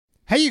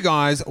Hey, you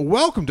guys,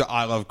 welcome to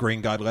I Love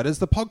Green Guide Letters,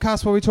 the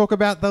podcast where we talk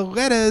about the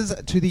letters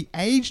to the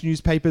Age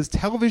newspapers,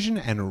 television,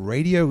 and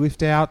radio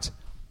lift out,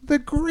 the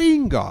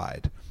Green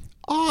Guide.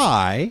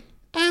 I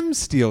am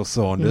Steele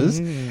Saunders,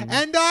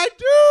 and I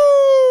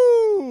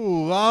do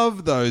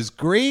love those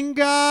Green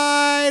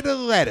Guide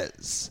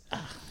letters.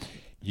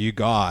 You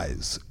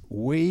guys,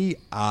 we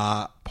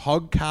are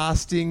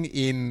podcasting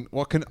in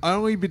what can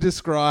only be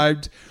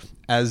described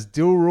as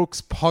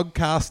Dilrook's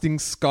podcasting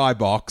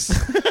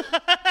skybox.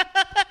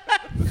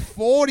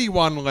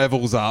 41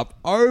 levels up,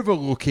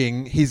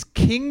 overlooking his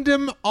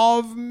kingdom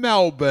of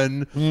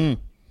Melbourne,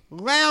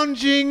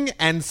 lounging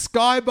and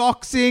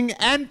skyboxing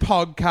and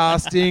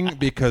podcasting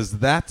because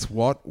that's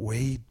what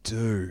we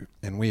do.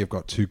 And we have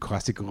got two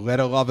classic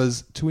letter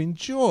lovers to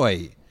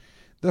enjoy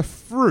the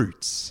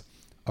fruits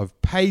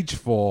of page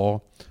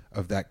 4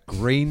 of that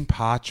green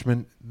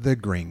parchment, the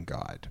Green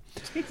Guide.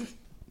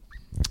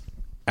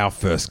 Our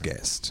first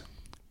guest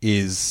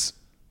is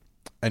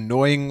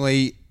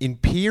annoyingly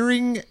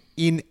appearing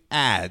in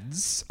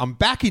ads. I'm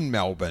back in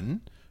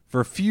Melbourne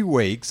for a few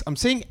weeks. I'm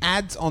seeing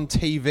ads on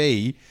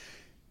TV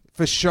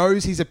for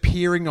shows he's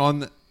appearing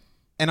on,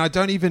 and I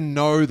don't even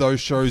know those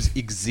shows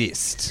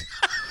exist.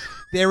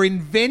 They're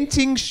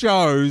inventing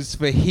shows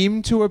for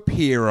him to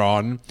appear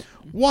on.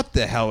 What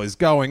the hell is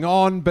going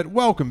on? But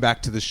welcome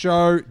back to the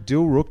show,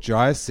 Dilrook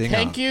Jayasinghe.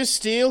 Thank you,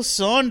 Steele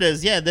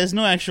Saunders. Yeah, there's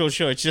no actual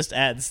show. It's just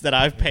ads that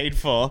I've paid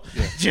for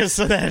just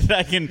so that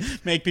I can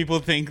make people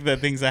think that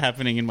things are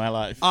happening in my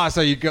life. So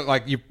you got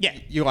like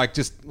you're like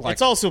just like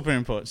it's all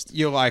superimposed.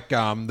 You're like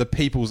the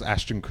people's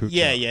Ashton Kutcher.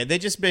 Yeah. They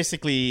just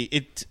basically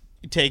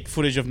take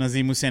footage of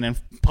Nazim Hussain and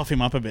puff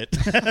him up a bit.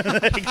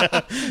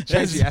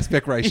 Change the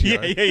aspect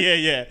ratio.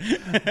 Yeah.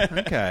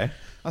 Okay.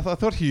 I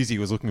thought Husey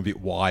was looking a bit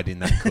wide in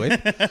that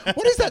clip.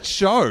 What is that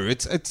show?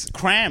 It's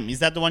Cram. Is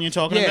that the one you're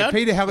talking about? Yeah,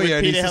 Peter Hellier. With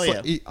And Peter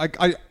he's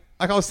Hellier. just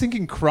I was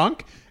thinking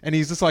Crunk, and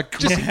he's just like,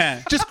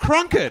 just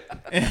crunk it.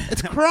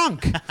 It's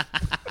Crunk.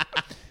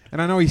 And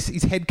I know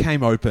his head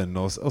came open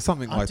or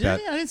something like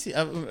that. I didn't see.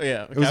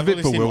 Yeah, It was a bit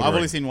bewildering. I've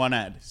only seen one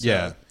ad. So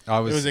Yeah,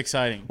 it was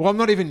exciting. Well, I'm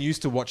not even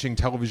used to watching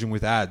television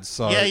with ads.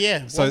 So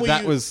Yeah. So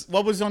what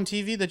was on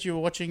TV that you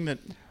were watching?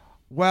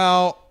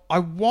 Well, I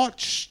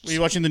watched. Were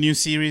you watching the new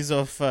series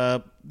of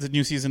the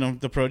new season of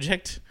The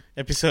Project,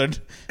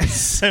 episode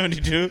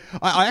 72?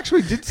 I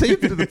actually did see a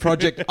bit of The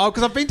Project. Oh,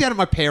 because I've been down at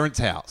my parents'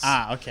 house.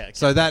 Okay.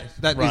 So that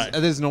Right.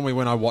 is normally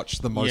when I watch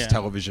the most Yeah.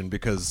 television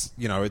because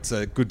it's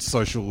a good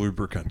social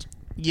lubricant.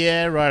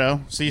 Yeah,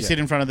 righto. So you sit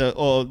in front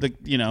of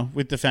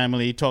with the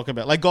family, talk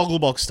about like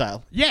Gogglebox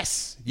style.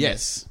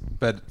 Yes,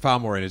 but far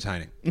more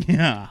entertaining.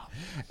 Yeah.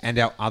 And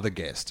our other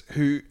guest,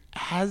 who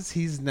has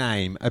his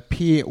name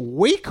appear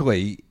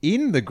weekly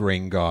in the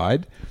Green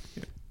Guide.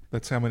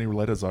 That's how many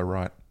letters I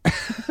write.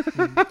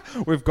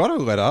 We've got a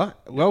letter.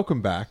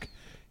 Welcome back.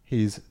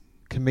 He's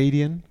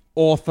comedian,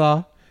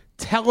 author,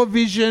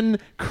 television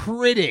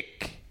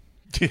critic.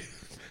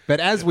 But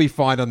as we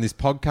find on this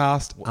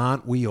podcast,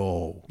 aren't we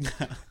all?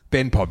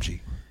 Ben Pobji.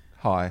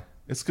 Hi.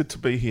 It's good to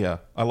be here.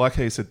 I like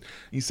how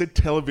you said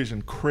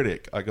television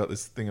critic. I got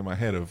this thing in my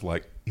head of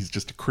like, he's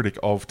just a critic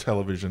of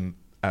television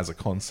as a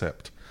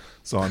concept.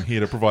 So I'm here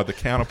to provide the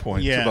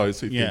counterpoint to those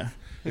who think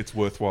it's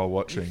worthwhile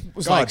watching. It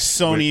was like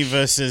Sony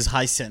versus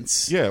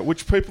Hisense. Yeah,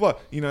 which people are,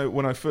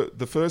 when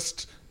the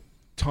first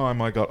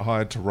time I got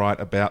hired to write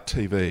about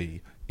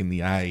TV in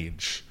The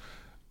Age,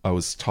 I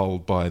was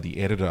told by the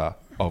editor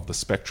of the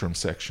Spectrum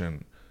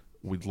section,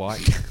 we'd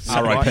like...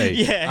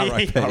 R.I.P.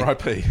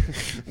 R.I.P.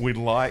 We'd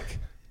like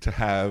to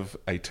have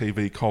a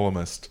TV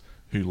columnist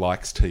who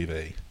likes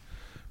TV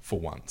for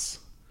once.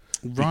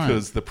 Right.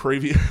 Because the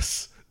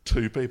previous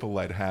two people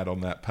they'd had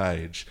on that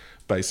page,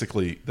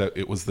 basically,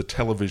 it was the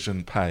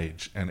television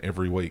page, and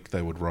every week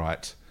they would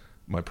write,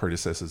 my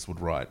predecessors would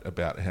write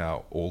about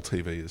how all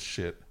TV is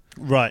shit.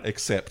 Right.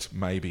 Except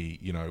maybe,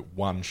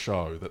 one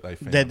show that they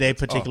found. That they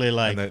particularly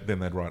like. And then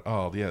they'd write,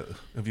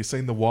 have you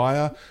seen The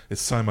Wire?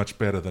 It's so much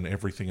better than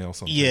everything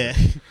else on TV. Yeah.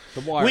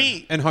 The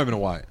Wire and Home and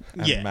Away.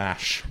 And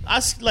MASH.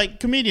 Us, like,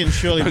 comedians,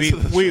 surely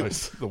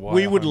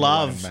we would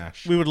love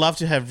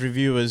to have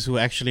reviewers who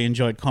actually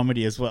enjoyed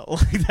comedy as well.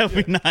 That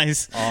would be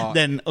nice.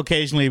 Then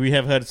occasionally we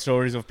have heard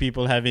stories of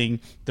people having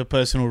the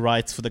person who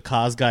writes for the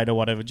Cars Guide or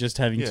whatever, just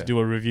having to do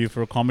a review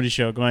for a comedy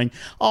show going,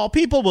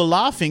 people were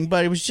laughing,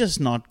 but it was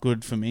just not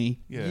good for me.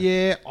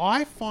 Yeah,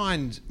 I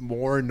find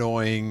more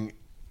annoying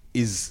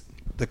is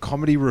the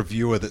comedy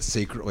reviewer that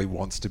secretly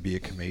wants to be a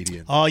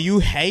comedian. Oh, you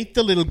hate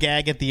the little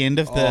gag at the end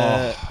of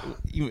the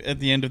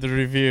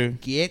review.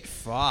 Get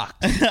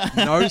fucked.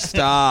 No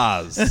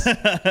stars.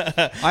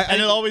 And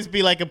it'll always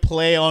be like a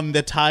play on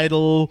the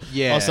title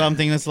or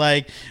something that's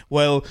like,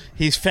 well,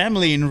 his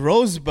family in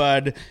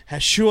Rosebud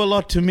has sure a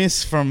lot to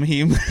miss from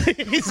him.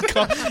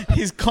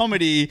 His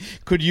comedy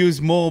could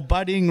use more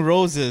budding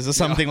roses or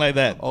something like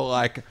that. Or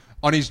like...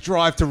 On his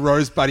drive to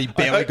Rosebud, he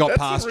barely got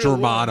past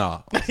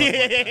Dramana.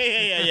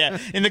 Yeah.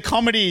 In the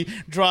comedy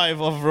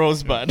drive of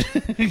Rosebud.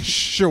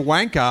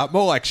 Shawanka,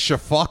 more like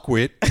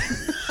Shafuckwit.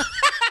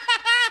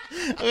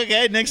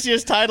 Okay, next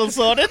year's title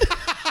sorted.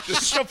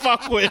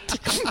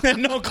 Shafuckwit.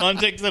 No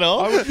context at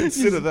all. I would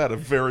consider that a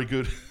very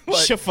good.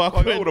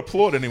 Shafukwit. I would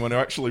applaud anyone who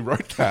actually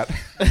wrote that.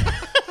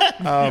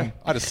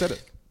 I just said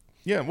it.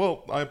 Yeah,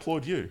 well, I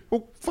applaud you.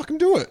 Well, fucking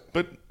do it.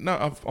 But no,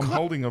 I'm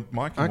holding a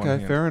mic in one Okay,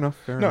 hand. fair enough.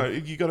 No,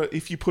 you got to.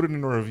 If you put it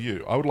in a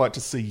review, I would like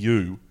to see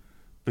you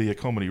be a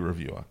comedy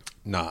reviewer.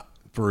 Nah,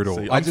 brutal.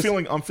 See,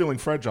 I'm feeling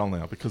fragile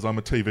now because I'm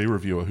a TV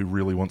reviewer who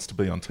really wants to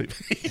be on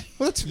TV.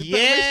 Well, that's,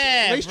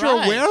 Yeah, at least right.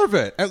 you're aware of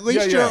it. At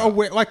least you're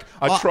aware. Like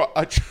I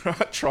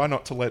try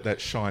not to let that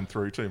shine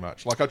through too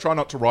much. Like I try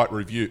not to write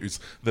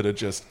reviews that are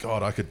just,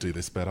 God, I could do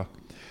this better.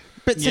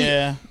 But see,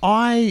 Yeah.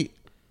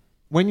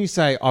 when you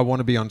say I want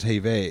to be on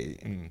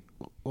TV,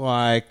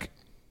 like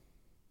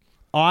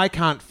I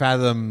can't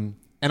fathom,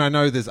 and I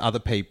know there's other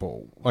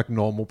people, like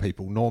normal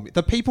people,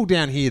 the people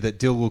down here that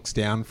Dill looks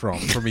down from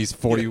his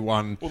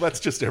 41. Well, that's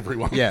just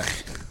everyone. Yeah,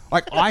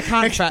 like I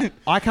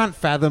can't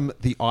fathom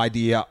the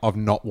idea of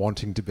not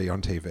wanting to be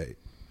on TV.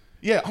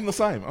 Yeah, I'm the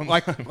same.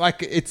 Like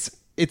it's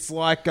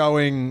like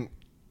going.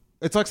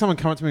 It's like someone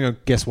coming to me and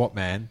going, guess what,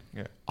 man?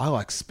 Yeah. I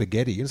like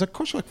spaghetti. And it's like, of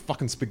course you like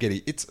fucking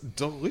spaghetti. It's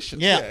delicious.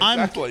 Yeah,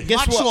 exactly.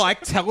 Guess Much what?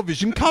 like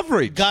television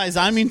coverage. Guys,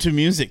 I'm into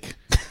music.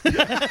 Do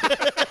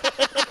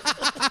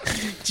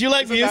you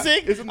like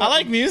music? I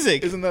like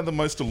music. Isn't that the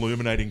most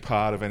illuminating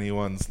part of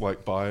anyone's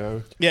like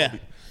bio? Yeah.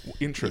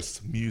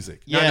 Interests,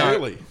 music. Yeah. No,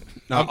 really.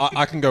 No,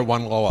 I can go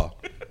one lower.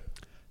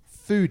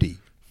 Foodie.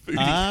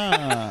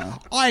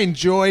 I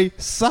enjoy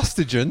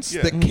sustenance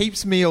that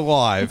keeps me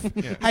alive.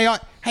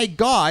 Hey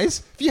guys,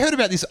 have you heard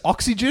about this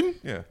oxygen?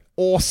 Yeah.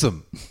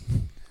 Awesome.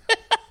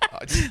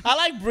 I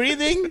like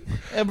breathing.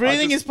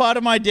 Breathing is part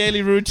of my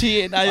daily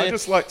routine. I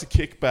just like to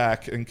kick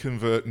back and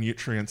convert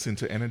nutrients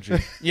into energy.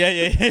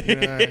 Yeah.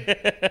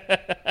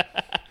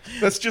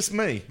 That's just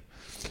me.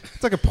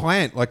 It's like a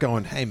plant, like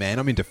going, hey man,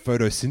 I'm into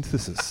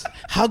photosynthesis.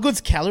 How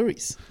good's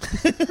calories?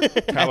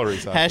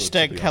 Calories. Are Hashtag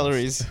good, to be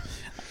calories.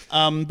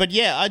 But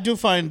yeah, I do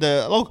find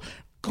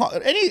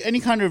any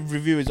kind of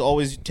review is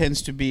always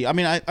tends to be. I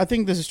mean, I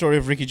think there's a story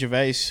of Ricky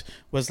Gervais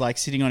was like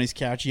sitting on his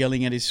couch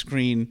yelling at his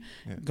screen,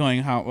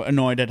 going how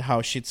annoyed at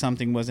how shit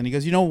something was, and he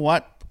goes, you know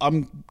what?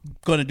 I'm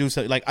gonna do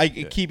something. Like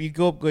you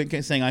go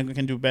saying I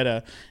can do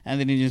better, and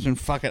then he just went,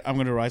 fuck it, I'm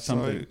gonna write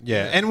something.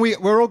 And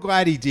we're all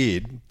glad he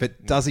did,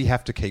 but does he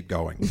have to keep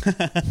going?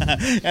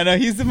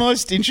 And he's the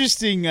most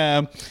interesting.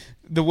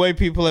 The way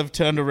people have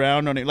turned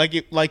around on it,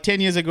 like 10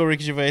 years ago,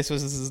 Ricky Gervais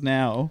was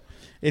now.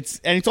 It's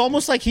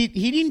almost like he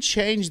didn't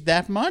change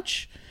that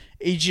much.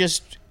 In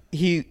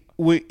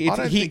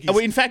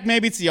fact,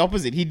 maybe it's the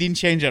opposite. He didn't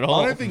change at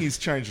all. I don't think he's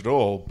changed at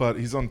all, but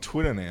he's on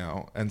Twitter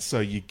now, and so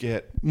you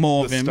get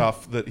more the of him.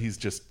 Stuff that he's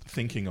just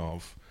thinking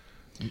of.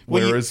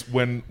 Whereas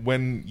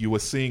when you were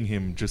seeing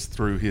him just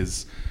through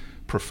his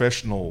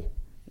professional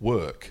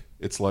work,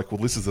 it's like, well,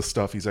 this is the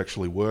stuff he's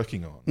actually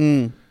working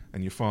on.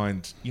 And you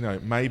find,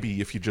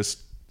 maybe if you're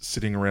just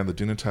sitting around the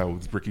dinner table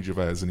with Ricky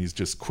Gervais and he's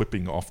just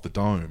quipping off the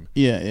dome,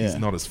 he's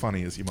not as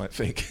funny as you might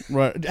think.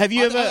 Right? Have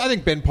you ever? I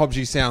think Ben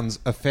Pobji sounds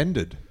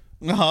offended.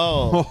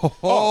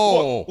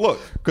 Oh,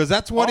 Look, because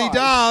that's what he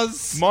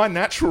does. My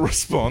natural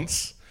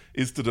response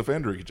is to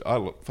defend Ricky.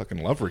 I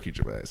fucking love Ricky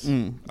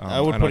Gervais.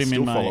 I would put him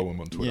in my. Follow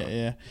him on Twitter.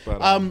 Yeah.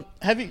 But,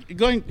 have you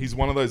going? He's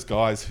one of those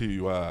guys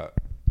who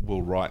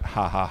will write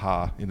 "ha ha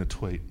ha" in a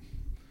tweet.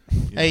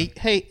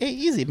 Hey,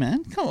 easy,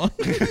 man. Come on.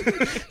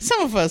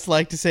 Some of us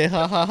like to say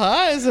ha ha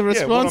ha as a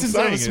response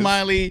instead of a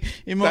smiley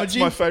emoji. That's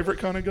my favourite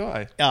kind of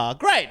guy. Oh,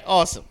 great.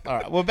 Awesome. All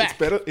right, we're back. It's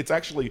better. It's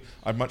actually,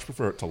 I much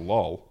prefer it to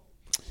lol.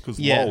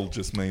 Because lol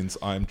just means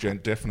I'm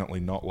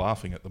definitely not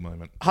laughing at the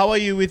moment. How are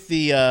you with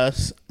the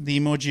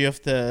emoji of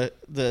the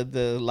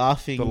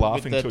laughing,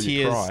 with the till tears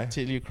you cry.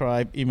 till you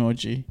cry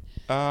emoji?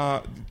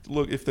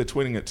 Look, if they're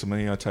tweeting it to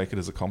me, I take it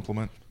as a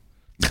compliment.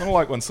 It's kind of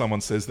like when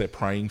someone says they're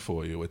praying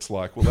for you. It's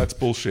like, well, that's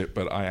bullshit,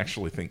 but I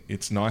actually think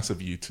it's nice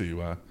of you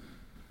to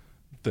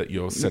that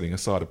you're setting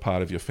aside a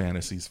part of your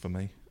fantasies for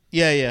me.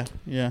 Yeah.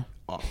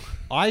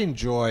 I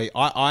enjoy.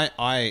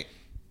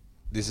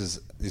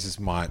 This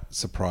might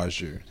surprise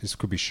you. This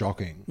could be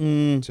shocking.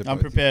 I'm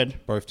prepared.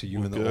 Both to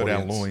you and the Gird our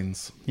audience.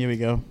 loins. Here we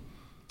go.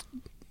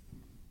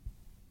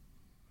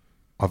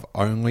 I've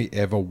only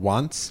ever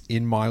once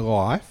in my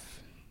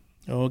life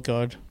Oh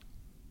God.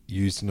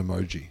 used an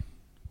emoji.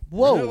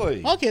 Whoa.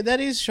 Really? Okay, that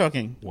is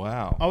shocking.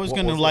 Wow. I was What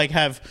going to it?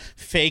 have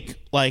fake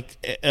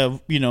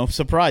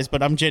surprise,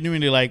 but I'm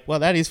genuinely like, well,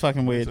 that is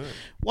fucking weird. it?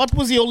 What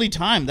was the only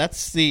time?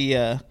 That's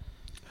the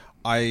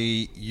I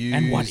used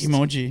and what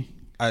emoji?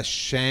 a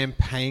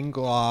champagne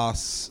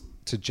glass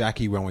to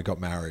Jackie when we got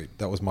married.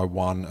 That was my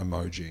one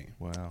emoji.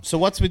 Wow. So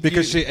what's with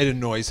Because you? it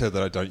annoys her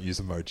that I don't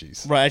use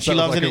emojis. Right, she That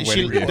was loves like it. a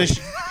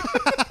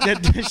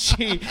wedding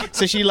gift.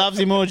 So she loves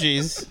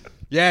emojis.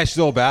 Yeah, she's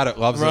all about it.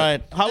 Loves it.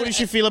 Right. How did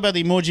she feel about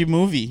the emoji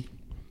movie?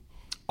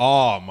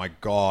 Oh my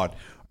God.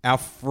 Our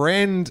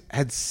friend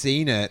had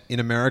seen it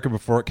in America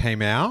before it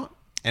came out,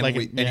 and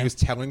he was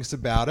telling us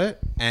about it,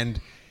 and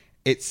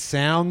it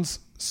sounds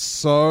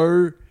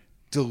so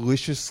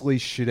deliciously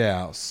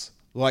shithouse.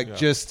 Like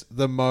just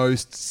the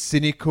most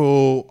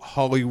cynical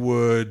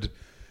Hollywood,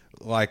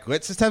 like,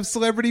 let's just have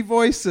celebrity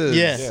voices.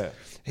 Yeah.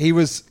 He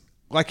was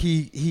like,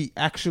 he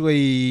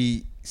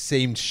actually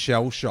seemed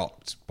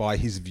shell-shocked by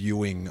his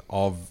viewing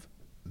of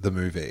the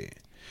movie.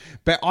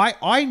 But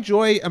I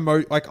enjoy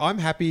I'm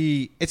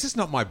happy. It's just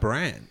not my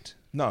brand.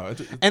 No,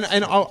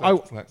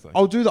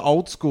 I'll do the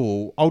old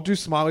school. I'll do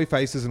smiley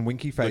faces and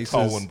winky faces. The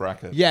colon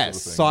bracket. Yes, sort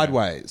of thing,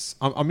 sideways.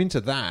 I'm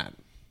into that,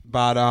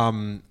 but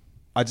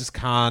I just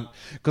can't,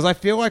 because I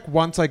feel like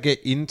once I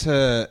get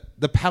into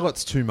the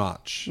palette's too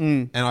much,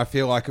 and I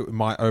feel like it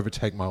might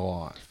overtake my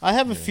life. I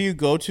have a few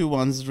go-to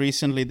ones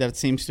recently that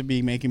seems to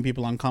be making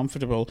people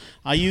uncomfortable.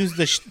 I use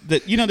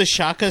the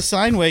Shaka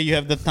sign where you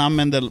have the thumb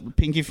and the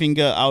pinky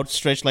finger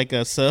outstretched like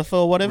a surfer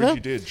or whatever.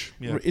 Ridgy-didge.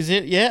 Yeah. Is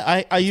it?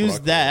 Yeah, I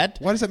use that.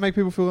 Why does that make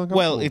people feel uncomfortable?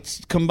 Well,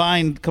 it's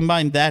combine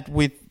that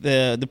with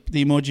the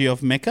emoji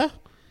of Mecca.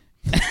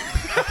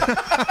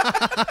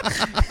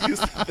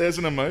 There's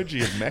an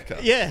emoji of Mecca.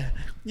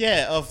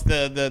 Yeah, of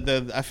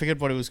the I forget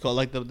what it was called,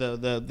 like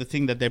the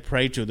thing that they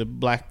pray to, the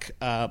black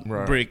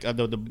brick,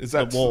 Is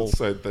that the wall.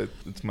 so that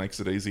it makes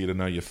it easier to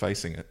know you're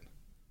facing it?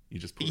 You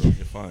just put it on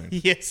your phone.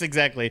 Yes,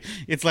 exactly.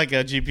 It's like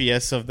a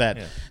GPS of that.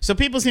 Yeah. So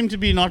people seem to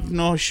be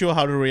not sure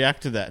how to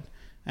react to that,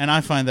 and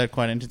I find that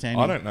quite entertaining.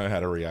 I don't know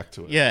how to react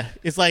to it. Yeah,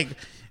 it's like,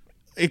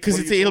 because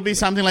it'll be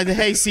something like,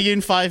 hey, see you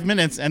in 5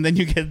 minutes, and then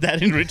you get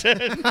that in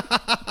return.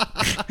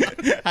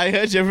 I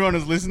urge everyone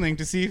who's listening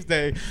to see if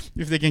they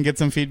can get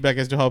some feedback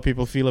as to how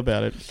people feel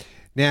about it.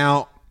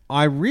 Now,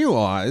 I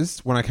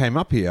realised when I came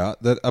up here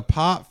that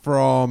apart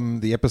from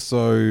the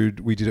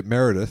episode we did at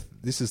Meredith,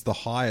 this is the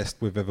highest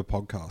we've ever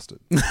podcasted.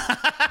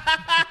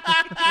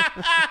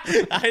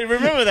 I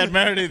remember that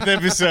Meredith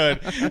episode.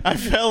 I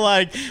felt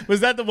like, was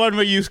that the one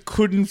where you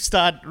couldn't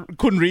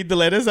read the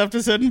letters after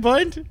a certain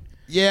point?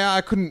 Yeah,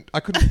 I couldn't. I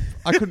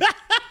don't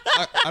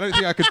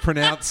think I could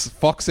pronounce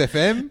Fox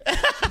FM.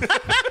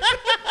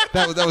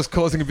 That was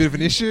causing a bit of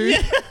an issue.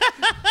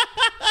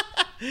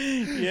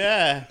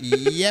 Yeah.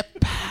 Yep.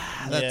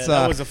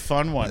 That was a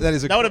fun one. That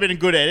would have been a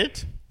good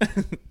edit.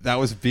 That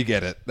was a big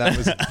edit. That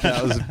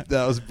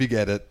was a big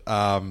edit.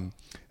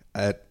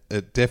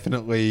 It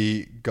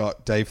definitely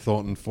got Dave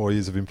Thornton 4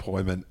 years of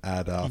employment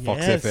at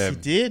Fox FM. Yes, he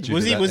did.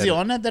 Was he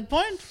on at that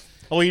point?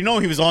 Oh, you know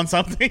he was on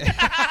something.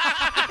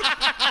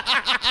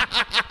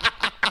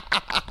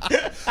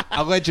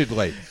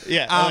 Allegedly.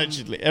 Yeah,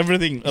 allegedly.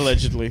 Everything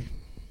allegedly.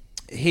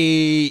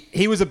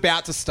 He was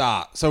about to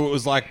start. So it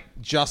was like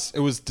it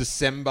was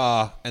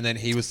December, and then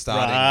he was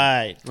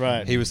starting.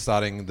 Right. He was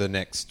starting the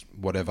next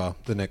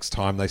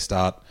time they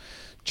start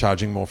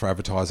charging more for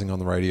advertising on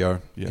the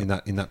radio in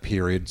that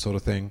period sort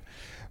of thing.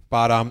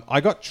 But I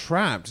got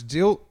trapped.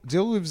 Dill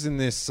lives in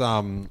this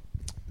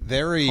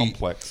very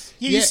complex.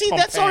 You see,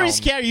 that's already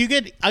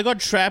scary. I got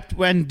trapped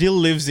when Dill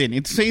lives in.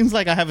 It seems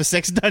like I have a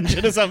sex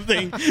dungeon or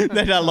something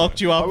that I locked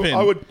you up in.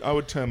 I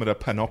would term it a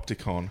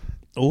panopticon.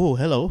 Oh,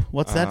 hello.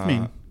 What's that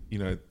mean? You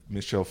know,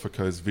 Michel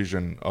Foucault's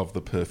vision of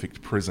the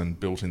perfect prison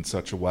built in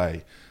such a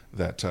way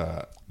that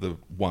the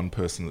one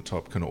person at the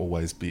top can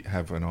always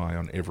have an eye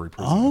on every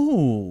prisoner.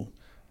 Oh,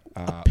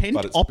 a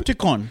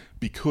panopticon.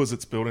 Because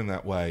it's built in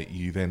that way,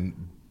 you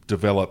then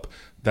develop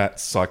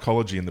that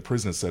psychology in the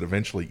prisoners that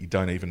eventually you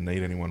don't even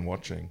need anyone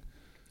watching.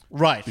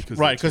 Right,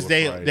 because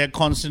they're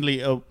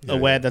constantly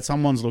aware that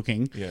someone's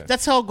looking. Yeah.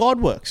 That's how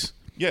God works.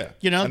 Yeah.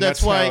 You know,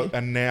 that's why...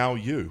 and now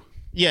you.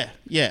 Yeah.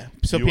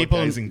 So you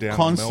people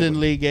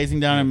constantly gazing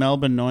down in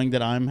Melbourne, knowing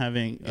that I'm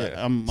having...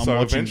 I'm so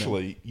watching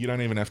eventually, you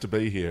don't even have to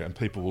be here, and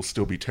people will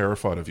still be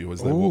terrified of you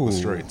as they walk the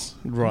streets.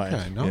 Right.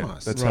 Okay, nice. Yeah,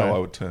 that's how I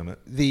would term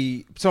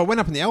it. So I went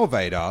up in the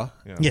elevator.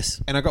 Yeah.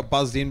 Yes. And I got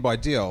buzzed in by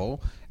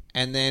Dill,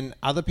 and then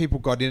other people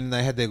got in and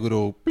they had their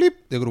little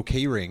blip, their little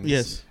key rings.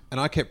 Yes. And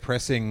I kept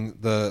pressing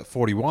the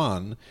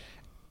 41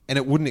 and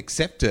it wouldn't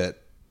accept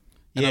it.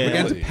 And I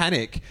began to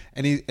panic,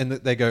 and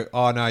they go,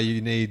 "Oh no,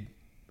 you need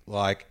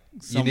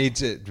you need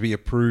to be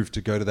approved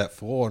to go to that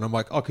floor." And I'm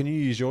like, "Oh, can you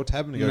use your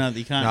tab?" And they go, No,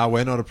 you can't. "No,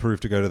 we're not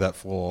approved to go to that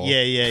floor."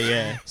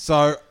 Yeah.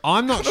 So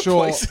I'm not sure.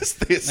 What place is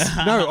this?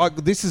 No,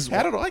 this is.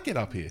 How did I get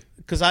up here?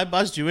 Because I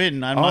buzzed you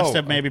in. I must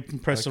have maybe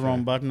pressed the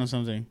wrong button or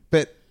something.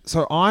 But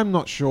so I'm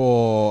not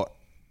sure,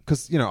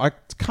 because I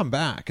come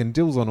back and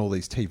Dill's on all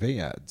these TV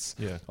ads.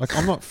 Yeah. Like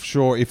I'm not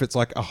sure if it's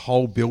like a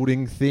whole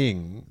building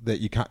thing that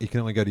you can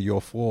only go to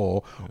your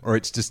floor, or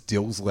it's just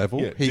Dill's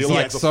level. Yeah, He's Dill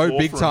like has a so floor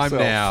big for time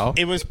himself. now.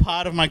 It was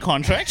part of my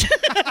contract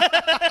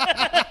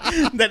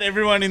that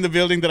everyone in the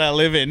building that I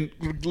live in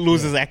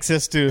loses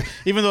access to.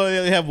 Even though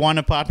they have one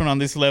apartment on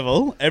this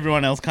level,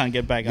 everyone else can't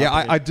get back up.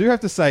 Yeah, I do have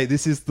to say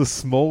this is the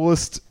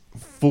smallest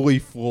fully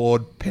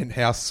floored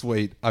penthouse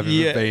suite I've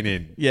ever been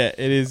in. Yeah,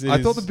 it is.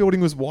 I thought the building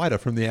was wider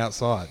from the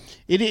outside.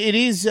 It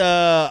is.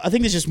 I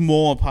think there's just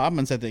more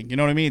apartments. I think, you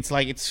know what I mean. It's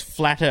like it's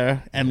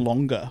flatter and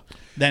longer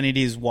than it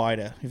is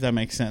wider. If that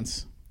makes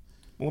sense.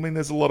 Well, I mean,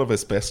 there's a lot of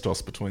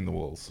asbestos between the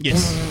walls.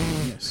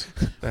 Yes.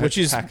 They had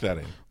to pack that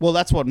in. Well,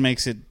 that's what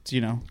makes it.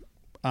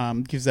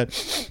 Gives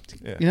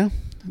that.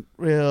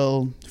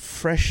 Real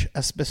fresh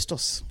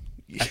asbestos.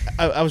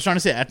 I was trying to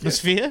say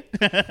atmosphere.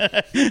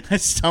 I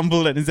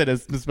stumbled and it said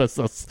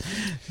asbestos.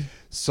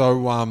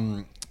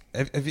 So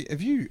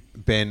Have you,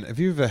 Ben? Have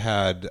you ever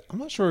had? I'm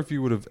not sure if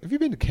you would have. Have you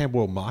been to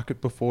Camberwell Market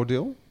before,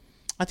 Dill?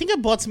 I think I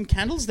bought some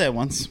candles there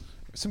once.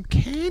 Some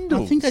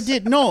candles. I think I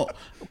did. No,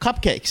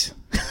 cupcakes.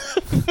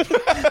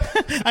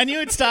 I knew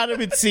it started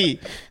with C.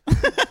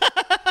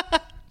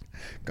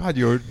 God,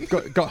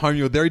 got home.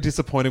 You were very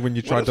disappointed when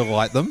you tried to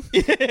light them.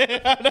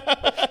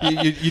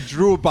 You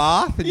drew a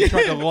bath and you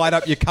tried to light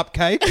up your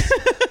cupcakes.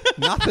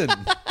 Nothing.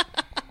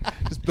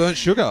 Just burnt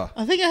sugar.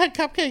 I think I had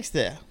cupcakes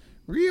there.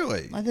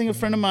 Really? I think a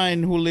friend of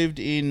mine who lived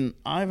in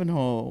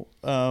Ivanhoe,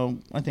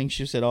 I think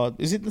she said, "Oh,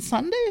 is it the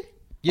Sunday?"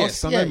 Yes,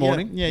 Sunday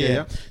morning.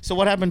 Yeah. So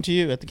what happened to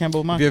you at the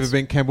Camberwell Market? Have you ever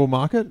been Camberwell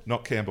Market?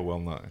 Not Camberwell,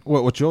 no.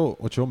 What's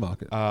your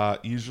market?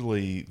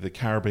 Usually the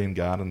Caribbean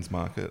Gardens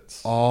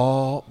markets.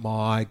 Oh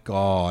my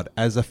God.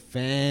 As a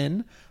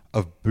fan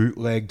of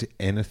bootlegged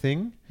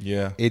anything,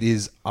 Yeah. it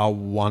is a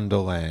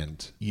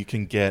wonderland. You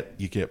get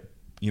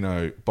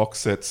box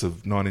sets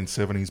of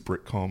 1970s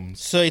Britcoms.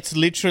 So it's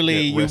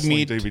literally You get you wrestling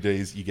meet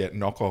DVDs. You get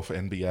knockoff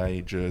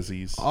NBA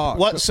jerseys. Oh,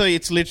 what? So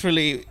it's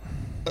literally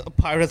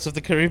Pirates of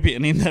the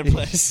Caribbean in that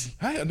place.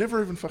 Hey, I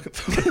never even fucking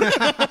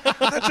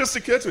thought that just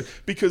occurred to me.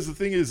 Because the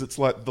thing is, it's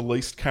like the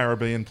least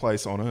Caribbean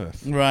place on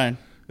earth. Right.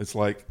 It's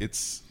like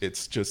it's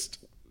just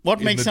What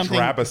in makes the something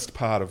drabbest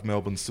part of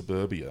Melbourne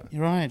suburbia.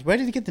 Right. Where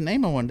did you get the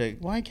name? I wonder.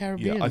 Why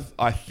Caribbean? Yeah,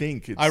 I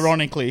think it's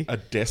Ironically a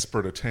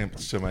desperate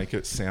attempt to make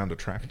it sound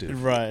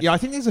attractive. right. Yeah, I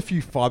think there's a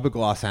few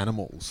fiberglass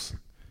animals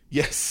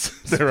Yes,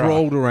 there are.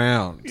 sprawled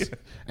around.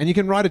 And you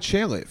can ride a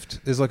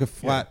chairlift. There's like a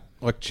flat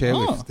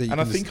chairlift. That you And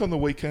I can think on the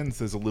weekends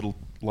there's a little,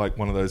 like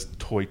one of those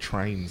toy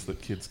trains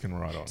that kids can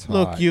ride on.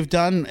 Look, Right. you've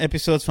done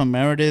episodes from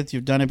Meredith.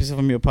 You've done episodes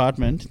from your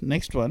apartment.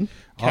 Next one,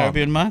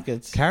 Caribbean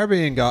Markets.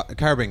 Caribbean Gardens.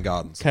 Caribbean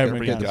Get the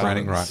Gardens.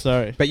 branding right.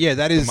 Sorry. But yeah,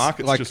 that The is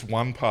market's like just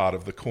one part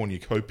of the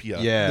cornucopia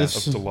Yeah. of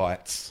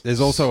delights.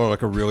 there's also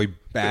like a really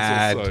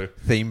bad also-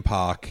 theme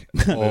park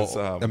There's,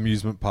 or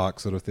amusement park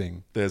sort of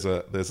thing. There's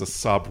a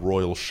sub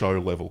royal show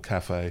level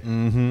cafe.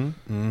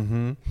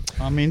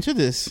 I'm into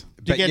this.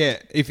 Do you But yeah,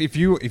 if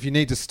you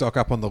need to stock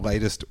up on the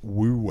latest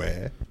Woo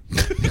wear,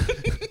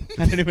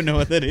 I don't even know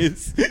what that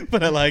is,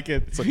 but I like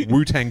it. it's like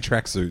Wu Tang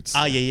tracksuits.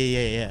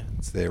 Yeah.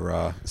 It's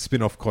their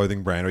spin-off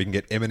clothing brand. Or you can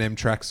get Eminem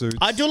tracksuits.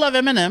 I do love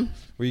Eminem.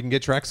 Or you can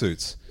get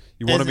tracksuits.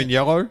 You There's want them in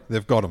yellow?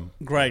 They've got them.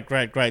 Great.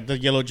 The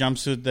yellow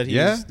jumpsuit that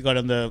he's got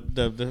on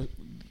the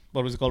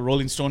what was it called,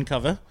 Rolling Stone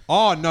cover.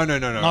 Oh no!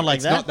 Not like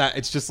it's that? Not that.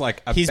 It's just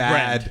like a His bad.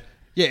 brand.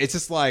 Yeah, it's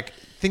just like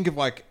think of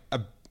like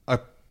a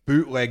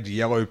bootlegged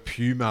yellow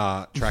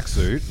Puma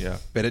tracksuit. Yeah.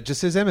 but it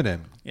just says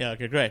Eminem. Yeah.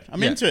 Okay. Great.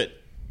 I'm Yeah. into it.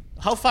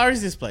 How far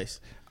is this place?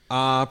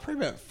 Probably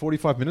about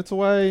 45 minutes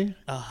away.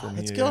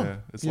 Let's Yeah, go.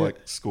 It's Yeah. like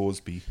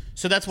Scoresby.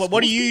 So that's what.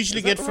 What do you usually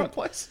Is that get the from? right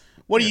place?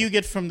 What do you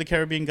get from the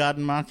Caribbean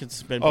Garden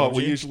Markets, Ben? Oh, Porgy?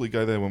 we usually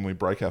go there when we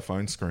break our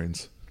phone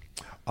screens.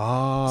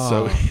 Ah,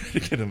 So we need to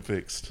get them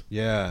fixed.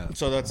 yeah.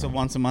 So that's a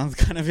once a month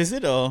kind of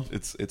visit, or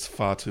It's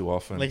far too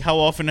often. like how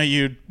often are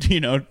you,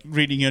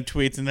 reading your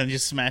tweets and then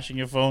just smashing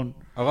your phone?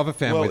 I love a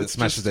family that it's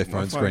smashes just- their my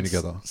phone screen phone's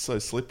together. So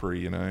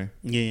slippery, Yeah.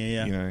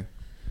 You know,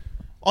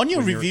 On your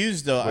when you're-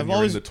 reviews, though, when I've you're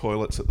always. in the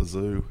toilets at the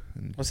zoo.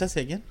 And What's that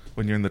say again?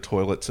 when you're in the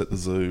toilets at the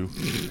zoo,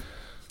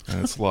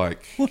 and it's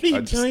like, What are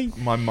you doing?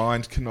 My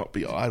mind cannot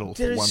be idle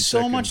for 1 There's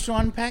second. so much to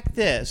unpack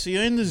there. So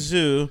you're in the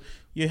zoo.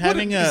 You're What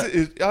having I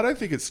don't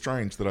think it's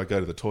strange that I go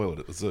to the toilet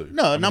at the zoo.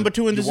 No, I mean, number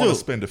two in the you zoo. want to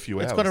spend a few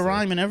hours. It's got a there.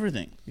 rhyme and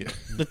everything. Yeah.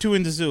 The two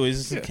in the zoo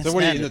is. So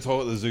what are you in the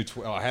toilet at the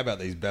zoo? How about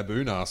these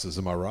baboon asses?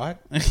 Am I right?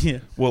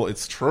 Yeah. Well,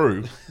 it's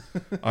true.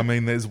 I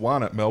mean, there's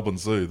one at Melbourne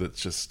Zoo that's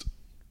just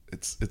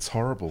it's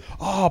horrible.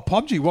 Oh,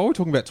 PUBG, while we're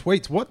talking about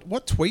tweets,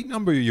 what tweet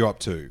number are you up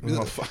to?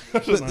 Oh, fuck. I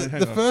don't know. Hang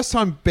The on. first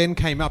time Ben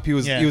came up, he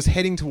was Yeah.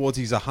 heading towards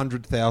his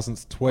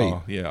 100,000th tweet.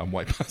 Oh, yeah, I'm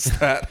way past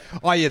that.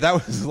 Oh yeah, that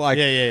was like,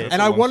 Yeah. And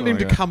a I long wanted him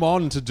time, to yeah. come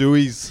on to do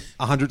his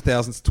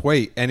 100,000th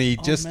tweet, and he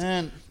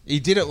man.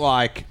 he did it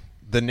like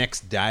the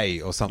next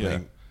day or Yeah.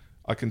 something.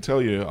 I can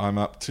tell you I'm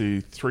up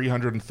to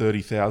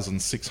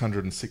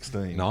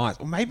 330,616. Nice.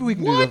 Well, maybe we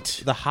can What?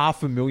 do the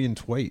 500,000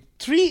 tweet.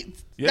 Three.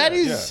 Yeah, that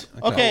is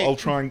yeah. okay. I'll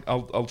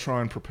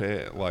try and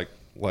prepare, like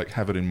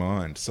have it in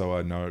mind so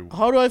I know.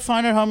 How do I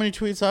find out how many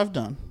tweets I've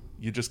done?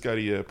 You just go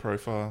to your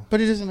profile.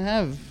 But it doesn't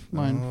have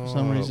mine for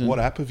some reason. What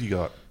app have you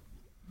got?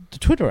 The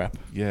Twitter app.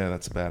 Yeah,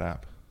 that's a bad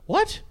app.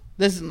 What?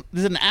 There's an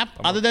app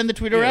other than the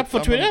Twitter Yeah, app for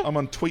I'm Twitter? I'm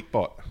on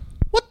Tweetbot.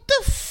 What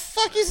the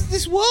fuck is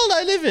this world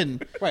I live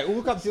in? Wait, we'll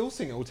look up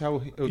Zilsing. It'll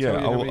tell Yeah, you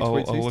how many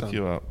tweets I'll he's look done.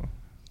 you up.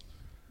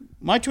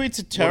 My tweets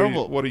are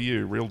terrible. What are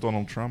you, real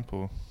Donald Trump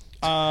or?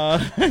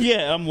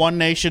 Yeah, I'm One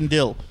Nation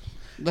Dill.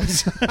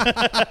 That's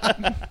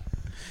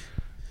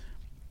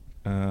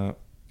Hang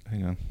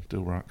on,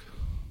 Dilrock.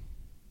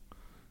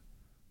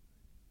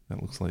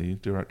 That looks like you,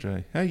 Dilrock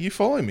J. Hey, you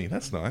follow me.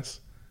 That's nice.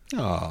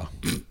 Ah,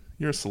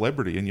 You're a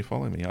celebrity and you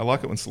follow me. I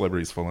like it when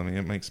celebrities follow me.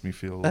 It makes me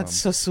feel That's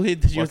so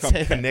sweet that you would like say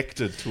I'm that.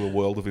 connected to a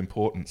world of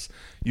importance.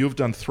 You have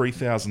done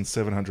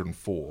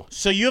 3,704.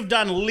 So you've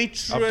done I've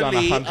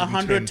literally done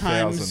 100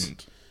 times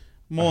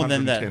more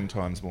than that. 110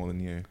 times more than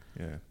you.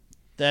 Yeah.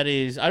 That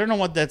is, I don't know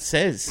what that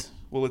says.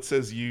 Well, it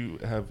says you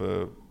have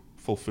a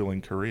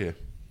fulfilling career.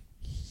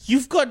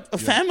 You've got a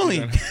family.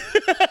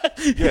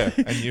 Yeah,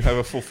 and you have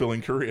a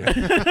fulfilling career.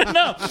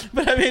 No,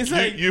 but I mean, it's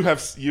like... You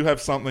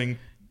have something...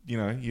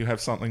 you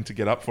have something to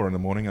get up for in the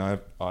morning. I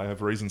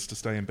have reasons to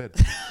stay in bed.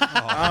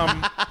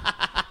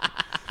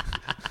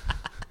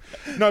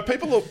 No,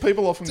 people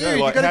often Dude,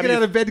 go like, you got to get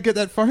out of bed to get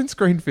that phone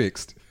screen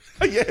fixed.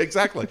 Yeah,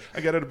 exactly. I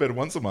get out of bed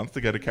once a month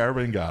to go to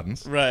Caribbean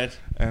Gardens, right,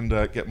 and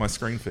get my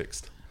screen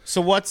fixed.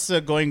 So what's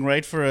going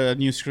rate for a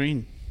new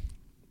screen?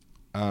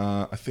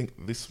 I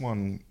think this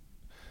one,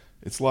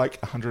 it's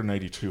like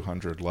 180,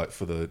 200, like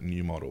for the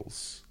new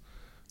models,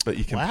 but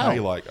you can pay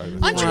like over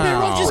Aren't you better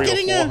off just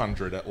getting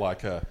 400 at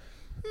like a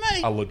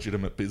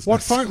legitimate business.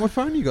 What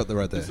phone you got there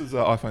right there? This is an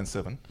iPhone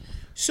 7.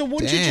 So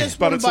wouldn't you just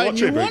But want it's to a buy a lot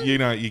new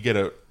cheaper. one? You get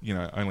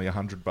only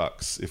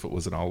 $100 if it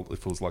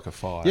was like a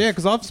 5. Yeah,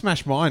 because I've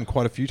smashed mine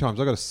quite a few times.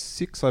 I got a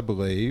 6, I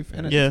believe,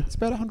 and it's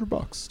about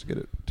 $100 to get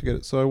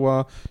it.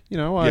 So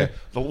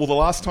the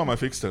last time I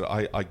fixed it,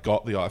 I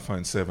got the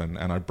iPhone 7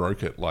 and I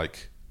broke it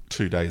like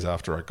 2 days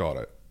after I got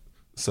it.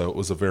 So it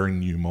was a very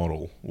new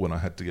model when I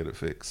had to get it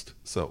fixed.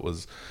 So it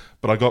was,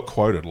 but I got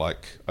quoted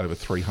like over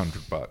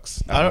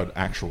 $300 at an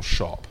actual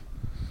shop,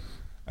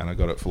 and I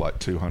got it for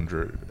like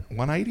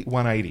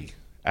 180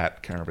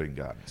 at Caribbean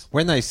Gardens.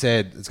 When they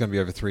said it's going to be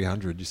over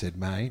 300, you said,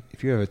 mate,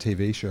 if you have a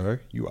TV show,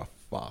 you are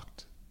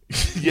fucked.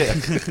 Yeah,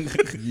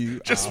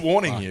 just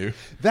warning you.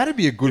 That'd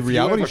be a good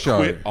reality show.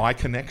 Quit eye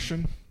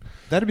connection.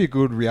 That'd be a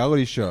good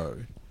reality show.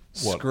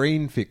 What?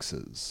 Screen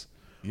fixes.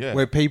 Yeah,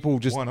 where people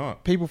why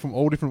not? People from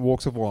all different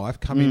walks of life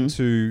come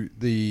into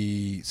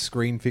the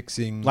screen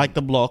fixing, like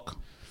The Block.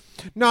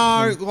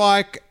 No,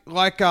 like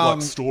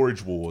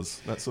Storage Wars,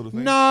 that sort of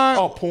thing.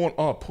 No,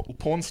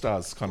 porn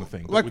stars kind of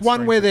thing. Like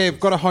one where they've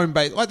got a home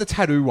base, like the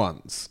tattoo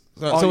ones.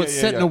 So it's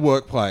set in a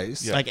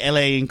workplace, like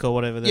LA Inc. or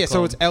whatever. They're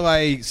called. So it's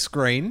LA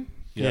screen.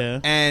 Yeah,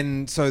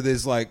 and so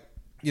there's like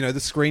the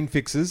screen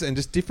fixes, and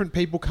just different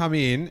people come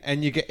in,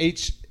 and you get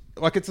each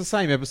like it's the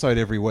same episode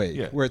every week.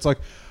 Yeah. Where it's like,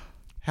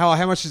 how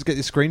much does it get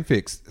your screen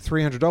fixed?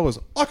 $300.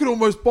 I could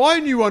almost buy a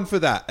new one for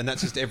that, and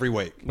that's just every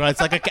week. Right, it's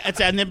like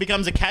and it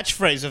becomes a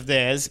catchphrase of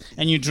theirs,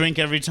 and you drink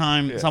every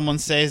time someone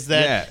says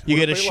that. Yeah. You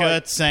Would get a it be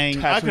shirt like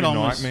saying Tattoo "I could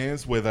almost."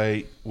 Nightmares, where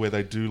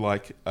they do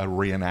like a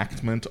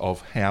reenactment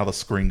of how the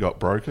screen got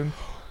broken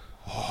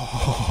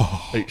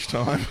each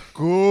time.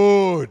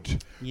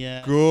 Good.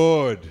 Yeah.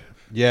 Good.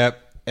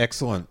 Yep.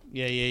 Excellent.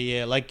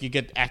 Yeah. Like you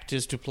get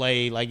actors to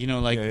play, like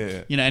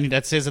Yeah. and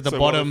that says at the So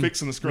bottom, while they're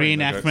fixing the screen,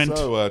 they go, reenactment.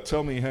 so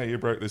tell me how you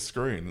broke this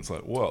screen. It's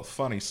like, well,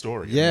 funny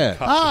story. And Yeah. then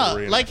cut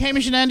to the Like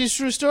Hamish and Andy's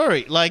true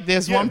story. Like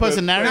there's one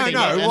person narrating.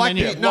 No, it, like and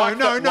then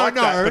the, you-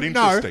 but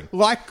interesting.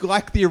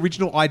 like the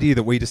original idea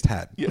that we just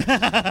had. Please,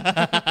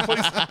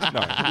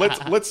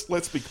 no.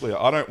 Let's be clear.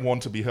 I don't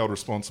want to be held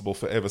responsible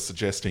for ever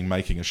suggesting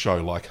making a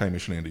show like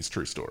Hamish and Andy's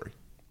True Story.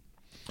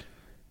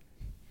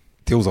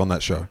 Till's on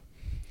that show.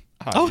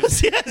 Oh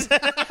yes.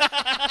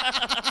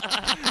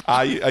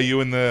 Are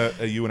you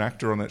an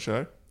actor on that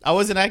show? I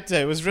was an actor.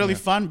 It was really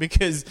fun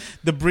because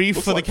the brief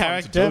Looks for like the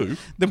fun to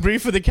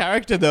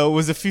character, do. though,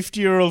 was a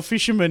 50-year-old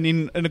fisherman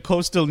in a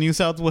coastal New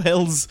South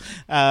Wales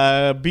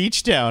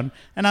beach town,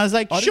 and I was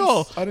like, I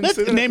sure, didn't let's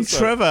see that name episode.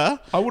 Trevor.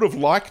 I would have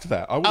liked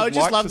that. I would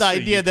just love the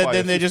idea that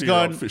then they're just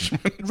going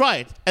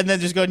right, and then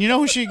just going. You know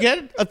who should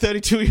get? A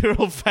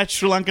 32-year-old fat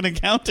Sri Lankan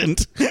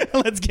accountant.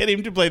 Let's get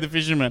him to play the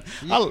fisherman.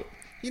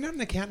 You're not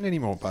an accountant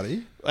anymore,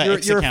 buddy.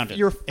 Ex-accountant.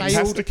 You're a He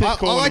has failed. to keep I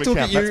calling like him to look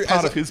at accountant. you That's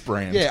part as of his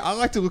brand. Yeah, I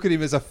like to look at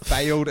him as a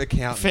failed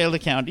accountant. Failed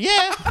accountant.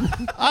 Yeah,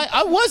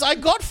 I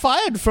got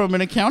fired from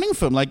an accounting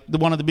firm, like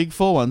one of the big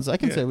four ones. I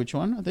can say which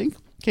one. I think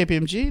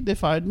KPMG. They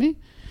fired me.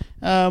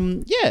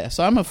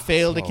 So I'm a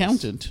failed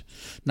accountant.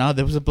 No,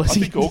 there was a I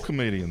blessing. think all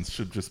comedians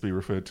should just be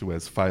referred to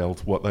as failed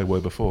what they were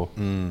before.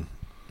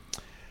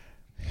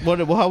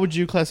 How would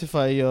you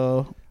classify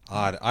your?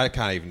 I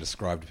can't even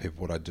describe to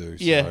people what I do.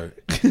 So Yeah.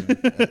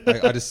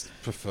 I just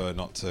prefer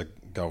not to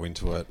go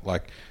into it.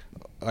 Like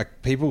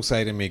people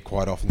say to me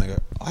quite often, they go,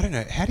 I don't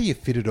know, how do you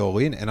fit it all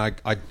in? And I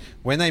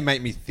when they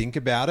make me think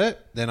about it,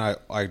 then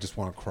I just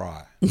want to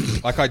cry.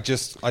 Like I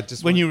just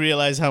When you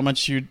realize how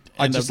much you,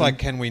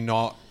 can we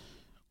not?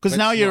 Because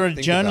now let's you're not a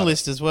think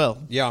journalist as well.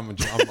 Yeah, I'm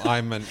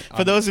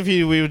For those of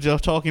you, we were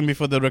just talking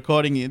before the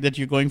recording that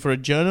you're going for a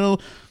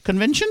journal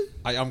convention.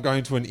 I'm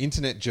going to an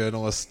internet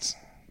journalist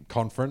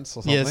conference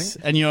or something. Yes,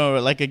 and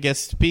you're like a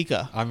guest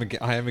speaker. I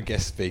am a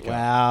guest speaker.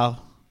 Wow.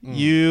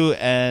 You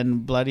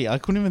and I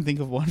couldn't even think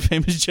of one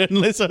famous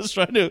journalist. I was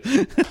trying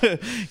to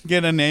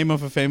get a name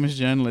of a famous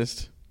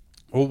journalist.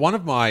 Well, one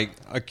of my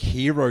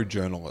hero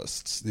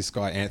journalists, this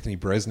guy Anthony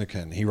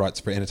Bresnikan, he writes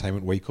for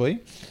Entertainment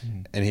Weekly,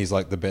 and he's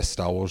like the best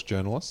Star Wars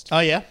journalist. Oh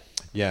yeah.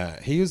 Yeah,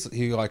 he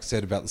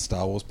said about the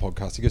Star Wars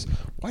podcast. He goes,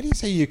 "Why do you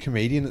say you're a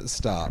comedian at the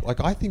start?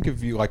 Like I think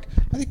of you I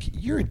think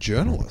you're a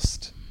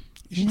journalist.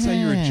 You should say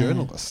you're a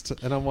journalist."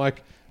 And I'm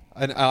like,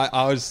 and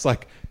I was just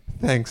like,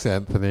 "Thanks,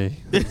 Anthony."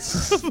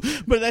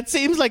 But that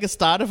seems like a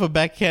start of a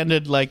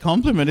backhanded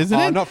compliment, isn't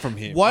it? Not from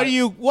him. Why do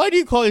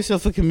you call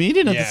yourself a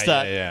comedian at the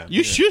start?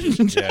 You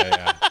shouldn't.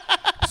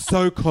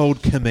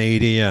 So-called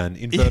comedian,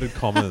 inverted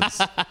commas.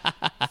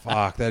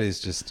 Fuck, that is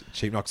just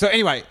cheap knock. So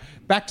anyway,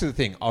 back to the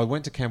thing. I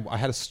went to Camberwell. I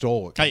had a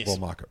stall at Camberwell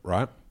Market,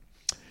 right?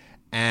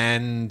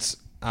 And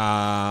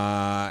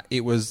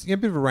it was a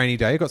bit of a rainy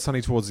day. It got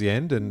sunny towards the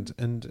end,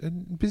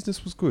 and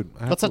business was good.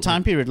 What's that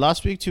time period?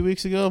 Last week, 2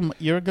 weeks ago,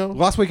 a year ago?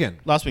 Last weekend.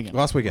 Last weekend.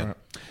 Right.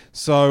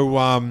 So,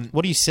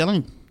 what are you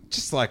selling?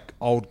 just like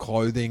old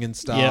clothing and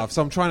stuff. Yep.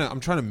 So I'm trying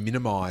to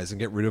minimize and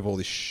get rid of all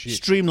this shit.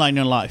 Streamline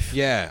your life.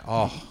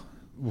 Yeah.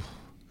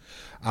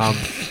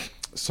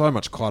 So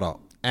much clutter.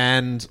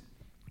 And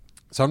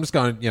so I'm just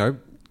going,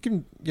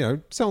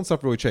 selling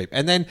stuff really cheap.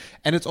 And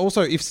it's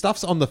also, if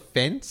stuff's on the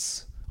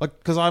fence, like,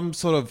 because I'm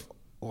sort of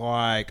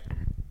like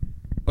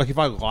if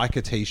I like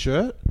a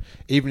t-shirt,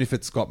 even if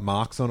it's got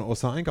marks on it or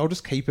something, I'll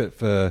just keep it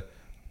for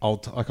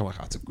old, I'm like,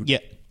 oh, it's a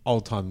good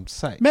old time's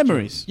sake.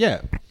 Memories.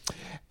 Yeah.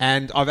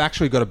 And I've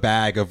actually got a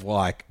bag of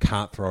like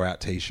can't throw out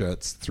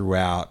t-shirts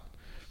throughout,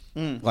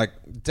 like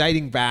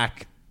dating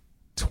back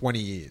 20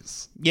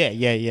 years. Yeah.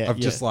 Of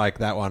just like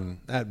that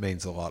one, that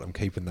means a lot. I'm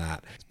keeping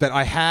that. But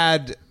I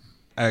had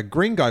a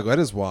Green Guy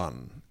Letters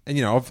one, and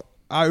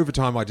over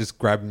time I just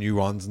grabbed new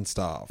ones and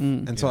stuff.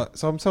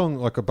 So I'm selling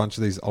like a bunch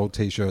of these old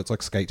t-shirts,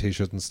 like skate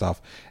t-shirts and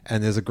stuff.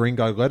 And there's a Green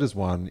Guy Letters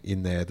one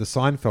in there, the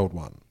Seinfeld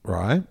one,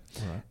 right?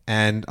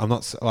 And I'm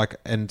not like,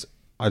 and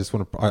I just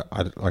want to,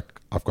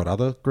 I've got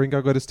other Green Guy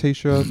Letters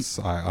t-shirts.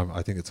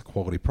 I think it's a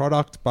quality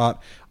product,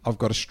 but I've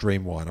got to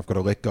streamline. I've got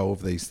to let go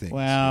of these things.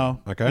 Wow.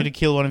 Okay. You're going to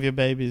kill one of your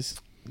babies.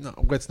 No,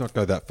 let's not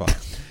go that far.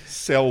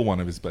 Sell one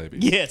of his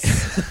babies.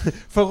 Yes.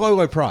 For a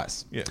low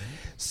price. Yeah.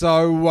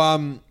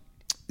 So,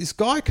 this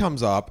guy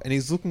comes up and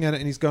he's looking at it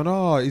and he's going,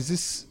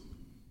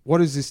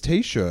 what is this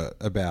t-shirt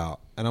about?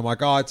 And I'm like,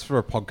 it's for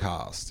a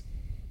podcast.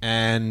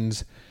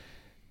 And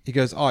he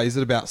goes, is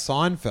it about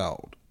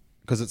Seinfeld?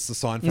 Because it's the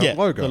Seinfeld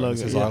logo. The logo. It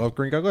says, I love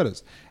Green Guy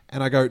Letters.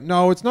 And I go,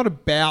 no, it's not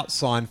about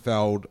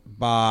Seinfeld,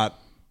 but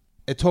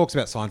it talks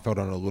about Seinfeld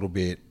on it a little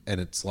bit. And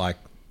it's like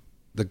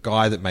the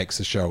guy that makes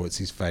the show, it's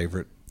his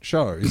favorite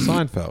show, is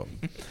Seinfeld.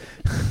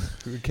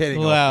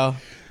 Wow.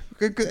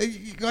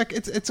 Like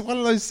it's one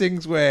of those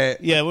things where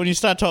when you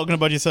start talking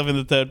about yourself in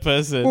the third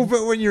person. Well,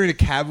 but when you're in a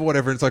cab or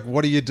whatever, it's like,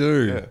 what do you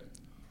do? Yeah.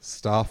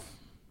 Stuff.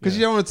 Because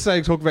you don't want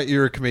to talk about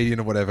you're a comedian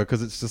or whatever,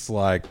 because it's just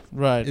like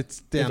it's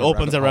down. It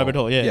opens a rabbit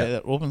hole. Yeah,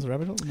 it opens a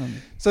rabbit hole. No.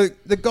 So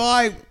the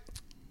guy,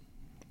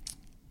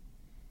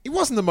 he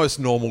wasn't the most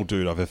normal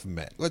dude I've ever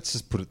met. Let's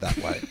just put it that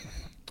way,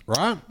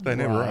 right? They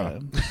never are.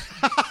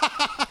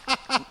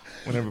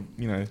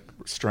 Whenever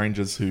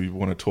strangers who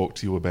want to talk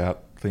to you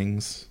about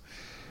things.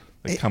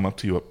 They come up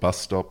to you at bus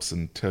stops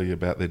and tell you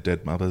about their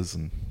dead mothers,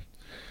 and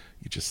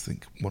you just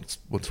think, what's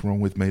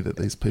wrong with me that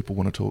these people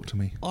want to talk to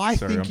me? I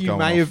think you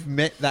may have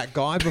met that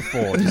guy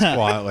before, just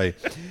quietly.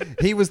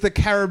 He was the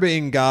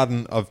Caribbean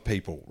Garden of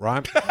people,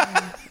 right?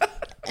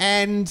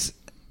 And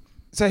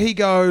so he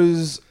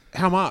goes,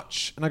 how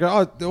much? And I go,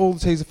 all the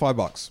teas are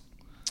 $5.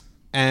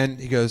 And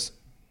he goes,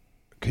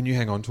 can you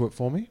hang on to it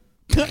for me?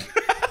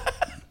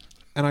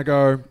 And I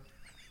go,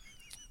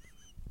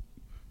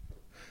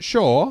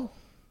 sure.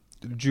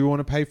 Do you want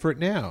to pay for it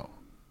now?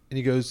 And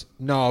he goes,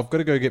 no, I've got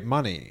to go get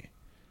money.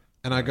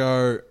 And I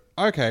go,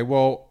 okay,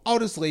 well, I'll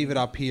just leave it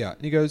up here.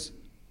 And he goes,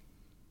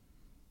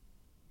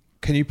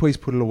 can you please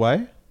put it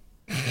away?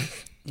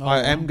 I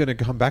am going to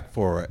come back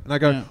for it. And I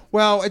go,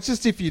 well, it's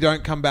just if you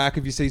don't come back,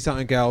 if you see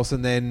something else,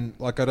 and then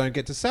I don't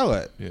get to sell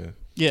it.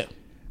 Yeah.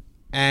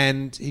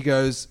 And he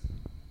goes,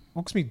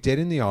 looks me dead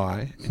in the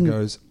eye and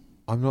goes,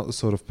 I'm not the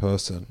sort of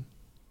person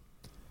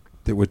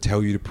that would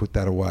tell you to put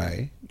that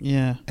away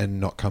and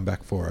not come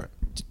back for it.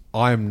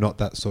 I am not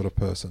that sort of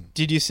person.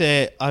 Did you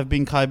say, I've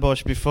been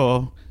kiboshed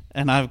before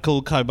and I've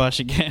called kibosh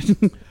again?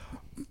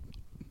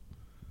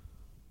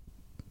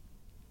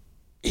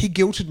 He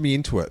guilted me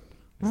into it.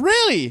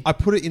 Really? I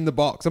put it in the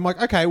box. I'm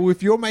like, okay, well,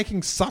 if you're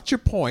making such a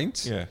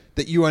point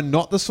that you are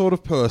not the sort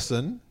of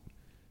person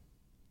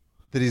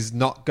that is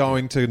not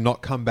going to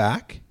not come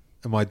back...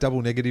 Am I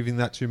double negativing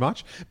that too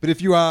much? But if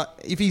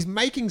he's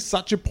making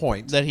such a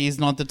point... That he's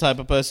not the type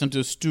of person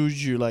to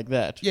stooge you like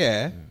that.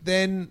 Yeah,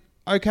 then,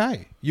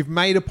 okay. You've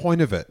made a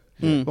point of it.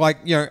 Like,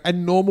 a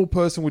normal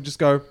person would just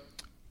go,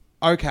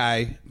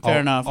 okay. Fair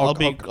enough. I'll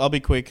be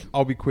quick.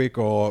 I'll be quick,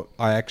 or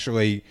I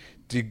actually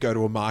did go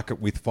to a market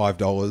with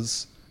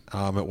 $5.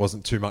 It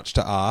wasn't too much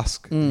to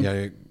ask.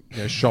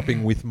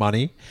 Shopping with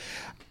money.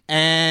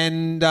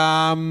 And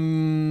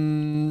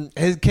can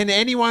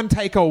anyone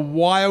take a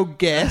wild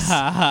guess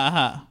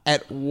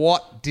at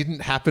what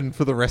didn't happen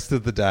for the rest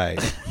of the day?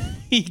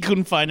 He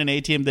couldn't find an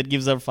ATM that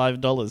gives up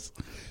 $5.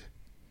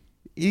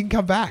 He didn't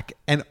come back.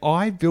 And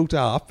I built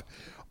up,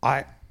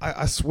 I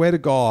swear to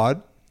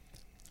God,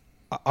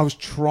 I was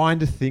trying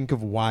to think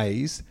of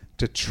ways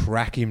to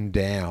track him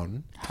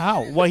down.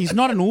 How? Well, he's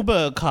not an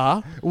Uber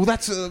car. Well,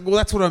 that's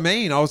what I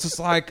mean. I was just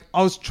like,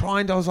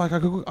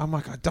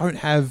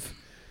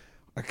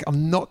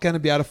 I'm not going to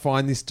be able to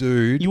find this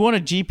dude. You want a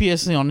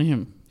GPS on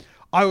him?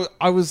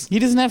 I was... He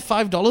doesn't have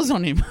 $5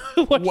 on him.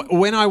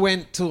 When I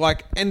went to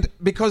and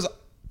because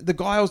the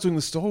guy I was doing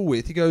the store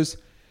with, he goes,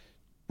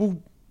 well,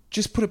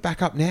 just put it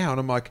back up now. And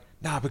I'm like,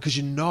 nah, because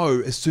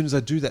as soon as I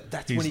do that,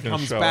 that's when he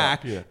comes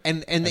back.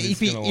 And if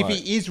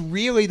he is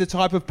really the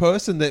type of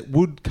person that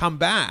would come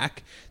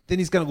back, then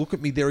he's going to look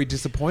at me very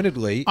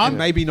disappointedly and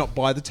maybe not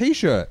buy the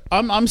T-shirt.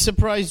 I'm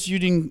surprised you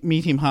didn't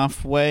meet him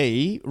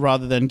halfway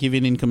rather than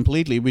giving in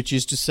completely, which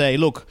is to say,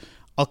 look,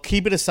 I'll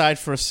keep it aside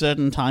for a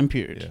certain time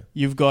period. Yeah.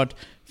 You've got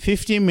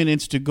 15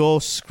 minutes to go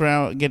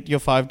get your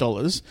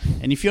 $5,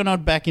 and if you're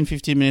not back in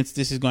 15 minutes,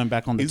 this is going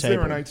back on the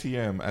table. Is there an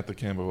ATM at the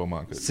Camberwell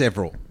market?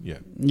 Several.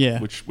 Yeah.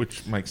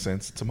 Which makes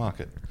sense. It's a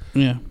market.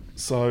 Yeah.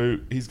 So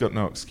he's got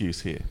no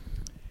excuse here.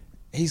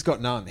 He's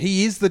got none.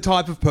 He is the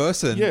type of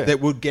person that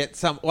would get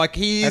some... Like,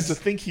 he is... And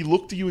to think he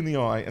looked you in the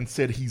eye and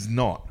said he's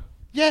not.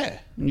 Yeah.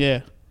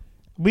 Yeah.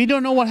 We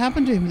don't know what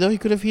happened to him, though. He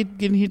could have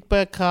getting hit by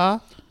a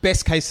car.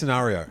 Best case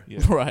scenario. Yeah.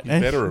 Right. He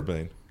better have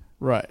been.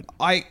 Right.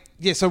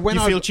 So when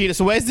you feel cheated.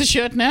 So where's the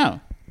shirt now?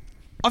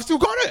 I've still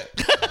got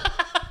it.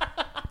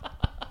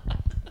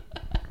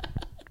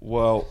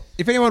 Well...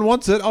 If anyone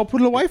wants it, I'll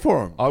put it away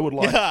for him. I would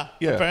like it.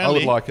 Yeah, apparently. I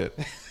would like it.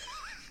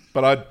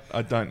 But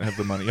I don't have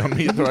the money on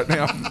me right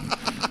now.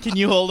 Can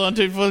you hold on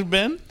to it for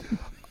Ben?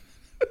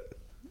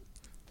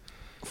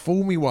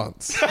 Fool me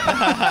once.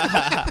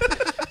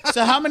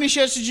 So how many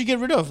shirts did you get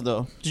rid of,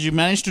 though? Did you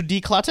manage to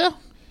declutter?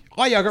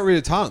 Oh, yeah, I got rid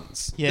of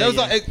tons. Yeah,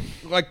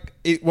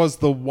 it was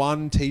the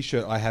one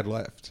T-shirt I had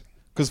left.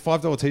 Because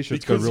 $5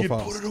 T-shirts go real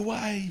fast. Because you put it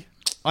away.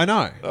 I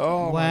know.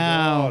 Oh, wow.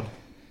 My God.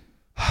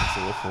 That's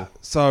awful.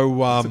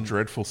 So, it's a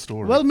dreadful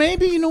story. Well,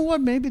 maybe, you know what?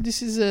 Maybe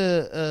this is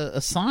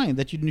a sign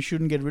that you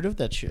shouldn't get rid of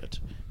that shirt.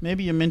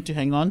 Maybe you're meant to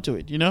hang on to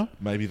it, you know?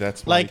 Maybe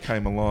that's why he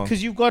came along.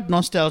 Because you've got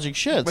nostalgic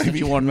shirts that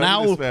you want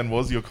now. This man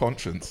was your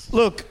conscience.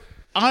 Look,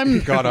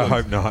 God, I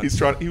hope not.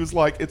 He was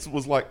like,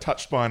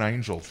 touched by an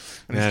angel,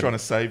 and he's trying to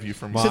save you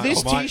from. So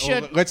this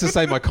T-shirt. Let's just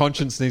say my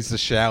conscience needs to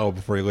shower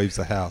before he leaves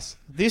the house.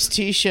 This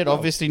T-shirt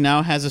obviously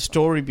now has a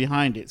story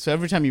behind it. So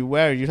every time you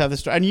wear it, you have the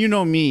story. And you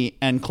know me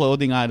and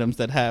clothing items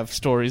that have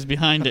stories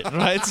behind it,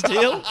 right?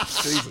 Still,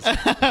 Jesus.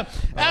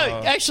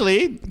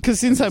 Actually, because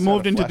since I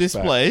moved into this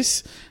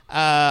place,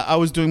 I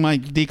was doing my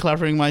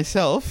decluttering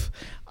myself.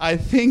 I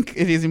think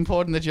it is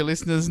important that your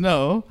listeners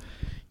know.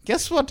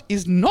 Guess what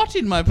is not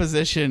in my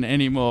possession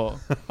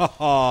anymore?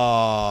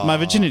 My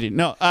virginity.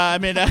 No, I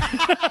mean,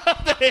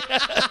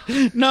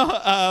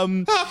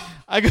 no.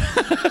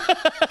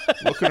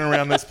 Looking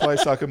around this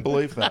place, I can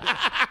believe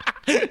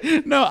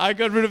that. No, I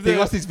got rid of He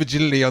lost his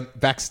virginity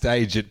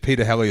backstage at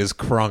Peter Hellier's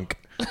Crunk.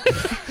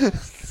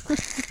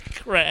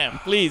 Cram,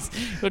 please.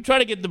 We're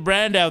trying to get the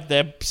brand out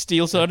there,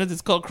 Steel Sonnet.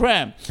 It's called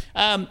Cram.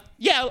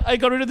 Yeah, I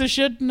got rid of the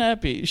shirt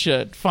nappy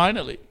shirt,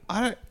 finally.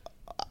 I don't...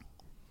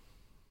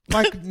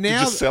 Like now, you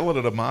just sell it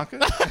at a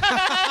market.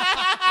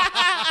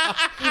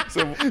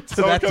 so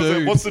someone comes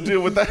in, what's the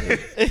deal with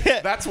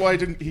that? That's why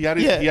he had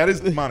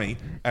his money,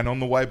 and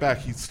on the way back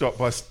he stopped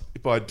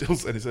by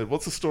Dills and he said,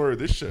 "What's the story of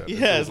this shirt?"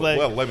 Yeah, it's like,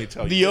 well, let me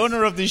tell you. The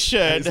owner of this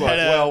shirt had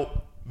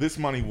well, this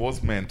money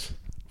was meant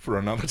for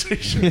another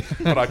T-shirt,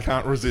 but I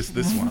can't resist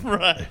this one.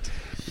 Right.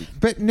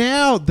 But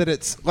now that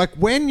it's like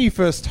when you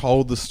first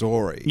told the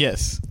story,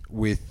 yes,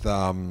 with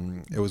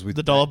it was with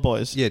the Dollop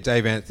Boys,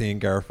 Dave Anthony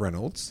and Gareth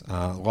Reynolds,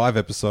 live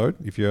episode.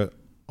 If you're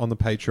on the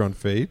Patreon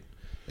feed,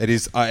 it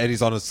is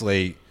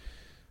honestly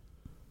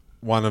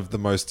one of the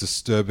most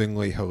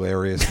disturbingly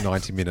hilarious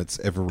 90 minutes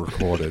ever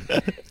recorded.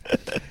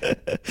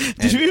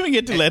 Did you even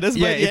get to letters?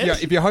 Yeah,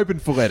 if you're hoping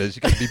for letters,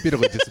 you're going to be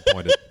bitterly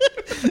disappointed.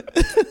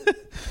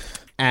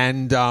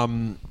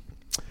 And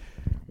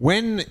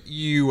when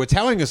you were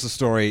telling us the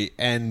story,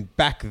 and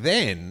back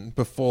then,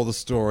 before the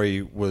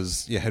story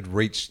had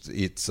reached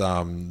its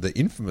the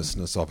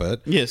infamousness of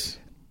it, yes,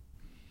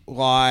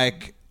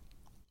 like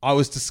I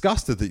was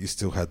disgusted that you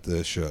still had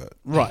the shirt,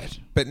 right?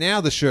 But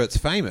now the shirt's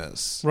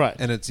famous, right,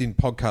 and it's in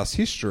podcast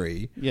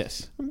history.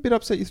 Yes, I'm a bit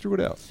upset you threw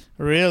it out.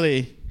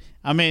 Really?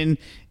 I mean,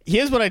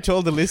 here's what I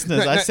told the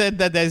listeners. I said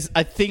that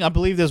I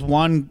believe there's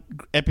one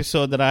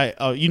episode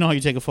that you know how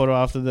you take a photo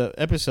after the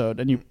episode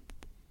and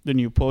then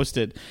you post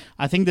it.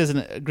 I think there's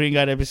a Green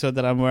Guide episode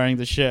that I'm wearing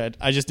the shirt.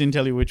 I just didn't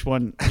tell you which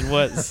one it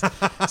was.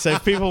 So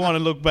if people want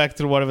to look back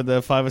through whatever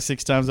the 5 or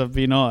 6 times I've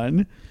been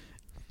on,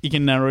 you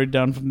can narrow it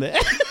down from there.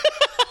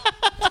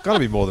 It's got to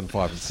be more than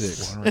 5 and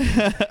 6.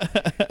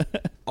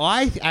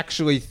 I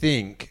actually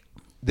think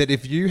that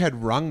if you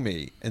had rung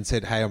me and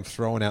said, "Hey, I'm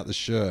throwing out the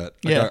shirt,"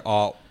 I go,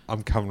 "Oh,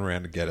 I'm coming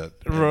around to get it."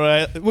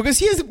 Right. Because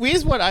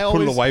here's what I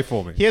always... Put it away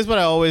for me. Here's what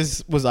I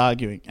always was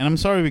arguing. And I'm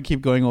sorry we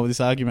keep going over this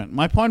argument.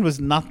 My point was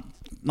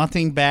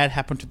nothing bad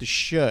happened to the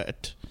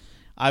shirt.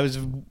 I was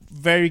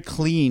very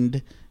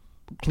cleaned.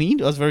 I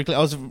was very clean.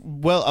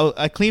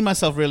 I cleaned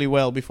myself really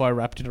well before I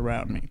wrapped it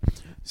around me.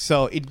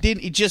 So it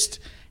just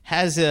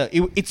has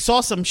it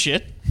saw some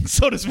shit,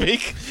 so to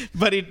speak,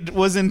 but it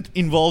wasn't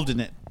involved in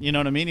it. You know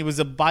what I mean? It was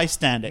a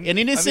bystander, an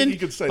innocent bystander. I think you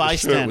could say the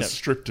shirt was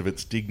stripped of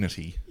its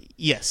dignity.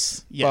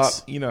 Yes.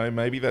 But,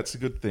 maybe that's a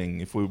good thing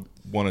if we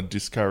want to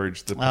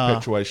discourage the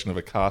perpetuation of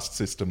a caste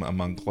system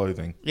among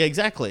clothing. Yeah,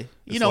 exactly.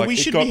 We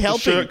should be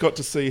helping. The shirt got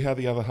to see how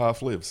the other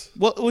half lives.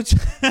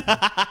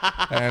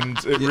 And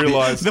it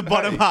realised... the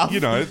bottom half.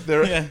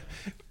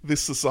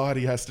 this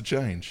society has to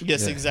change.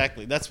 Yes,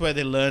 exactly. That's where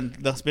they learned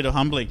that bit of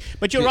humbling.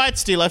 But you're right,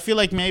 still. I feel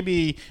like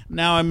maybe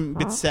now I'm a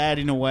bit sad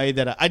in a way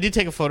that I did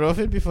take a photo of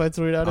it before I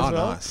threw it out as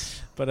well.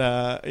 Nice. But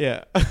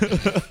yeah,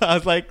 I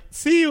was like,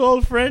 "See you,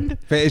 old friend."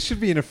 But it should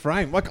be in a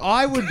frame. Like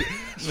I would,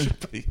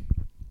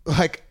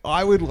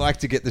 I would like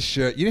to get the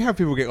shirt. You know how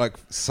people get like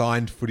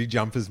signed footy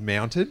jumpers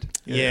mounted?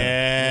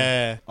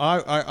 Yeah.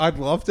 I'd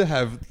love to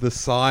have the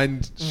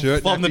signed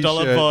shirt From the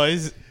Dollar shirt.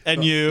 Boys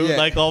and you,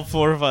 like all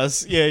four of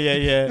us.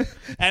 Yeah.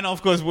 And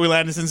of course, Will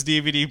Anderson's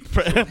DVD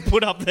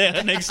put up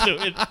there next to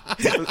it.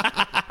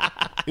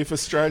 If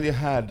Australia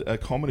had a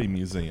comedy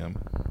museum,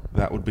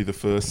 that would be the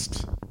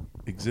first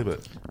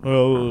exhibit.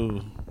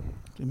 Oh,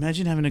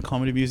 imagine having a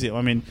comedy museum.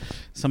 I mean,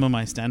 some of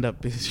my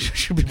stand-up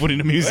should be put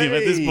in a museum at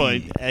this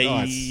point.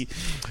 Nice.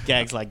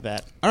 Gags like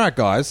that. All right,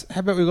 guys.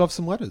 How about we love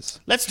some letters?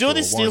 Let's do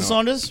this, Steele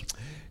Saunders.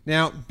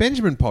 Now,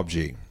 Benjamin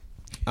Pobji,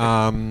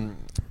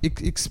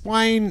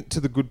 explain to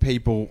the good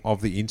people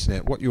of the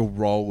internet what your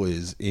role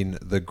is in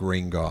the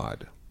Green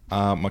Guide.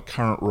 My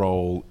current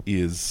role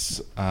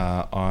is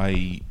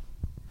I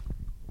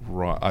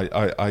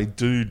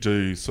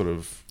do sort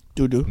of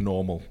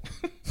normal.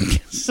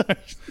 Sorry.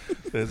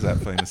 There's that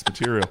famous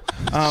material.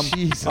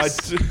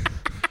 Jesus.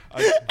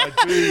 I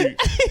do.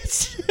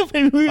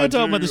 We were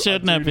talking about the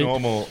shirt napping.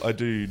 I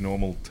do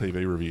normal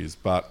TV reviews,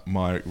 but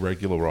my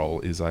regular role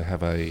is I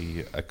have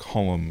a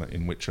column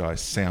in which I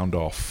sound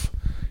off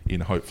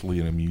in hopefully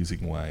an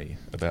amusing way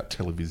about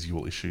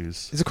televisual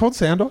issues. Is it called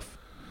Sound Off?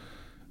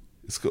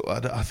 It's called,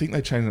 I think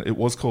they changed it. It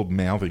was called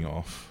Mouthing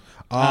Off.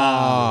 For a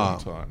long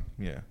time.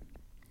 Yeah.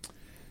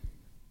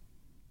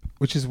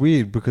 Which is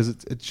weird because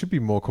it should be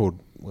more called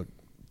like,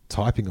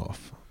 Typing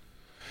Off.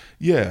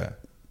 Yeah.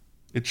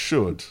 It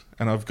should,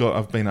 and I've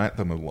been at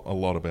them a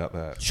lot about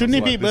that. Shouldn't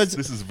it be? This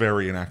is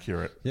very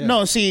inaccurate. Yeah.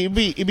 No, see,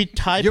 it'd be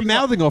typing. You're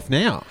mouthing off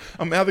now.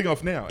 I'm mouthing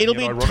off now. It'll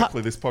and yet, be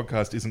ironically, this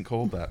podcast isn't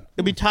called that.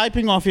 It'd be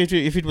typing off if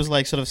it was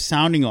like sort of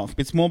sounding off.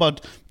 It's more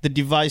about the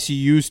device you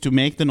use to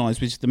make the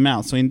noise, which is the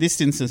mouth. So in this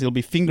instance, it'll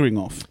be fingering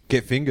off.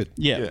 Get fingered.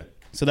 Yeah.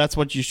 So that's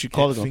what you should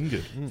call it.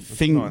 Fingered. Nice.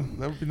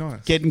 That would be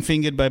nice. Getting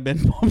fingered by Ben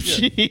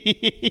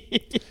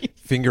Pobji.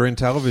 Finger in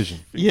television.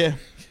 Yeah.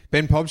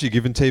 Ben Pobji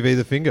giving TV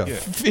the finger. Yeah.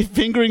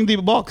 Fingering the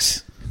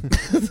box.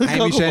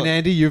 Hamish and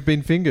Andy, you've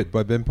been fingered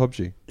by Ben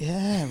Pobji.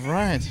 Yeah,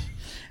 right.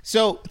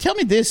 So tell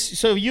me this.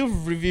 So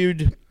you've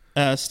reviewed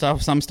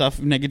some stuff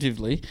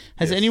negatively.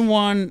 Has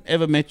anyone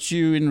ever met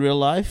you in real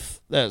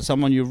life?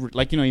 Someone you've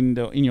like, in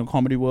your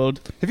comedy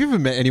world? Have you ever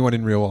met anyone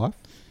in real life?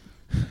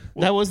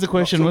 That was the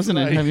question, wasn't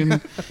it? Have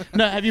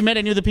you met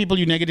any of the people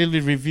you negatively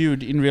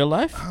reviewed in real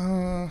life?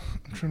 I'm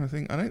trying to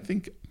think. I don't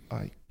think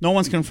No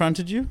one's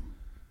confronted you?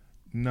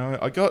 No,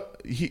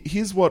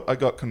 here's what I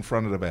got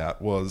confronted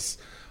about was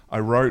I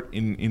wrote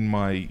in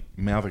my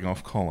Mouthing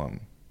Off column,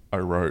 I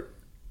wrote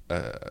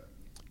a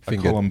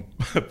column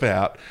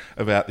about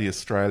the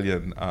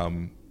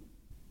Australian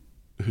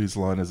Whose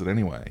Line Is It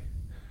Anyway?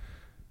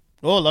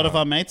 Oh, a lot of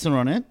our mates are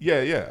on it.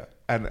 Yeah.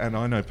 And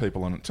I know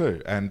people on it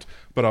too.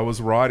 But I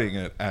was writing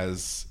it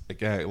as a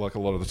gag. Like a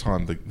lot of the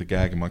time, the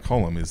gag in my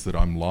column is that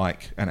I'm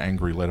like an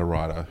angry letter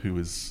writer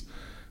who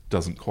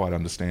doesn't quite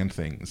understand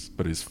things,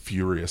 but is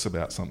furious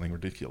about something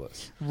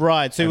ridiculous.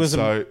 Right. So he was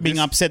being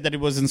upset that it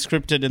wasn't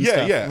scripted and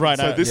stuff. Yeah. Right.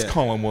 So this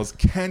column was,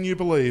 can you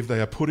believe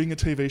they are putting a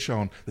TV show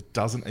on that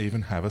doesn't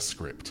even have a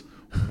script?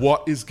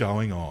 What is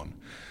going on?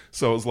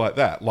 So it was like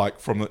that. Like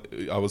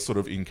I was sort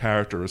of in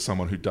character as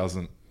someone who's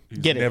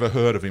never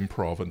heard of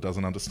improv and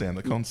doesn't understand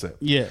the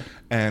concept. Yeah.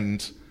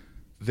 And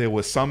there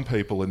were some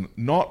people, and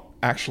not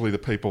actually the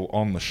people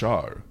on the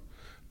show,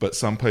 but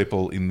some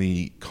people in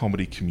the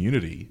comedy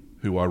community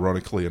who,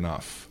 ironically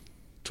enough,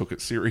 took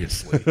it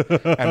seriously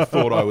and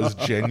thought I was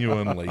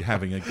genuinely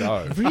having a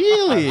go.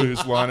 Really?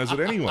 Whose line is it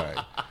anyway?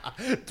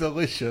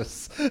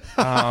 Delicious.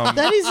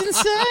 That is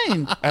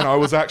insane. And I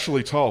was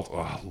actually told,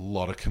 a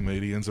lot of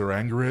comedians are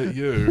angry at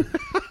you.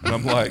 And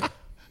I'm like,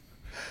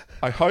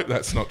 I hope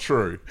that's not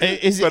true.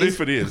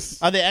 If it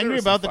is... Are they angry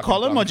about the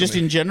column or just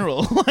in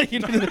general?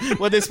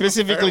 Were they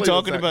specifically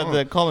talking about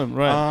the column?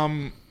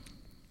 Right.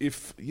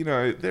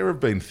 There have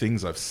been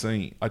things I've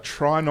seen. I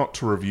try not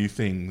to review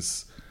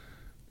things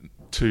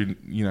too,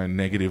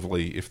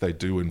 negatively if they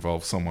do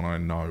involve someone I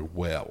know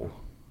well.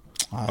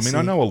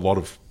 I know a lot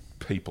of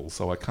people,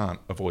 so I can't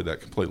avoid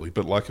that completely.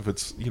 But like if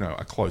it's,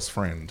 a close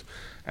friend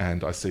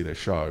and I see their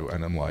show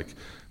and I'm like,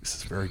 this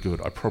is very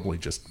good, I probably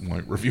just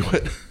won't review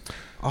it.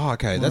 Oh,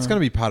 okay. That's going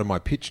to be part of my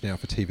pitch now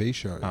for TV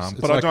shows.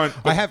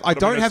 I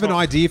don't have an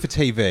idea for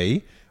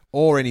TV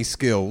or any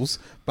skills,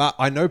 but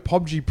I know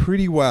Pobji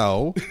pretty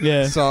well.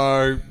 Yeah.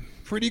 So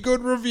pretty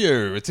good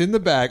review. It's in the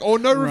bag. Or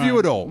no review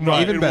at all. No,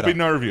 even better. Will be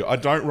no review. I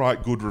don't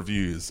write good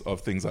reviews of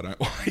things I don't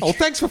like. Oh,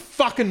 thanks for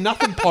fucking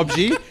nothing,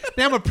 Pobji.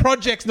 Now my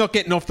project's not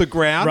getting off the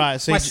ground.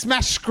 Right. So my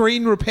smash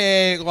screen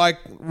repair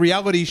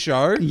reality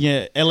show.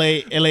 Yeah,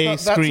 LA Screen.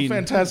 That's a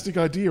fantastic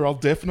idea. I'll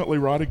definitely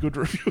write a good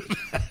review of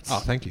that. Oh,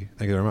 thank you.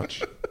 Thank you very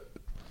much.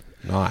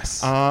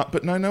 Nice.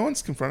 But no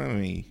one's confronted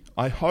me.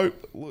 I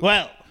hope...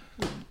 Well,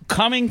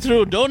 coming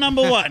through door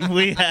number one,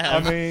 we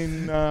have...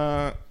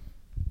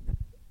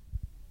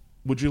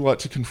 would you like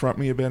to confront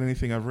me about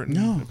anything I've written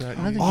about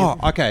you?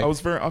 Okay.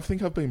 I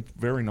think I've been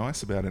very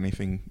nice about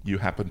anything you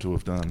happen to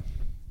have done.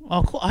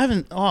 Oh, cool. I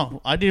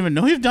didn't even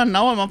know you've done.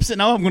 Now I'm upset.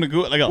 Now I'm going to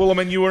go. Well, I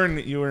mean, you were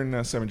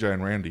in Sam and Jay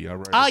and Randy. I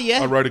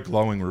wrote a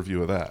glowing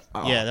review of that.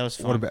 Yeah, that was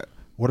fun.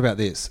 What about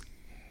this?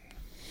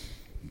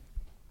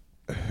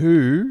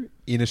 Who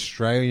in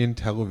Australian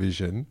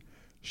television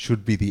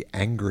should be the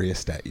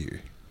angriest at you?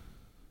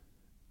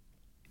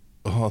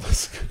 Oh,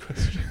 that's a good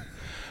question.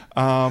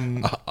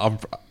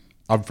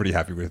 I'm pretty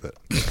happy with it.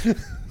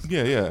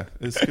 Yeah,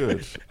 it's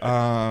good.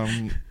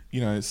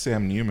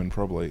 Sam Newman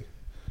probably.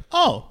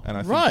 Oh, and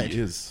I think he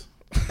is.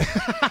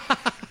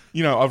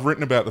 I've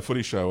written about the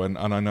Footy Show, and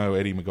I know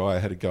Eddie Maguire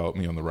had a go at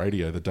me on the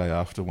radio the day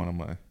after one of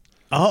my.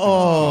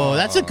 Oh,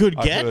 that's a good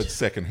get. I heard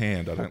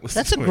secondhand. I don't listen.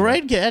 That's a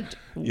great get.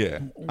 Yeah.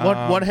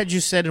 What had you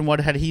said, and what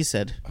had he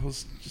said? I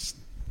was just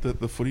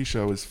the Footy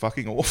Show is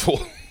fucking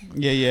awful.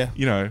 Yeah.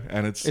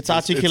 And it's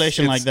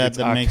articulation like that it's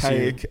that makes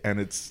archaic, you, and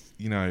it's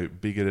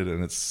bigoted,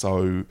 and it's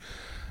so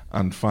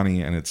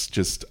unfunny, and it's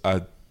just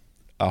a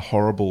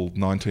horrible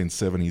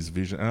 1970s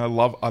vision. And I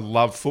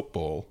love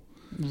football,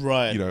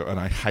 right? And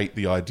I hate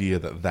the idea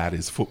that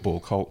is football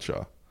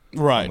culture,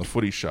 right? On the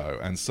Footy Show,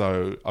 and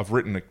so I've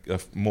written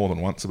more than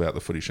once about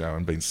the Footy Show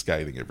and been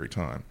scathing every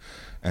time,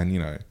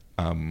 and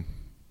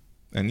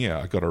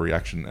I got a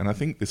reaction, and I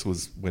think this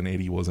was when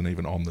Eddie wasn't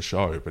even on the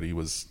show, but he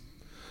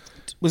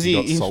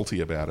got salty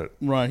about it.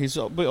 Right, he's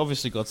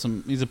obviously got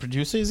some. He's a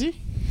producer, is he?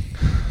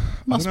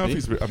 Must I don't know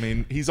if he's. I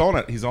mean, he's on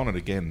it. He's on it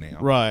again now.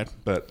 Right.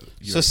 But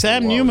so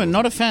Sam Newman,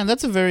 not a fan.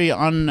 That's a very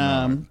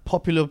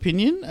unpopular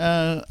opinion.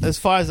 As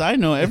far as I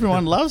know,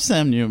 everyone loves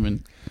Sam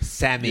Newman.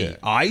 Sammy. Yeah.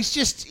 Oh, he's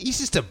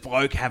just a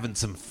bloke having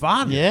some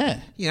fun. Yeah.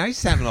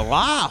 He's having a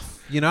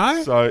laugh.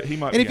 So he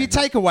might. And if you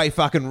take away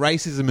fucking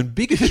racism and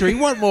bigotry,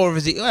 what more of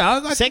is he?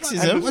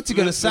 Sexism. What's he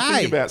going to say? The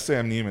thing about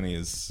Sam Newman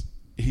is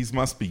he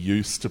must be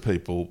used to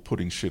people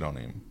putting shit on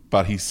him,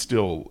 but he's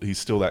still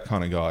that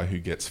kind of guy who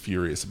gets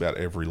furious about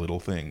every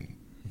little thing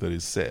that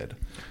is said.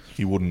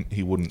 He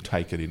wouldn't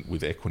take it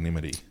with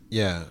equanimity.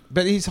 Yeah,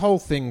 but his whole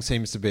thing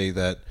seems to be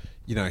that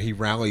he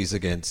rallies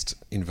against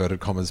inverted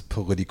commas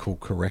political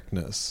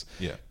correctness.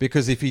 Yeah,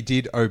 because if he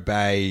did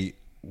obey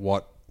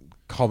what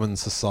common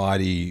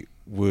society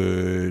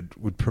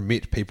would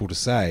permit people to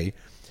say,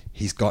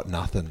 he's got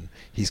nothing.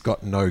 He's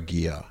got no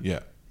gear.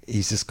 Yeah,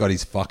 he's just got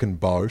his fucking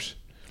boat.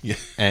 Yeah,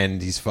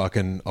 and his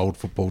fucking old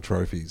football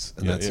trophies,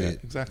 and that's it.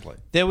 Exactly.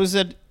 There was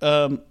that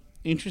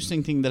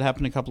interesting thing that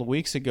happened a couple of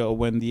weeks ago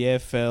when the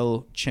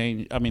AFL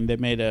changed. I mean, they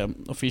made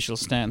an official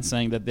stand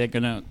saying that they're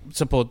going to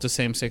support the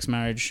same-sex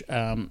marriage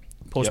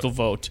postal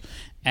vote,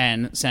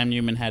 and Sam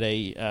Newman had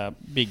a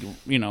big,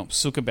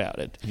 sook about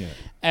it. Yeah.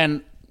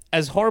 And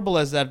as horrible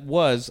as that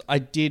was, I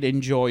did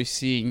enjoy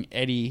seeing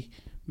Eddie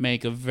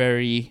make a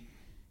very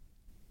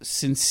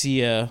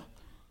sincere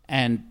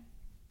and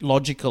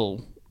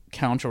logical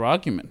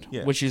counter-argument,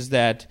 which is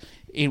that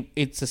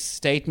it's a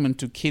statement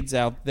to kids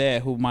out there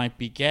who might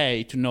be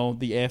gay to know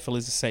the AFL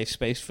is a safe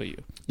space for you.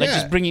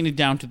 Just bringing it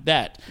down to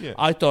that. Yeah.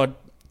 I thought,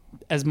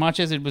 as much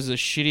as it was a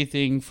shitty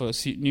thing for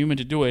Newman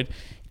to do it,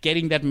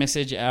 getting that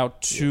message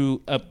out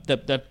to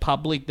that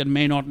public that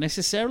may not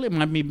necessarily,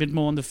 might be a bit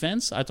more on the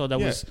fence. I thought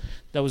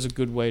that was a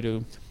good way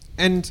to.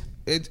 And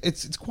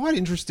it's quite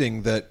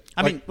interesting that.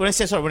 I mean, when I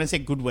say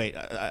good way,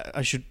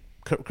 I should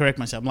correct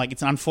myself. I'm like,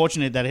 it's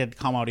unfortunate that it had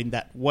come out in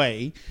that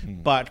way,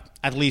 but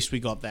at least we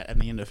got that at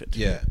the end of it.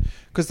 Yeah,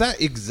 because that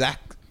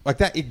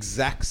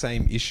exact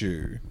same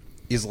issue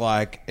is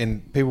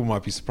and people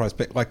might be surprised,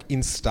 but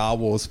in Star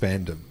Wars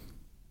fandom,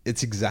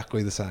 it's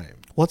exactly the same.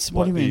 What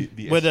do you mean?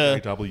 The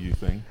SJW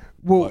thing.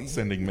 Well,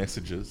 sending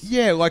messages.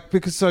 Yeah,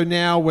 because so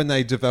now when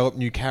they develop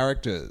new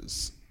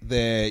characters,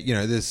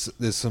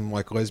 there's some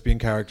lesbian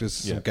characters,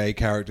 some gay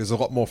characters, a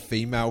lot more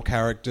female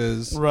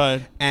characters,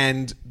 right?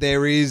 And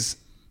there is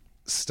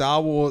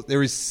Star Wars.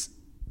 There is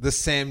the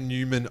Sam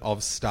Newman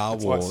of Star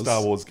Wars. Like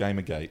Star Wars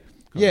Gamergate.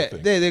 Yeah,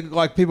 they're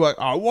like people are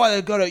like, why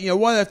they got to,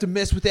 why they have to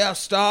mess with our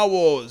Star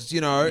Wars,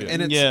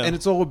 and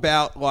it's all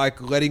about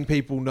letting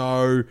people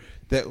know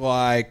that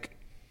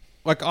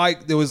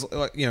there was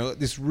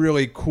this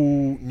really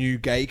cool new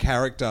gay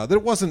character that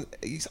it wasn't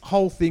his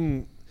whole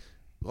thing.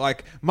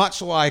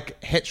 Much like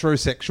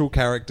heterosexual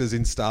characters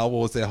in Star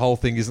Wars, their whole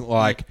thing isn't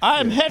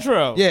I'm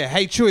hetero. Yeah,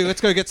 hey Chewie,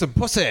 let's go get some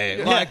pussy.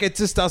 It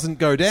just doesn't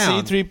go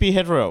down. C-3P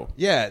hetero.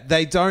 Yeah,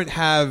 they don't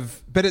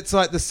have, but it's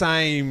that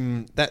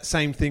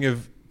same thing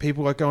of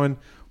people going,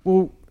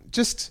 well,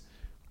 just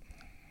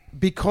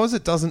because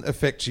it doesn't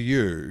affect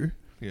you,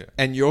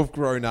 and you've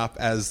grown up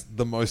as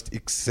the most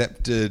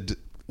accepted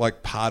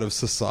part of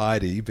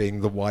society, being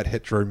the white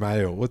hetero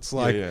male. It's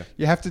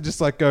you have to just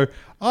go,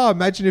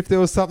 imagine if there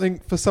was something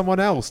for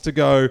someone else to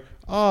go,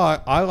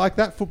 I like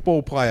that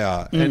football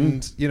player,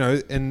 and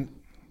and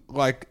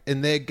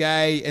they're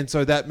gay, and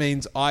so that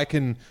means I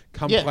can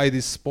come play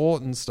this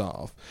sport and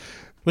stuff.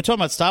 We're talking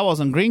about Star Wars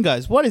and Green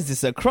Guys. What is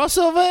this, a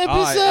crossover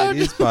episode?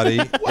 It is, buddy.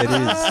 It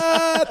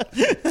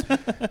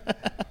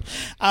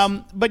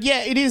is. But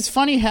yeah, it is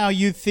funny how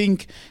you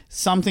think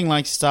something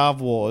like Star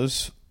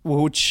Wars,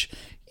 which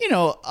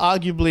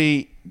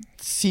arguably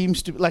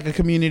seems to like a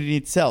community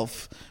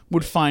itself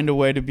would find a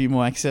way to be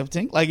more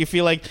accepting. Like if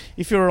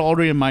you're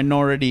already a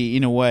minority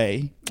in a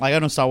way, like I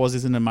know Star Wars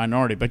isn't a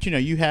minority, but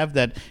you have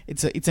that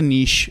it's a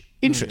niche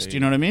interest, you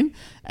know what I mean?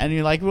 And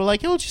we're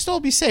like, oh, just all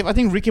be safe. I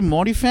think Rick and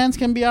Morty fans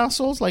can be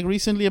assholes. Like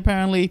recently,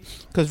 apparently,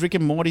 because Rick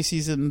and Morty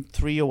season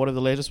 3 or whatever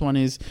the latest one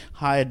is,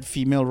 hired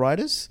female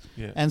writers.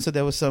 Yeah. And so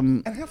there was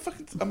some...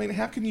 And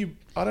how can you...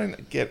 I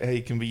don't get how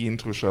you can be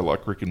into a show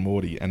like Rick and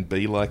Morty and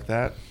be like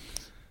that.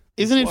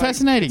 Isn't it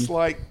fascinating? It's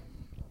like...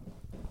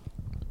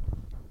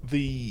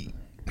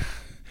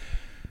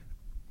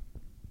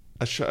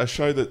 A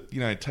show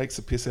that takes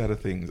a piss out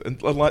of things,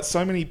 and like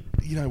so many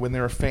when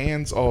there are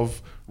fans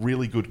of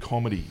really good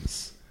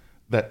comedies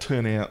that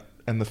turn out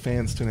and the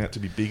fans turn out to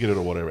be bigoted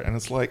or whatever, and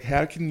it's like,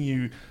 how can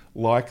you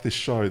like this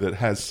show that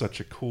has such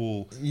a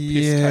cool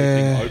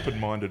piss-taking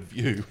open-minded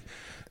view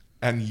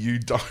and you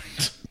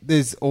don't?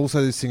 There's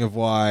also this thing of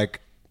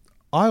like,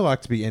 I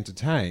like to be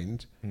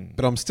entertained,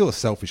 but I'm still a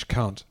selfish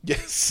cunt.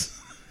 Yes.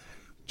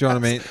 Do you know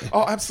what I mean?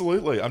 Oh,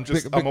 absolutely.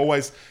 I'm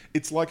always...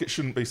 It's like it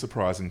shouldn't be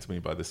surprising to me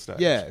by this stage.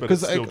 Yeah,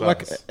 because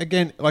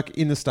again, like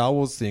in the Star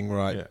Wars thing,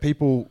 right? Yeah.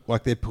 People,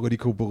 like their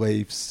political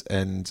beliefs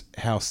and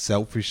how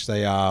selfish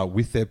they are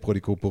with their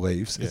political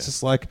beliefs. Yeah. It's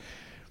just like,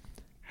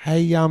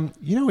 hey, in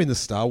the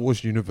Star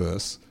Wars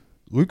universe,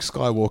 Luke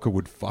Skywalker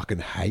would fucking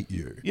hate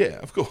you. Yeah,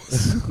 of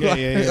course.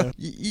 Yeah.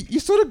 You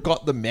sort of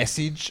got the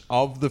message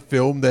of the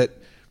film that,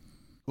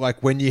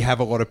 like, when you have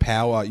a lot of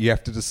power, you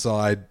have to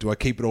decide, do I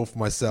keep it all for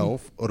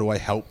myself or do I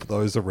help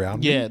those around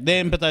me? Yeah,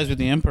 they empathize with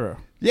the Emperor.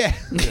 Yeah,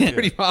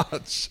 pretty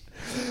much.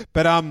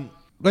 But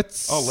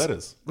let's...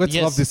 letters. Let's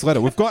love this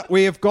letter.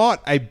 We have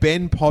got a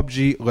Ben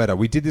Pobji letter.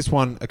 We did this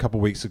one a couple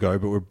of weeks ago,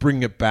 but we're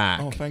bringing it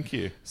back. Oh, thank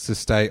you. To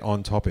stay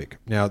on topic.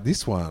 Now,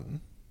 this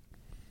one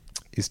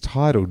is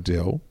titled,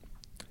 Dill,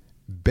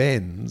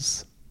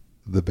 Ben's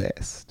the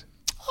Best.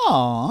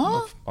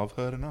 Aww. I've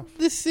heard enough.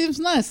 This seems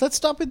nice. Let's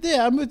stop it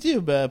there. I'm with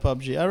you,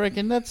 PUBG. I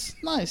reckon that's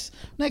nice.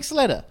 Next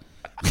letter.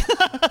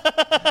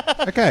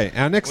 Okay,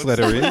 our next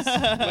letter is...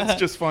 Let's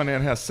just find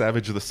out how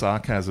savage the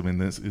sarcasm in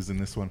this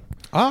one.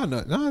 Oh,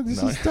 no.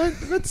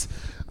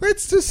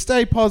 Let's just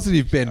stay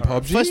positive, Ben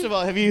PUBG. First of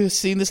all, have you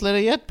seen this letter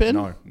yet,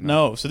 Ben?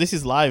 No. So this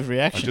is live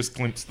reaction. I just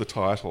glimpsed the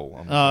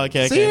title.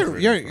 Okay.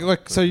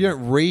 So you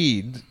don't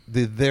read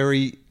the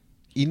very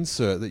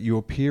insert that you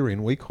appear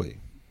in weekly?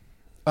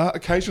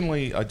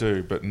 Occasionally I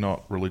do, but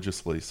not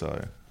religiously,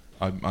 so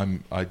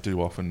I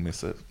do often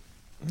miss it.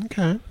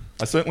 Okay.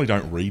 I certainly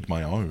don't read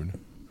my own.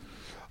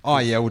 Oh,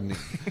 yeah, I wouldn't.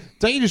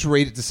 Don't you just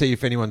read it to see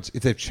if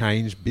they've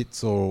changed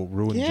bits or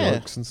ruined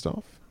jokes and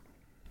stuff?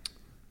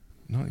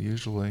 Not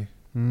usually.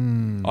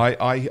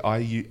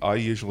 I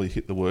usually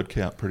hit the word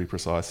count pretty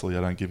precisely.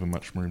 I don't give them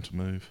much room to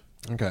move.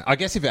 Okay. I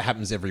guess if it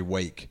happens every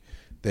week,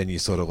 then you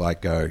sort of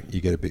like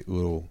you get a bit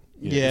little...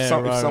 Yeah,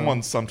 if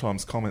someone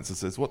sometimes comments and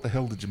says, what the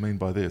hell did you mean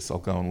by this? I'll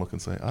go and look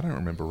and say, I don't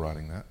remember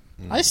writing that.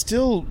 I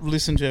still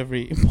listen to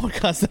every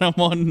podcast that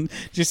I'm on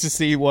just to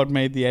see what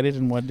made the edit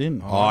and what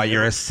didn't. Oh,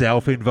 you're a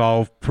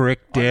self-involved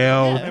prick,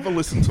 Dale. I never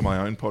listen to my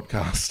own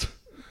podcast.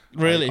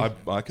 Really?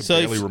 I can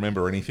barely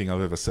remember anything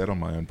I've ever said on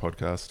my own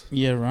podcast.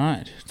 Yeah,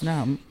 right.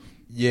 No.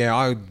 Yeah,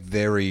 I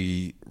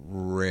very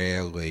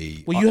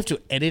rarely... Well, you have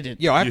to edit it.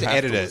 Yeah, I have to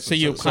edit it. So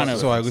you kind of...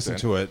 So I listen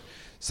to it.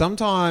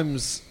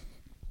 Sometimes...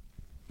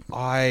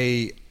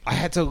 I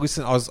had to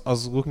listen. I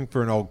was looking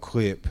for an old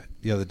clip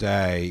the other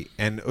day,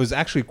 and it was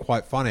actually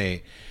quite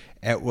funny.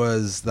 It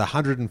was the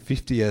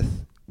 150th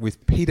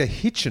with Peter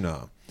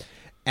Hitchener,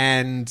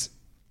 and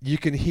you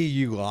can hear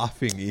you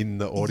laughing in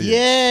the audience.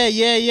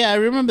 Yeah. I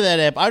remember that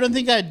app. I don't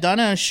think I'd done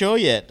a show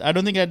yet. I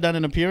don't think I'd done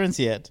an appearance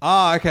yet.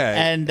 Oh, okay.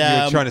 And you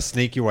were trying to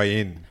sneak your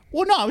way in.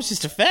 Well, no, I was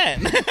just a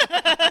fan.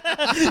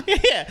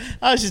 Yeah,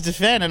 I was just a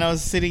fan, and I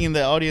was sitting in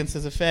the audience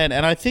as a fan.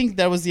 And I think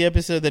that was the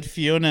episode that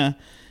Fiona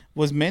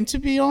was meant to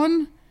be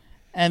on,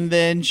 and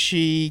then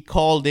she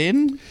called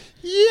in.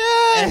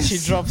 Yes! And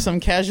she dropped some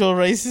casual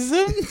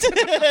racism.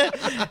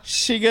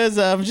 She goes,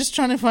 I'm just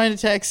trying to find a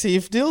taxi.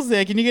 If Dill's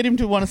there, can you get him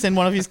to want to send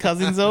one of his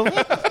cousins over?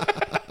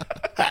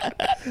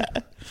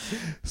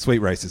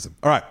 Sweet racism.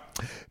 All right.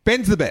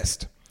 Ben's the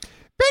best.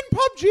 Ben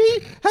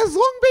PUBG has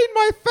long been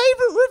my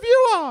favourite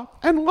reviewer,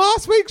 and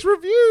last week's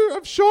review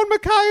of Sean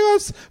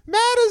Michaelis,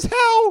 Mad as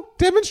Hell,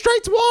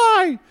 demonstrates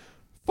why.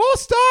 4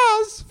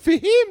 stars for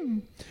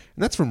him.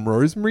 And that's from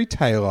Rosemary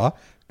Taylor,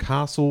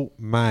 Castle,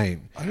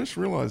 Maine. I just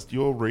realised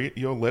your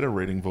letter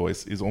reading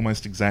voice is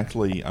almost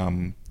exactly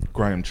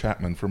Graham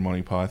Chapman from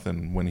Monty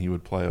Python when he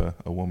would play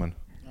a woman.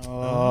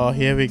 Oh,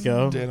 here we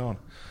go. Dead on.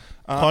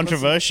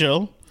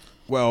 Controversial.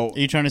 Well, are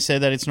you trying to say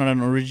that it's not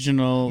an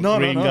original? No.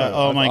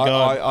 Oh my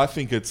god! I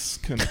think it's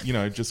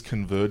just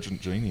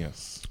convergent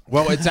genius.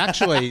 Well, it's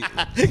actually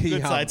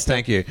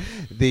thank you.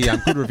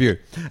 The good review.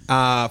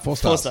 4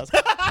 stars. 4 stars.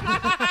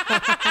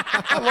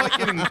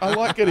 I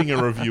like getting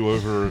a review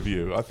over a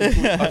review. I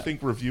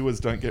think reviewers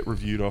don't get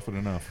reviewed often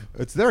enough.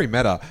 It's very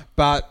meta,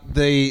 but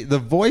the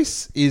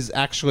voice is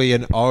actually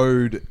an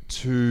ode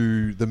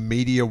to the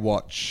Media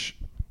Watch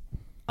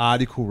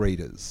article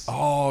readers.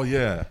 Oh,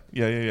 yeah.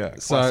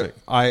 So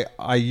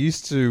I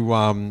used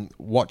to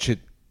watch it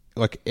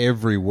like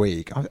every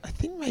week. I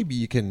think maybe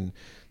you can...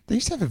 They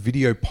used to have a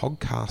video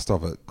podcast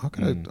of it. I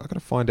gotta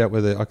find out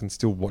whether I can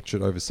still watch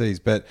it overseas.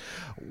 But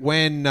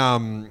when...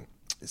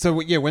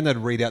 when they'd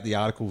read out the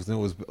articles, then it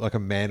was like a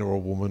man or a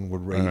woman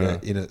would read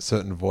it in a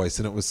certain voice.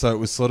 And it was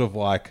sort of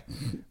like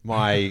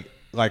my...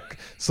 like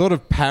sort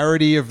of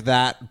parody of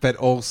that, but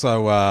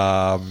also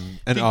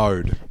an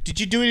ode. Did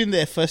you do it in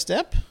their first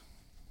step?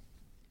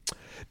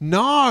 No,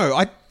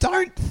 I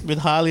don't. With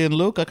Harley and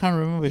Luke? I can't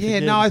remember if you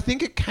did. No, I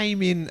think it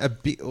came in a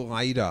bit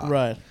later.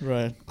 Right.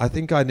 I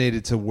think I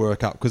needed to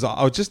work up because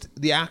I was just...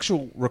 The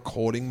actual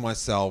recording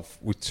myself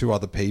with two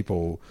other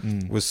people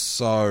was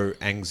so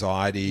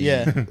anxiety.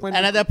 Yeah. And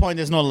at that point,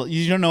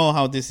 you don't know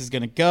how this is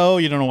going to go.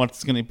 You don't know what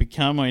it's going to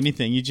become or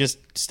anything. You just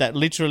start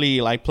literally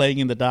like playing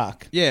in the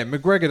dark. Yeah,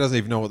 McGregor doesn't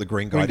even know what the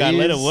Green Guide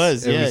letter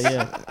was.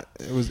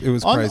 It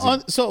was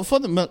crazy. So for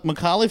the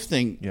McAuliffe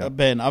thing,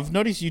 Ben, I've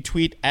noticed you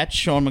tweet at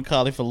Sean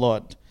McAuliffe a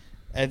lot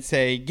and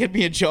say, get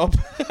me a job.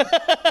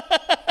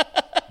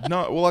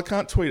 No, well, I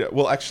can't tweet it.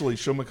 Well, actually,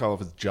 Sean McAuliffe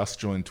has just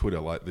joined Twitter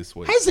like this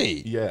week. Has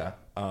he? Yeah.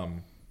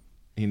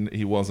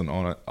 He wasn't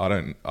on it.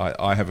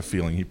 I have a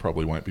feeling he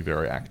probably won't be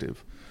very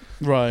active.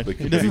 Right.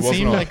 It doesn't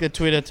seem like the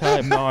Twitter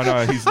type.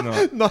 No, he's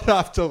not. Not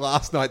after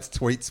last night's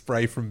tweet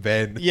spray from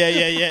Ben. Yeah.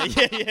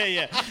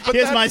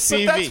 Here's my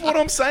CV. But that's what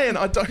I'm saying.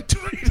 I don't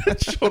tweet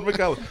at Sean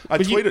McAuliffe. I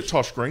tweet at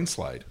Tosh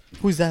Greenslade.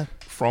 Who's that?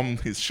 From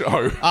his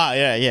show.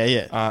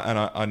 Yeah. And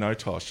I know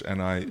Tosh,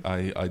 and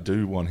I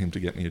do want him to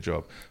get me a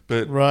job.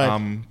 But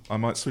I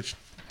might switch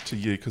to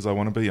you because I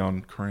want to be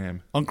on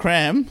Cram. On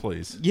Cram?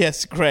 Please.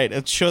 Yes, great.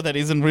 It's sure that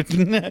isn't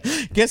written.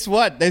 Guess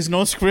what? There's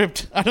no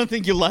script. I don't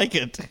think you like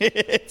it.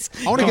 It's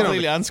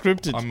completely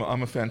unscripted.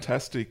 I'm a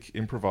fantastic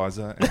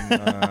improviser,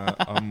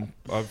 and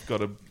I've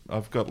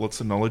got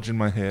lots of knowledge in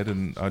my head,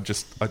 and I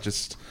just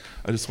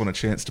want a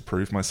chance to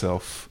prove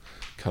myself,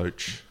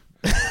 Coach.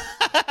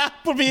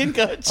 Put me in,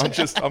 Coach.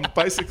 I'm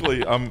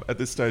basically at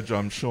this stage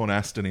I'm Sean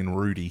Astin in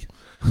Rudy.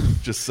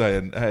 Just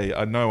saying, hey,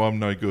 I know I'm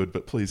no good,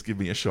 but please give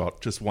me a shot.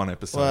 Just one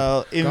episode.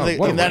 Well, in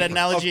that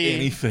analogy,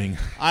 anything.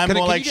 I'm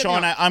more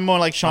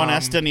like Sean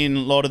Astin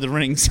in Lord of the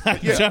Rings.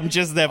 I'm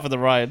just there for the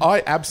ride.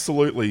 I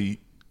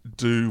absolutely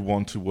do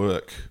want to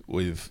work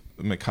with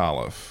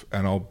McAuliffe,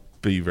 and I'll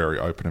be very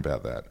open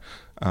about that.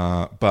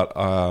 But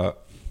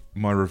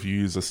my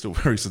reviews are still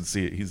very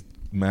sincere. He's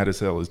Mad as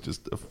Hell is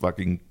just a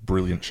fucking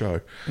brilliant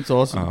show. It's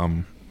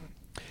awesome.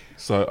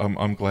 So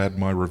I'm glad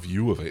my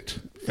review of it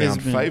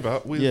found favour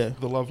with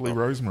the lovely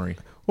Rosemary.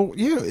 Well,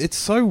 yeah, it's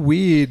so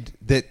weird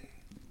that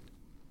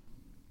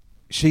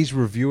she's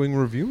reviewing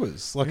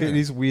reviewers. Like, it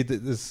is weird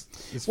that there's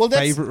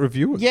favourite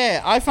reviewers.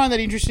 Yeah, I find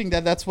that interesting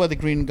that's where the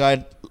Green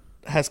Guide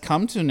has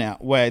come to now,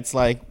 where it's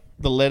like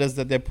the letters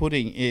that they're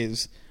putting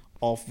is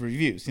of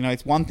reviews. You know,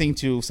 it's one thing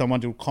to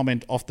someone to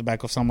comment off the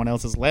back of someone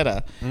else's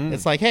letter.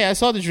 It's like, hey, I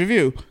saw this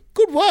review.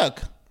 Good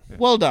work. Yeah.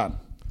 Well done.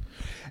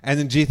 And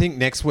then do you think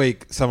next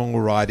week someone will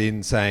write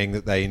in saying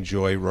that they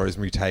enjoy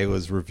Rosemary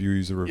Taylor's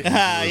reviews or reviews?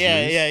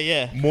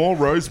 Yeah. More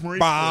Rosemary.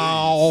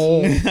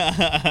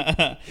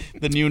 The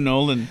new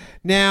Nolan.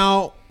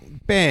 Now,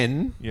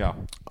 Ben. Yeah.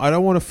 I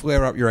don't want to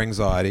flare up your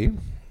anxiety.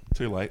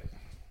 Too late.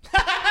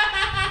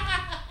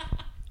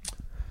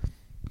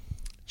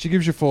 She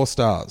gives you 4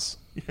 stars.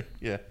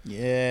 Yeah.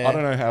 I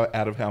don't know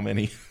out of how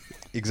many.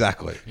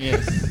 Exactly.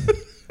 Yes.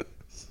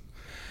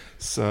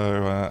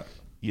 So,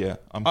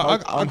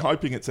 I'm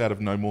hoping it's out of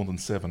no more than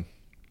 7.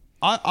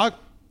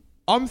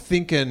 I'm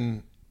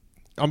thinking,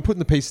 I'm putting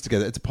the pieces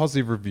together. It's a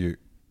positive review,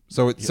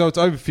 so it's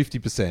over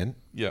 50%.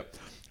 Yeah.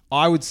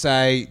 I would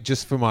say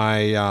just for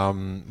my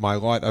my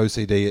light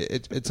OCD,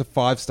 it's a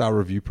 5-star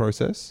review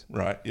process.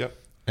 Right. Yep.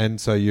 And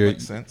so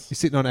makes sense. You're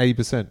sitting on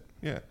 80%.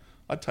 Yeah,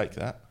 I'd take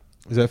that.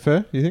 Is that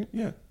fair? You think?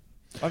 Yeah,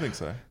 I think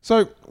so.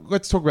 So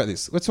let's talk about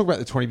this. Let's talk about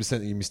the 20%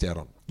 that you missed out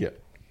on. Yeah.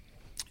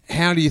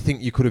 How do you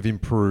think you could have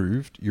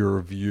improved your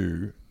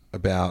review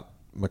about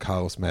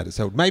McAuliffe's Mad as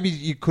Hell? Maybe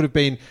you could have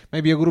been a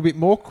little bit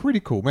more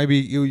critical. Maybe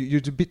you're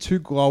a bit too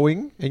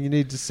glowing, and you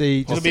need to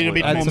see a bit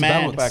more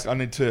balance. back. I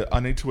need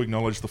to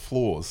acknowledge the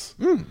flaws.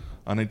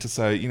 I need to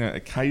say,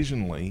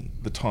 occasionally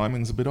the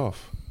timing's a bit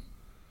off,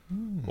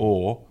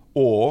 or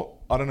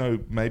I don't know.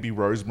 Maybe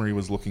Rosemary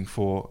was looking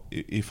for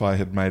if I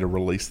had made a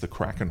Release the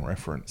Kraken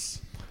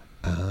reference.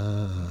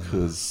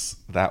 Because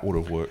that would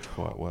have worked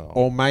quite well.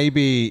 Or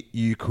maybe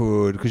you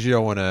could, because you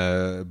don't want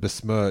to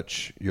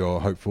besmirch your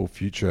hopeful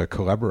future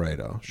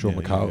collaborator, Sean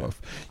McAuliffe,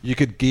 you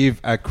could give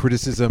a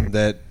criticism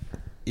that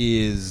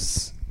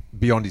is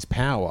beyond his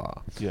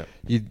power. Yeah.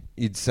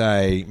 You'd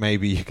say,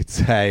 maybe you could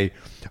say,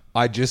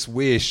 I just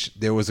wish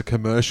there was a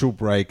commercial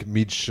break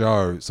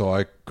mid-show so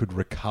I could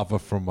recover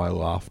from my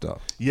laughter.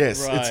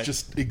 Yes, right. It's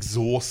just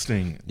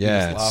exhausting.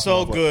 Yeah.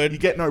 So good. You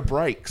get no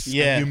breaks.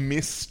 Yeah. And you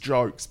miss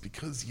jokes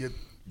because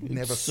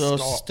never so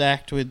stop.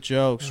 stacked with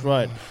jokes,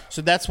 right?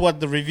 So that's what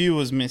the review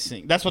was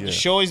missing. That's what the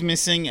show is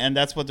missing, and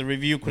that's what the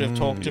review could have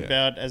talked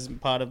about as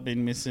part of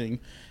being missing.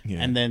 Yeah.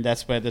 And then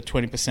that's where the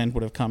 20%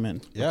 would have come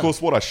in. Yeah. Of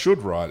course, what I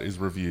should write is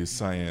reviews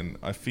saying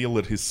I feel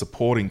that his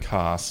supporting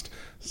cast,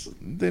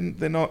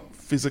 they're not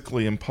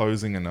physically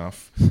imposing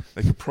enough.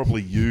 They could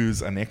probably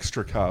use an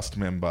extra cast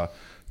member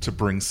to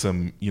bring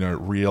some,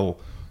 real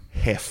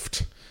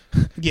heft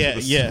to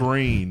the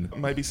screen.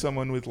 Maybe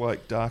someone with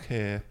like dark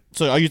hair.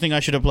 So, you think I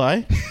should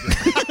apply?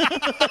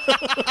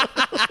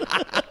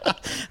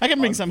 I can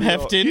bring some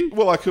heft in.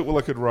 Well, I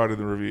could write in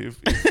the review.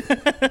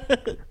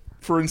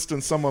 For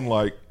instance, someone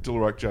like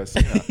Dilruk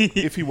Jayasinghe,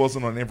 if he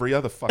wasn't on every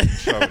other fucking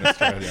show in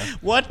Australia,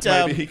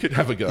 maybe he could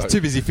have a go. He's too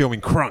busy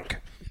filming Crunk.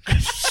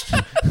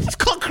 It's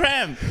called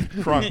Cram.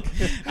 Crunk.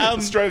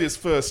 Australia's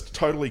first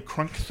totally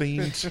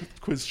crunk-themed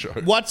quiz show.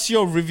 What's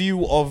your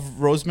review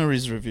of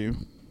Rosemary's Review?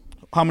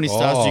 How many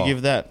stars do you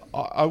give that?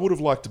 I would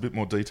have liked a bit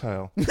more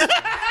detail.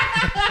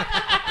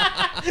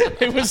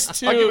 It was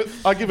too...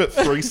 I give it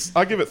 3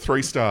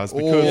 stars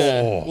because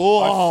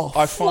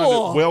I find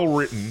it well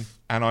written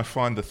and I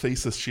find the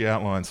thesis she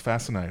outlines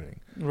fascinating.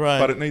 Right.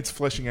 But it needs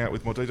fleshing out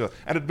with more detail.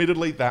 And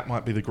admittedly, that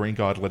might be the Green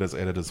Guide Letters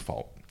editor's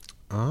fault.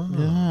 Oh.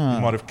 Yeah.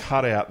 You might have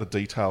cut out the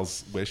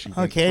details where she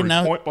went through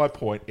point by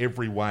point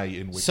every way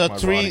in which my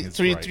writing is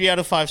great. 3 out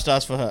of 5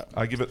 stars for her.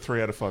 I give it 3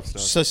 out of 5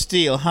 stars. So,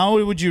 Steele,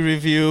 how would you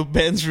review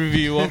Ben's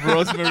review of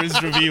Rosemary's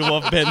review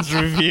of Ben's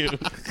review?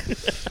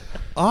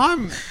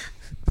 I'm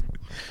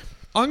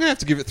going to have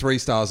to give it 3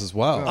 stars as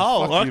well.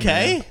 Oh,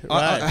 okay.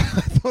 I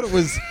thought it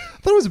was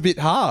a bit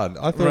hard.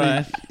 I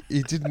thought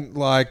he didn't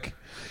like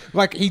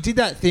he did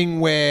that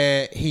thing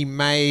where he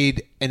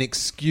made an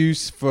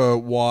excuse for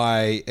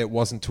why it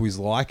wasn't to his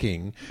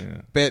liking,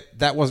 but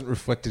that wasn't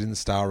reflected in the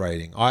star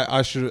rating.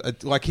 I should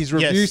his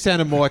review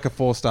sounded more like a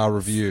 4-star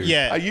review.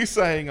 Yeah. Are you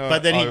saying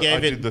but then I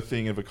did the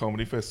thing of a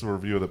comedy festival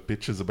reviewer that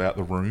bitches about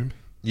the room?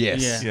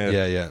 Yes.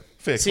 Yeah.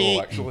 Fair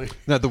call, actually.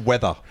 No, the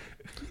weather.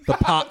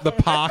 The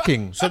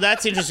parking. So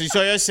that's interesting.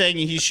 So you're saying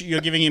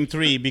you're giving him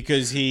 3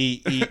 because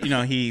he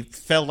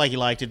felt like he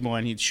liked it more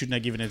and he shouldn't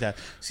have given it that.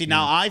 See,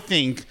 now I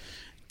think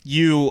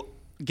you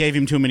gave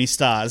him too many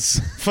stars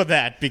for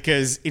that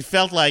because it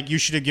felt like you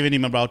should have given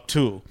him about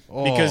 2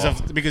 because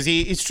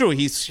it's true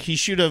he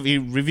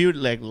reviewed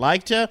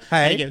liked her.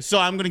 Hey, so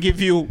I'm going to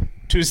give you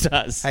 2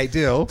 stars. Hey,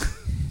 Dill,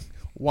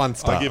 1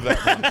 star. I give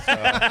that 1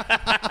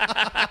 star.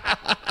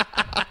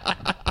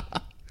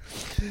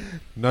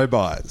 No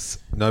buys.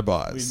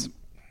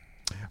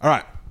 All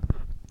right.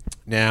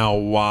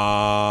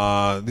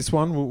 Now, this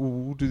one,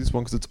 we'll do this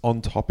one because it's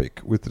on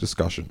topic with the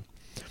discussion.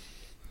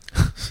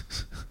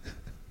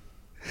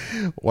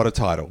 What a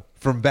title.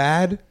 From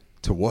bad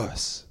to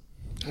worse.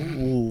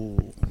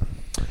 Ooh.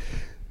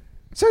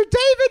 So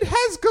David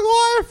has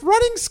Goliath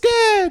running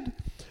scared.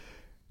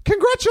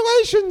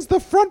 Congratulations, the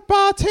front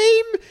bar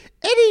team.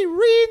 Eddie,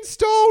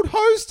 reinstalled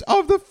host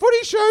of the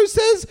Footy Show,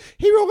 says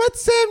he will let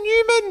Sam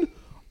Newman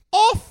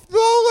off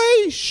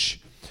the leash.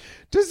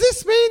 Does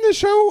this mean the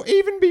show will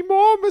even be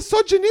more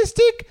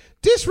misogynistic,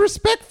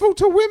 disrespectful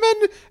to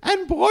women,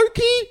 and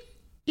blokey?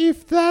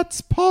 If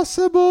that's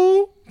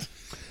possible.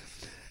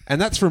 And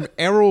that's from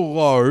Errol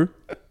Lowe,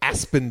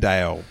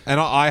 Aspendale. And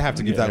I have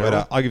to give that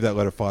letter. I give that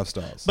letter 5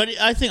 stars. But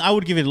I think I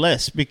would give it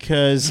less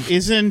because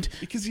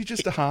because you're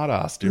just a hard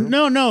ass, dude.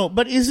 No.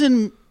 But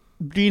isn't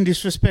being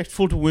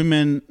disrespectful to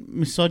women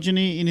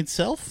misogyny in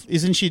itself?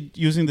 Isn't she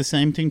using the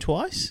same thing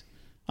twice?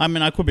 I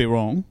mean, I could be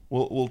wrong.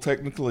 Well,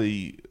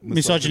 technically,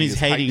 misogyny is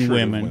hating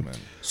women.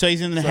 So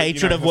he's in the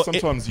hatred of what.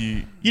 Sometimes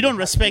you don't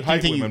respect you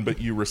hate women, but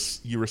you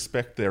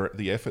respect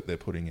the effort they're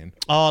putting in.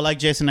 Oh, like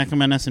Jason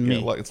Ackermanis and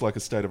me. It's like a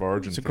state of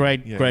origin. It's a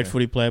great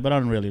footy player, but I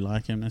don't really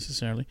like him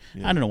necessarily.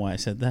 Yeah. I don't know why I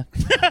said that.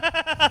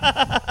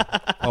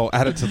 I'll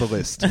add it to the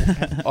list.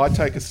 I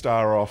take a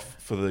star off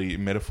for the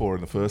metaphor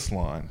in the first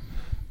line.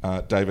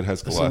 David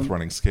has Goliath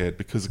running scared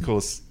because, of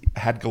course,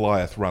 had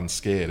Goliath run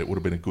scared, it would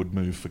have been a good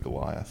move for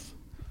Goliath.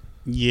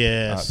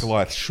 Yes.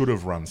 Goliath should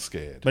have run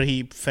scared. But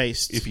he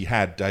faced... If he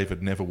had,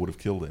 David never would have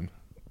killed him.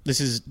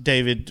 This is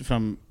David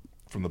from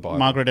the Bible.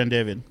 Margaret and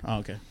David. Oh,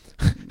 okay.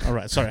 All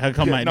right. Sorry. How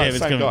come David's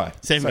same guy.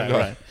 Same guy,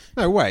 right.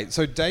 No, wait.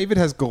 So David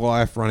has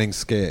Goliath running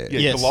scared. Yeah,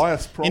 yes.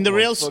 Goliath's problem...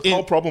 the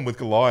whole problem with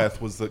Goliath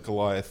was that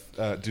Goliath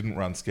didn't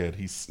run scared.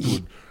 He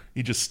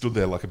just stood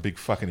there like a big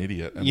fucking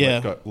idiot and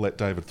let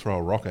David throw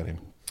a rock at him.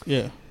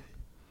 Yeah.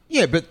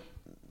 Yeah, but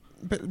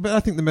I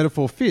think the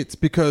metaphor fits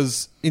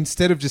because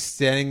instead of just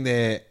standing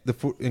there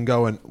and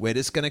going, we're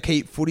just going to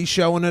keep footy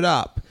showing it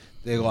up,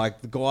 they're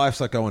like, the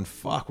Goliath's like going,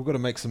 fuck, we've got to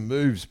make some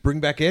moves. Bring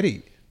back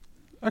Eddie.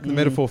 I reckon the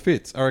metaphor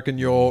fits. I reckon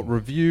your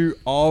review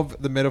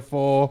of the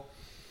metaphor,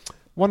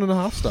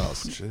 1.5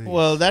 stars. Jeez.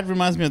 Well, that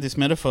reminds me of this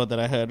metaphor that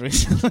I heard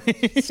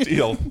recently.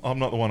 Still, I'm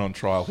not the one on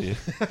trial here.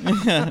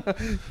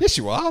 Yes,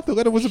 you are. The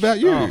letter was about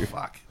you. Oh,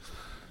 fuck.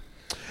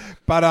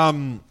 But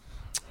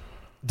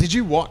did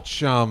you watch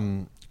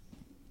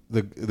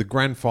the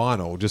grand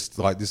final? Just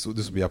like this will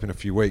be up in a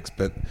few weeks,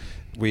 but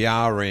we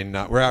are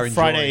enjoying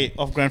Friday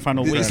of grand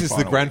final week. This is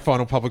the grand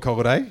final public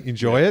holiday.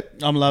 Enjoy it.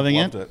 I'm loving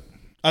Loved it.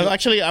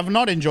 I've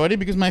not enjoyed it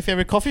because my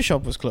favorite coffee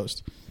shop was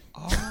closed.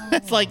 Oh.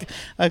 It's like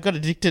I got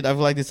addicted. I've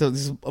like this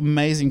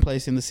amazing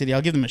place in the city.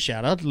 I'll give them a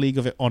shout out. League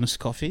of Honest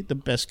Coffee, the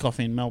best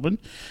coffee in Melbourne.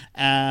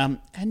 And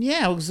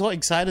yeah, I was so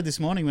excited this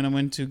morning when I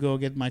went to go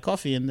get my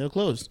coffee and they're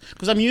closed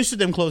because I'm used to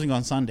them closing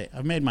on Sunday.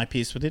 I've made my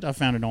peace with it. I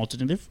found an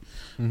alternative,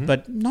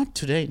 but not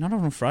today. Not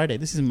on a Friday.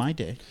 This is my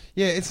day.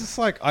 Yeah, it's just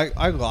like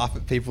I laugh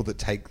at people that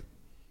take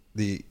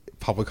the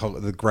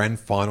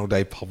grand final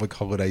day public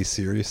holiday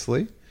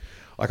seriously.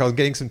 Like I was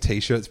getting some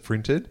T-shirts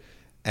printed.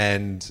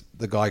 And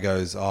the guy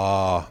goes,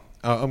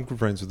 I'm good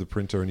friends with the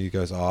printer. And he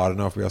goes, I don't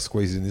know if we are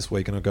squeezing this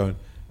week. And I'm going,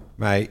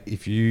 mate,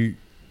 if you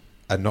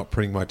are not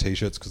printing my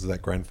T-shirts because of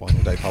that grand final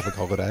day public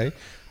holiday,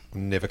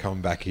 I'm never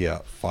coming back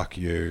here. Fuck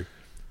you.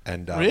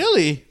 And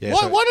really? Yeah,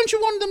 why don't you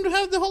want them to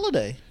have the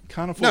holiday?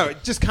 Can't afford. No,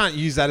 just can't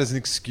use that as an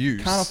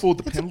excuse. Can't afford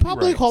the penalty. It's a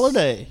public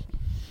holiday.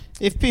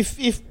 If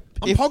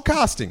I'm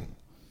podcasting.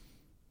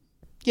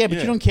 Yeah, but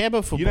you don't care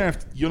about football.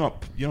 You're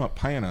not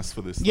paying us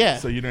for this. Yeah.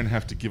 So you don't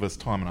have to give us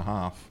time and a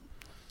half.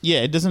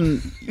 Yeah, it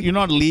doesn't. You're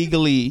not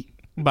legally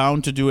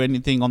bound to do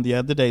anything on the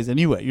other days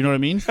anyway. You know what I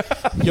mean?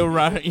 You're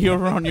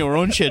on your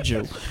own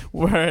schedule.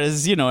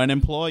 Whereas an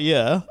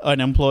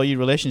employee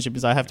relationship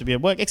is I have to be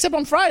at work. Except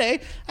on Friday,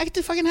 I get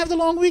to fucking have the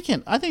long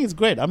weekend. I think it's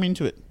great. I'm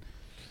into it.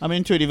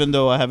 Even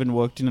though I haven't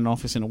worked in an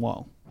office in a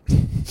while.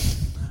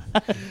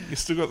 You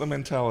still got the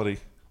mentality.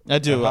 I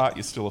do. At heart,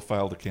 you're still a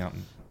failed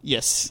accountant.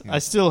 Yes, I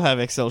still have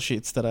Excel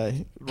sheets that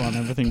I run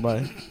everything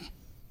by.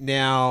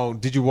 Now,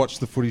 did you watch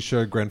the Footy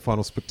Show Grand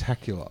Final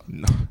Spectacular?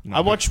 No. I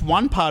watched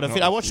one part of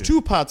it. I watched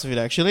two parts of it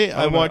actually.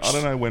 I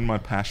don't know when my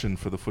passion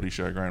for the Footy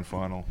Show Grand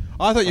Final.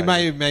 I thought you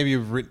maybe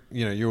have written,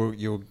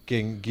 you were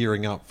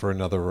gearing up for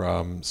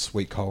another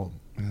sweet column.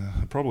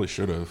 I probably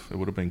should have. It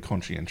would have been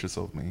conscientious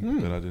of me,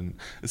 but I didn't.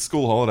 It's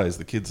school holidays.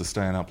 The kids are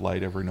staying up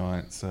late every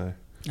night, so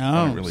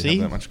I don't really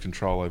have that much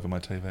control over my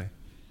TV.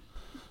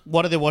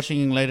 What are they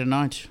watching late at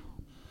night?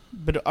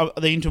 But are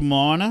they into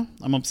Moana?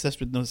 I'm obsessed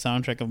with the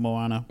soundtrack of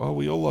Moana. Oh,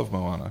 we all love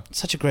Moana.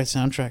 Such a great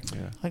soundtrack.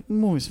 Yeah. Like, the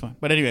movie's fun.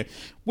 But anyway,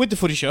 with the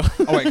Footy Show.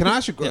 Oh, wait, can I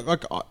ask you,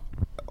 like,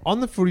 on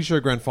the Footy Show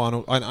Grand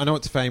Final, I know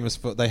it's famous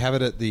for, they have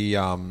it at the...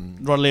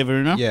 Rod Laver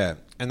Arena? Yeah,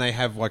 and they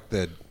have, like,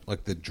 the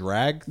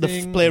drag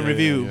thing. The player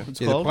review, it's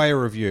called. The player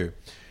review.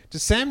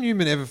 Does Sam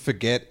Newman ever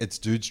forget it's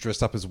dudes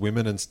dressed up as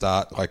women and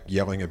start, like,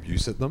 yelling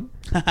abuse at them?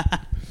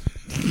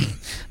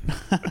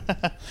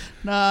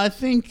 No, I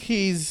think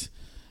he's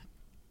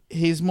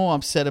more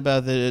upset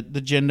about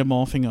the gender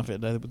morphing of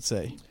it, I would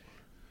say.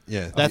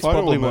 Yeah. That's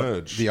probably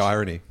the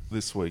irony.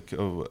 This week,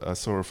 I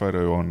saw a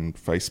photo on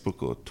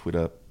Facebook or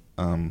Twitter,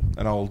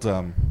 an old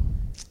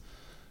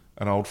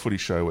Footy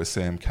Show where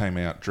Sam came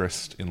out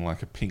dressed in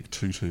like a pink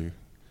tutu.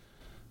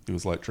 He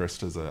was like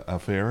dressed as a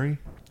fairy.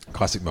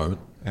 Classic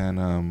moment.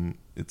 And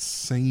it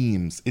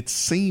seems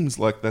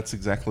like that's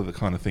exactly the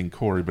kind of thing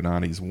Corey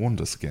Bernardi's warned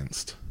us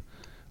against.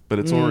 But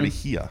it's already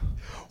here.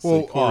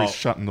 So Corey's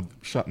shutting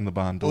the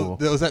barn door. Well,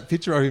 there was that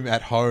picture of him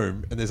at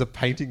home, and there's a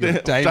painting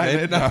of Dave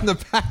Edna in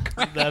the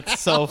background. That's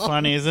so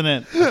funny, isn't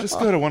it? I just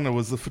got to wonder: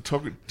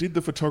 did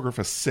the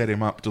photographer set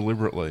him up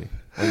deliberately?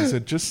 Like he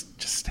said,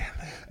 just stand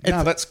there.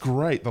 No, that's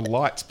great. The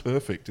light's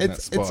perfect in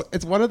that spot.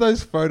 It's one of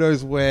those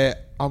photos where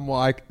I'm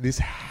like, this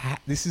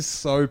is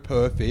so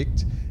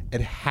perfect.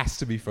 It has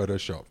to be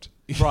photoshopped.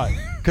 Right,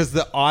 because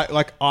the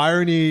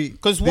irony,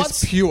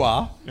 this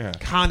pure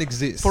can't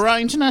exist. For our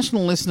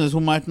international listeners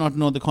who might not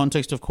know the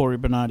context of Corey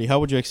Bernardi,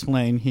 how would you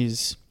explain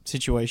his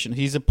situation?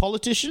 He's a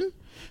politician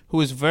who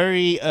is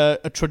very a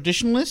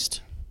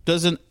traditionalist,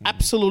 doesn't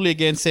absolutely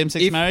against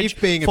same-sex marriage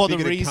if being for a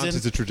bigoted the reason cunt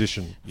is a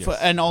tradition, yes.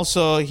 And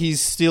also he's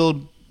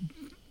still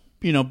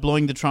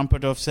blowing the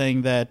trumpet of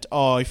saying that,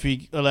 if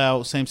we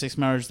allow same-sex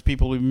marriage, the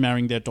people will be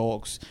marrying their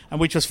dogs. And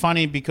which was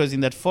funny because in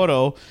that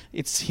photo,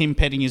 it's him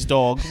petting his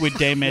dog with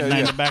Dame Edna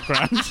in the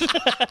background.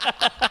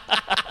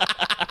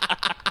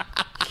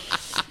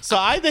 So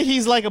either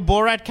he's like a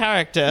Borat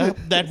character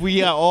that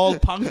we are all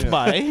punked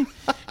by,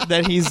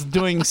 that he's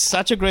doing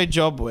such a great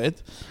job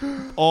with,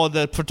 or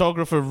the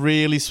photographer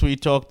really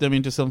sweet-talked them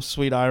into some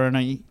sweet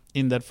irony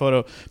in that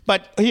photo.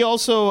 But he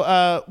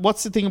also,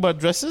 what's the thing about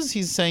dresses?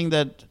 He's saying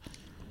that...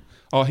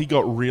 Oh, he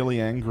got really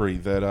angry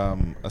that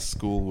a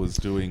school was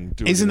doing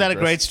Isn't that a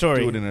great story?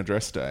 Do it in a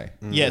dress day.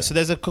 Yeah, so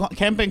there's a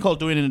campaign called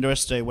Do It in a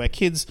Dress Day where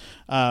kids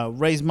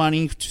raise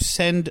money to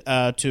send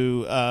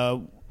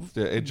to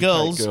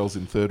girls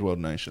in third world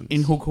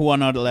nations who are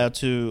not allowed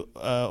to,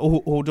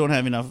 who don't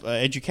have enough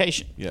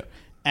education. Yeah.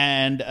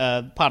 And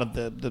part of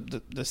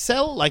the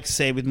cell, like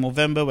say with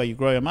Movember, where you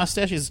grow your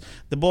mustache, is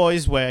the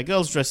boys wear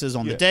girls' dresses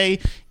on the day.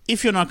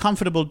 If you're not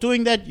comfortable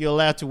doing that, you're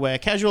allowed to wear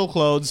casual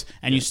clothes,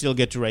 and you still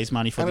get to raise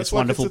money for this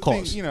wonderful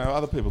cause. Thing,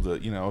 other people do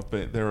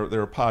it.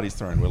 There are parties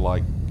thrown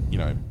where,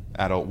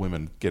 adult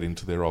women get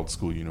into their old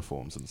school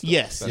uniforms and stuff.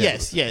 Yes.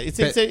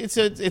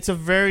 It's a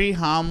very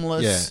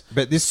harmless,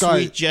 but this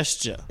sweet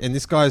gesture. And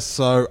this guy's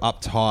so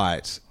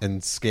uptight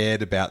and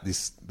scared about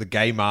the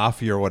gay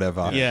mafia or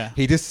whatever. Yeah.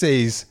 He just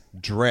sees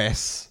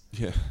dress.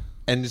 Yeah.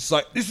 And it's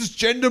like, this is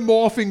gender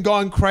morphing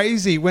going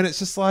crazy, when it's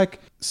just like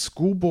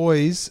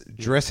schoolboys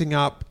dressing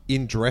up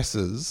in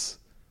dresses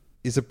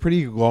is a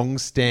pretty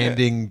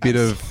long-standing bit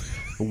of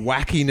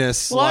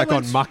wackiness,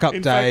 on muck-up days.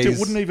 In fact, it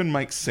wouldn't even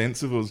make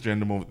sense if it was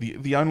gender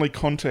morphing. The only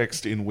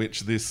context in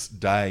which this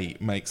day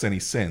makes any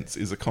sense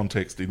is a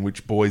context in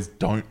which boys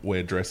don't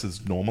wear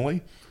dresses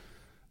normally.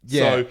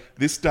 Yeah. So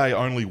this day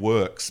only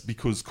works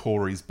because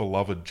Corey's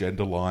beloved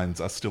gender lines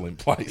are still in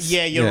place.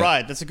 Yeah, you're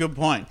right. That's a good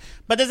point.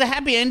 But there's a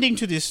happy ending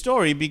to this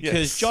story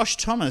because Josh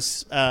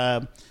Thomas,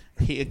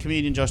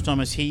 comedian Josh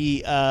Thomas,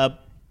 he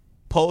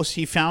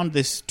found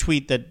this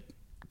tweet that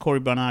Corey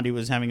Bernardi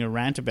was having a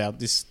rant about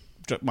this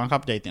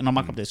markup day, doing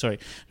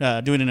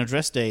an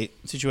address day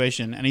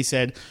situation, and he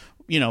said,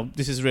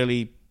 this is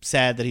really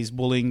sad that he's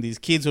bullying these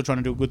kids who are trying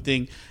to do a good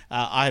thing.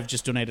 I've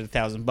just donated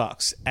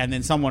 $1,000, and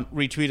then someone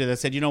retweeted that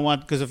said, you know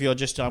what? Because of your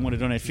gesture, I'm going to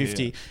donate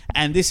 50. Yeah.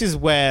 And this is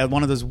where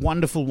one of those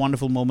wonderful,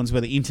 wonderful moments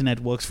where the internet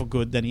works for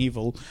good than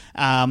evil.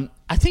 I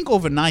think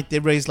overnight they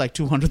raised like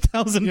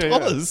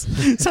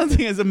 $200,000.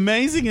 Something as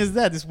amazing as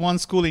that. This one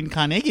school in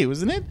Carnegie,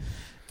 wasn't it?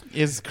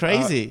 It's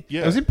crazy.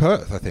 It was in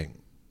Perth, I think.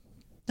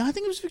 No, I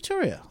think it was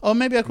Victoria. Or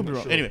maybe I could be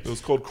wrong. Sure. Anyway, it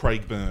was called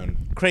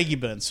Craigburn.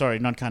 Craigieburn, sorry,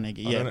 not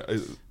Carnegie.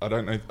 I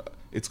don't know.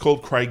 It's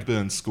called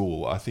Craigburn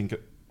School. I think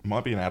it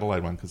might be an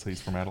Adelaide one because he's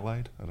from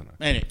Adelaide. I don't know.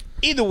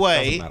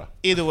 Anyway,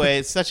 either way,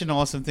 it's such an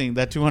awesome thing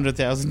that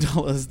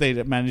 $200,000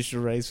 they managed to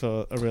raise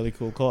for a really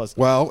cool cause.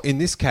 Well, in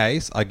this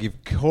case, I give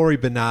Corey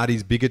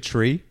Bernardi's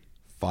bigotry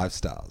 5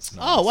 stars.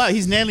 Nice. Oh wow,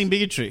 he's nailing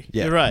bigotry.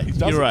 Yeah. You're right. He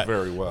does it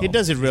very well. He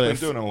does it really. He's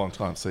been doing it a long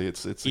time, so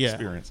it's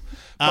experience.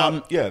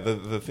 But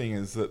the thing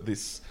is that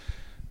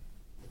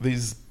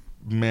these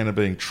men are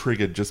being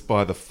triggered just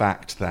by the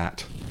fact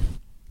that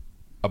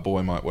a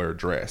boy might wear a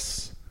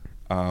dress,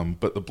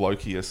 but the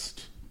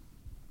blokiest,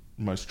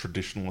 most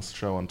traditionalist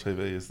show on TV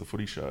is the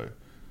Footy Show,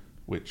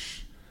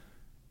 which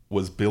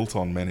was built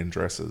on men in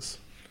dresses.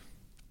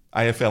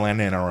 AFL and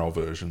NRL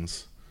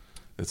versions.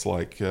 It's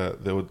like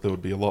there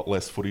would be a lot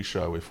less Footy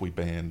Show if we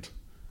banned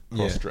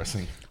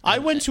cross-dressing. I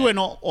went to an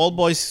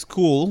all-boys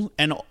school,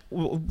 and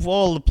for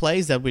all the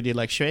plays that we did,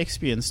 like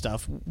Shakespeare and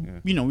stuff,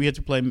 we had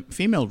to play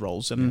female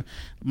roles, and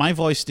my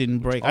voice didn't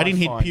break. I didn't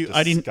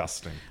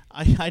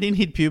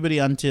hit puberty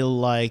until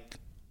like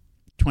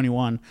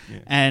 21,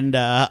 and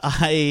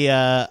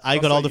I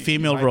got all the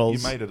female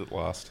roles. You made it at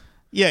last.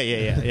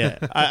 Yeah.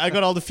 I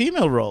got all the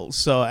female roles,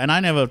 so, and I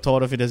never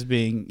thought of it as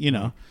being,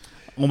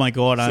 oh my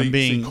God,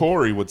 See,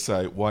 Corey would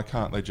say, why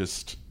can't they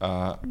just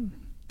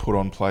put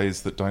on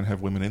plays that don't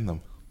have women in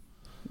them?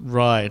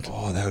 Right.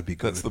 Oh, that would be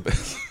good. That's the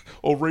best.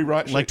 Or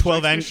rewrite like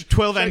 12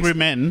 Angry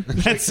Men.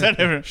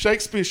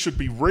 Shakespeare should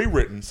be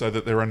rewritten so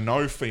that there are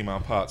no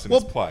female parts in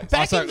his plays.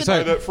 So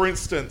that, for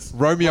instance,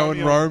 Romeo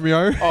and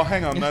Romeo. Oh,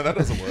 hang on, no, that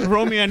doesn't work.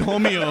 Romeo and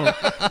Homeo.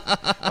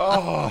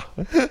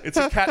 It's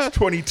a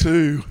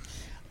catch-22.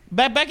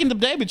 Back in the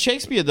day with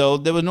Shakespeare, though,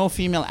 there were no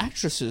female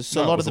actresses,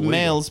 so a lot of the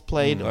males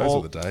played those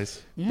are the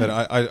days. Yeah. But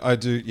I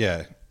do,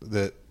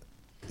 that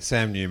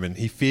Sam Newman,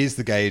 he fears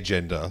the gay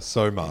agenda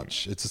so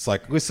much. It's just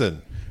like,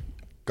 listen,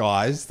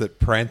 guys that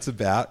prance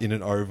about in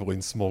an oval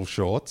in small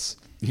shorts,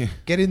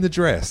 get in the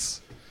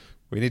dress.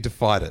 We need to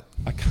fight it.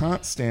 I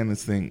can't stand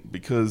this thing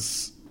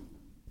because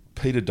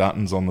Peter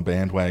Dutton's on the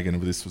bandwagon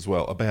of this as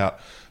well, about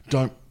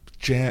don't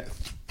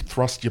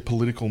thrust your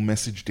political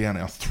message down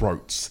our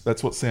throats.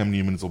 That's what Sam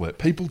Newman is all about.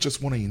 People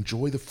just want to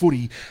enjoy the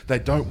footy. They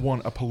don't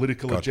want a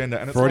political agenda.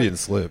 And it's Freudian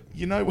slip.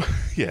 You know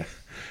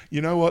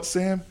what,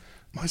 Sam?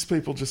 Most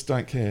people just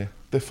don't care.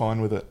 They're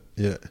fine with it.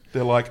 Yeah.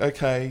 They're like,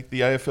 okay,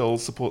 the AFL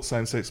supports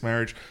same-sex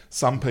marriage.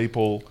 Some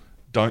people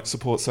don't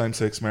support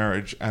same-sex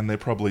marriage, and they're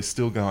probably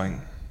still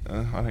going,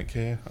 I don't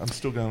care. I'm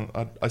still going,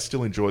 I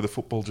still enjoy the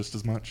football just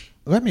as much.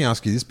 Let me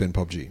ask you this, Ben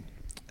Pobji.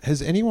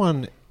 Has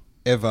anyone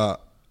ever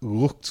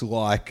looked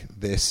like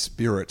their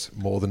spirit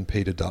more than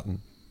Peter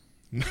Dutton?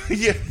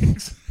 Yeah,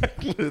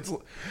 exactly.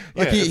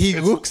 He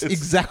looks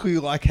exactly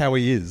like how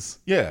he is.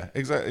 Yeah,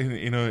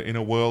 exactly. In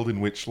a world in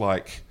which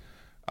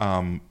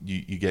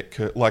you get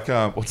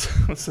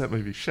what's that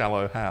movie,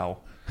 Shallow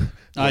Hal?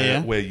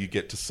 Where you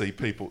get to see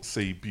people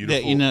see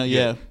beautiful. The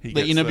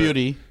inner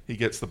beauty. He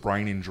gets the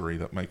brain injury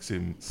that makes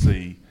him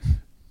see.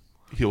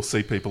 He'll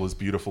see people as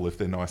beautiful if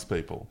they're nice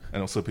people,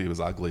 and he'll see people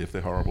as ugly if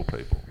they're horrible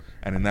people.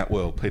 And in that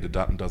world, Peter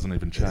Dutton doesn't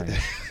even change.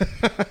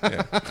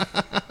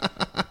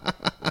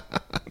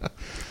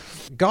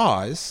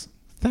 Guys,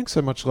 thanks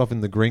so much for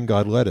loving the Green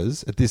Guide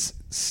letters at this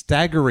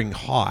staggering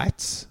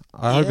height.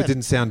 I hope it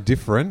didn't sound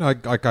different.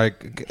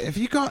 Have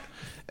you got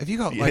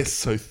it's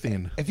so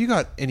thin. Have you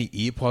got any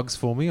earplugs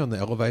for me on the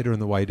elevator on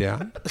the way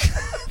down?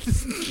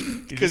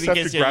 You just have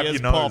to grab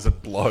your nose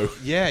and blow.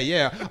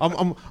 Yeah.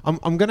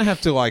 I'm gonna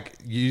have to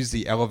use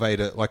the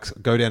elevator,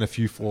 go down a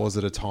few floors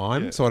at a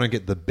time, so I don't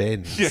get the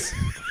bends. Yeah.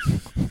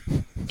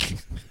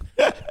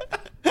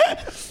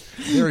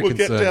 We'll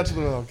get down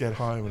to I'll get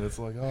home, and it's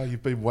like, oh,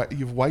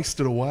 you've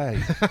wasted away.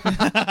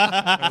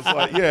 And it's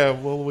like, yeah,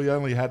 well, we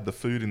only had the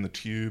food in the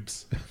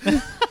tubes.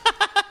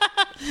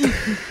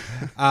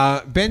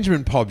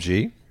 Benjamin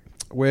Pobji,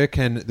 where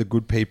can the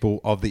good people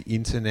of the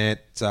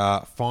internet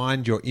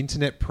find your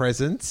internet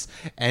presence?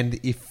 And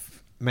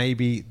if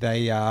maybe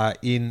they are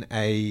in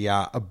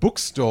a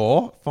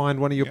bookstore, find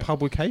one of your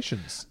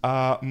publications.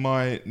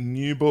 My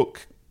new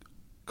book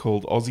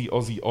called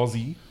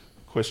Aussie,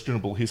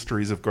 Questionable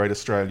Histories of Great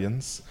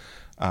Australians,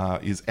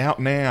 is out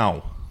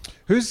now.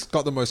 Who's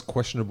got the most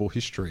questionable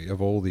history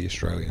of all the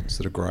Australians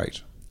that are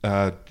great?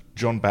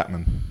 John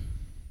Batman.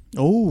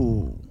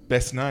 Oh.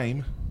 Best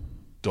name,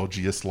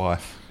 Dodgiest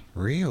Life.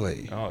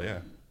 Really? Oh, yeah.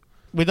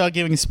 Without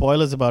giving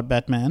spoilers about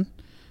Batman,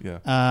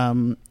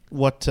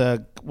 what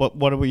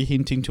are we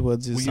hinting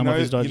towards is some of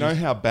his dodges? You know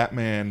how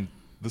Batman,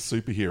 the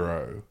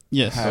superhero,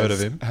 Heard of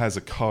him. has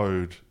a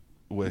code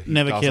where he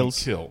Never doesn't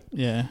kills. kill.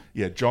 Yeah.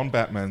 Yeah, John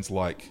Batman's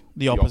like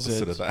The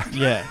opposite of that.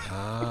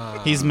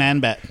 Yeah. He's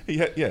Man-Bat.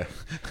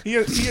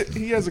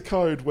 He has a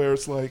code where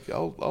it's like,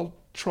 I'll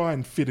try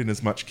and fit in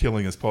as much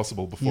killing as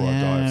possible before I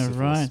die of syphilis.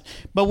 Right.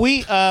 But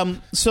we,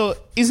 so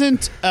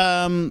isn't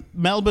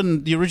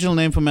Melbourne, the original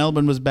name for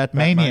Melbourne was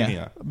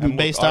Batmania. And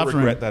based I after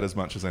regret him. that as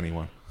much as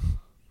anyone.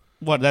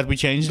 What, that we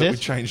changed That it? we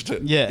changed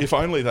it. Yeah. If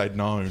only they'd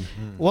known.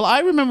 Well,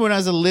 I remember when I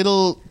was a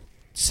little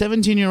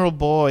 17-year-old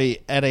boy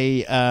at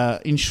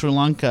in Sri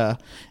Lanka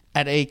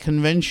at a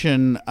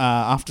convention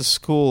after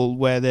school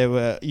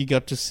where you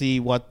got to see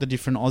what the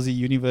different Aussie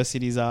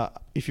universities are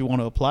if you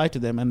want to apply to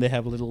them, and they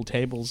have little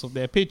tables of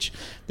their pitch.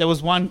 There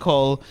was one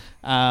called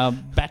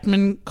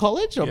Batman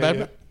College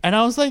and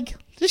I was like,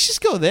 let's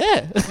just go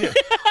there. Yeah.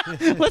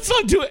 Let's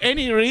not do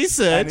any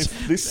research. And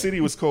if this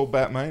city was called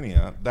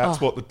Batmania, that's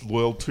what the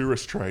world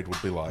tourist trade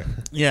would be like.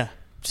 Yeah.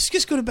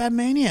 Just go to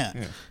Batmania.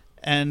 Yeah.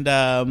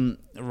 And,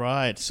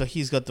 right, so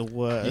he's got the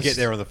worst. You get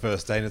there on the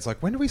first day and it's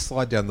like, when do we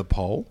slide down the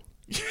pole?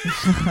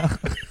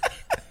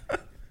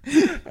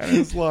 And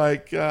it's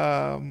like,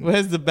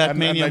 where's the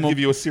Batmania? And they give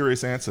you a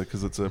serious answer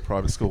because it's a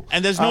private school.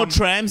 And there's no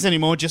trams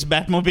anymore, just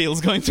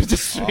Batmobiles going through the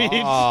street.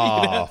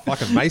 Oh,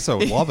 fucking Mesa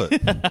would love it.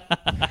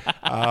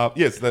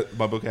 Yes,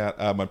 my book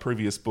out. My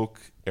previous book,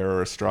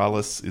 Era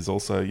Australis, is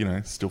also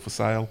still for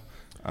sale.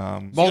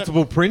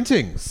 Multiple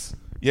printings.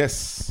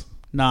 Yes.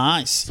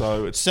 Nice.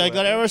 So you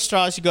got Era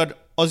Australis, you got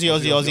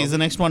Aussie. Is the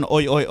next one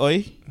Oi Oi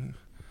Oi?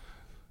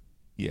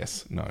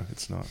 Yes. No,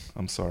 it's not.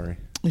 I'm sorry.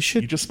 You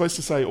should. You're just supposed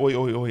to say oi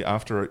oi oi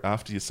after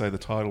you say the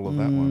title of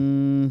that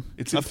one.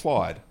 It's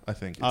implied, I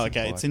think. Okay.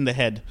 Implied. It's in the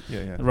head.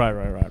 Yeah. Right.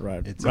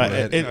 It's right.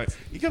 in the head.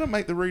 You got to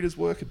make the readers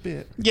work a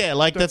bit. Yeah,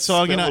 like that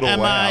song. spell it all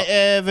Am I out.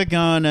 ever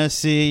gonna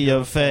see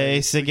your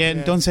face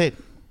again? Don't say it.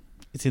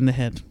 It's in the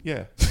head.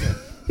 Yeah.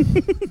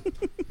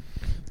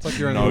 It's like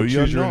your own No, little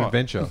you're choose your own not.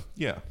 adventure.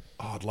 Yeah.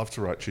 Oh, I'd love to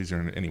write Choose Your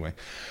Own anyway.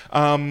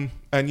 And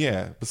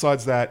yeah,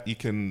 besides that, you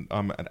can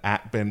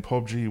at Ben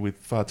Pobji with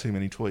far too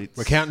many tweets.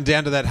 We're counting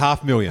down to that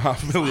 500,000.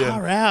 500,000.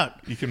 Far out.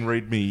 You can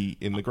read me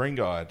in the Green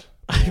Guide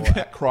or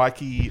at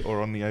Crikey or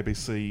on the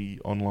ABC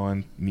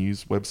online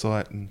news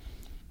website and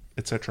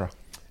etc.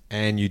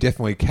 And you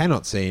definitely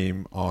cannot see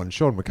him on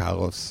Sean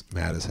McAuliffe's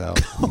Mad as Hell.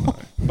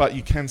 But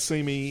you can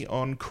see me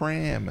on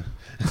Cram.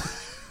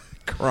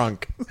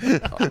 Crunk.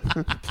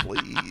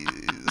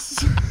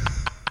 Please.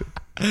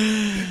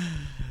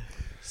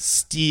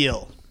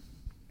 Steel.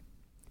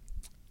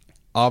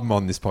 I'm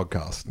on this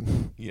podcast.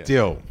 Yeah.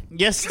 Deal.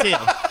 Yes, Steel.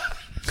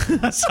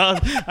 So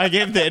I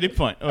gave the edit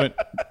point. Oh,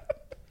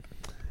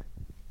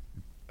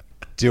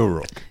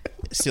 Dilrook.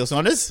 Steel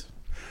Saunders.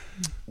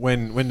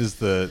 When does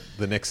the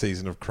next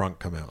season of Crunk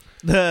come out?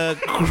 The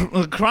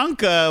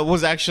Crunk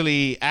was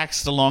actually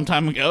axed a long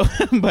time ago,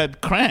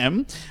 but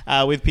Cram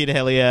with Peter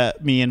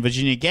Hellier, me, and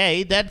Virginia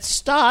Gay, that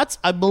starts,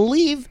 I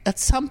believe, at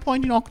some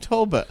point in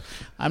October.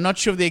 I'm not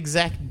sure of the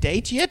exact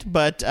date yet,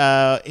 but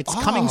it's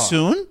coming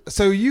soon.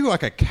 So are you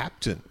like a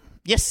captain?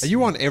 Yes. Are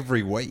you on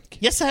every week?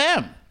 Yes, I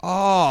am.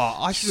 Oh,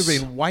 I should have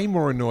been way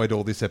more annoyed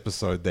all this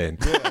episode then.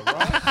 Yeah, right?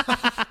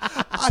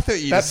 I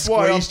thought you That's just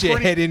why I'm squeezed your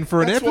head in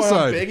for an that's episode.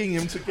 why I'm begging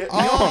him to get me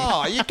on.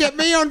 Oh, you get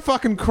me on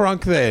fucking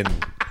Crunk then.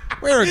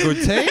 We're a good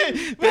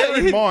team. Bear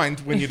in mind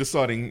when you're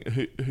deciding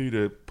who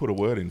to put a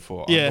word in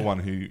for. I'm Yeah. the one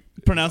who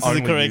Pronounces it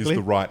only correctly. used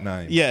the right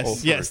name. all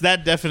Yes, through. yes,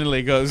 that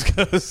definitely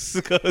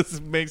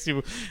makes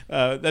you,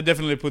 that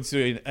definitely puts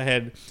you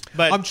ahead.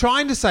 But I'm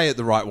trying to say it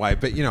the right way,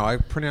 but I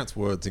pronounce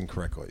words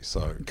incorrectly.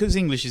 So because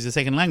English is a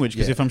second language,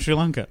 because Yeah. you're from Sri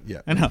Lanka.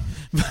 Yeah. I know.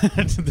 But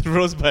the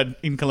Rosebud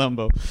in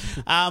Colombo.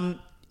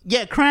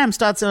 Yeah, Cram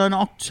starts in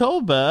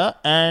October,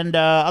 and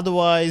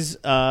otherwise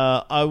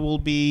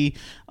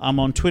I'm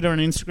on Twitter and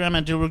Instagram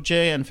at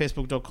DilrookJ and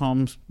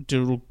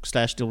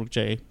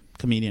Facebook.com/DilrookJ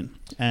comedian.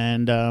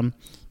 And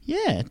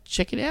yeah,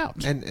 check it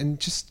out. and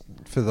just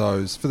for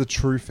the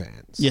true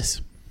fans. Yes.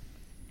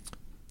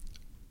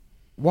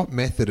 What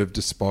method of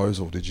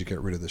disposal did you get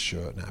rid of the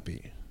shirt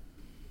nappy? I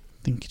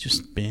think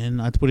just bin.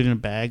 I put it in a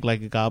bag,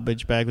 like a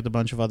garbage bag with a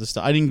bunch of other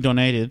stuff. I didn't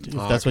donate it, if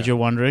that's what okay. you're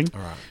wondering.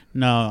 All right.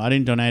 No, I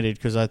didn't donate it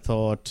because I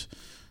thought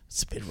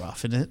it's a bit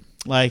rough, isn't it?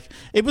 Like,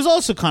 it was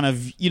also kind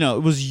of,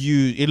 it was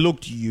used. It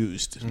looked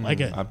used. I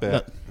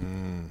bet.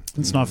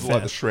 It's not It's fair.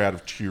 like the Shroud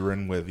of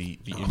Turin, where the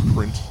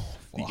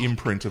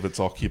imprint of its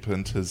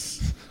occupant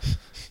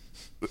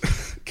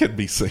can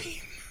be seen.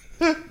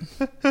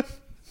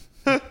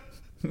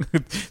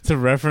 It's a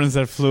reference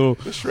that flew.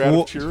 The Shroud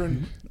of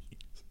Turin.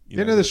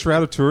 You know the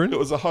Shroud of Turin? It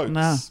was a hoax,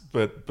 No.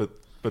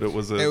 but it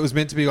was a. It was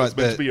meant to be like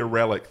meant to be a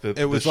relic.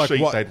 It was like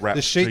sheet what they'd wrapped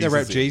the sheet they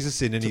wrapped Jesus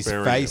Jesus in, and his to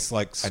bury face him.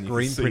 like And you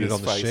screen could see printed his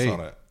on the face sheet. on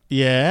it.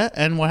 Yeah,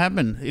 and what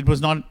happened? It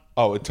was not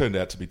Oh, it turned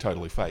out to be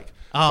totally fake.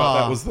 Oh.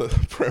 But that was the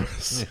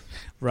premise.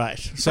 right.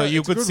 So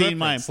you It's a could good see in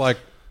my. reference, like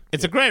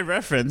It's a great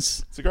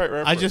reference. It's a great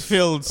reference. I just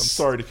feel I'm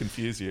sorry to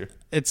confuse you.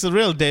 it's a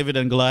real David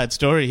and Goliath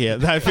story here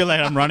that I feel like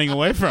I'm running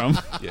away from.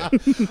 Yeah. all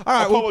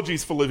right. Well,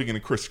 Apologies for living in a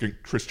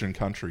Christian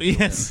country.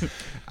 Yes.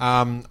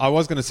 I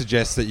was going to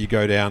suggest that you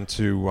go down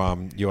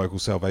to your local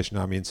Salvation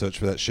Army and search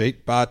for that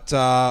sheet, but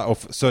or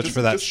search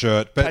for that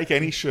shirt. But take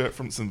any shirt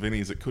from St.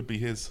 Vinny's. It could be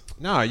his.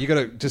 no, you got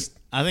to just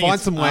I think find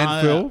it's- some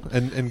landfill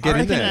and get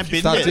in reckon there. I've been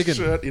Start there. digging.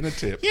 Shirt in a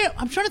tip. Yeah,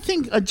 I'm trying to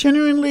think.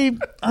 Genuinely,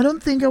 I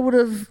don't think I would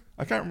have.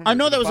 I can't remember. I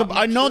know there was button-up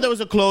I know shirt? there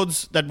was a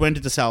clothes that went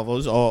into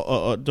salvos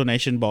or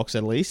donation box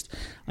at least.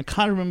 I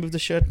can't remember if the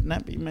shirt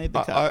nappy made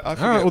the cut. I forget.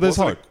 All right, well, there's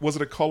was hope. Was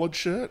it a collared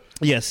shirt?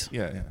 Yes,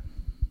 Yeah.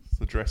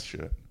 It's a dress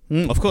shirt.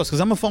 Of course, because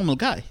I'm a formal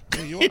guy.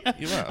 Yeah, you are.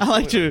 You are. I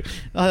like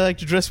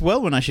to dress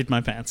well when I shit my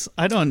pants.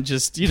 I don't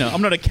just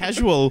I'm not a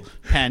casual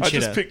pant I shitter.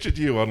 just pictured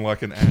you on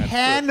like an ad.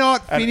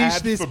 Cannot an finish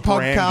ad this for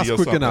brandy podcast or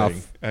quick something,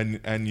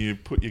 enough. And you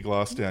put your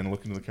glass down and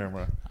look into the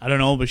camera. I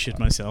don't always shit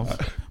myself,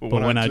 but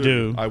when I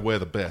do, I wear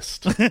the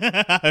best.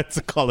 it's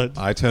a college.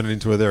 I turn it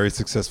into a very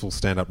successful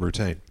stand-up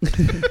routine.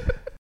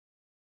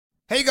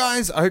 Hey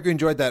guys, I hope you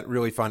enjoyed that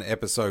really fun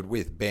episode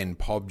with Ben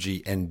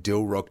Pobji and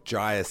Dilruk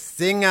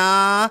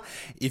Jayasinghe.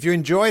 If you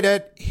enjoyed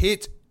it,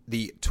 hit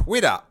the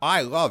Twitter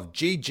I love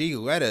GG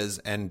letters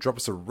and drop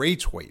us a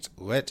retweet.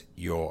 Let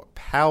your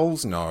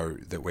pals know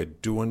that we're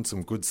doing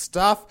some good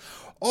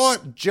stuff, or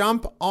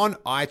jump on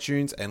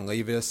iTunes and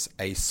leave us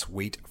a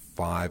sweet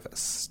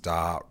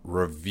 5-star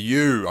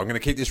review. I'm going to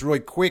keep this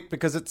really quick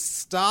because it's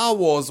Star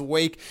Wars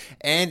week,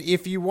 and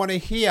if you want to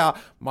hear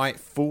my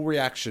full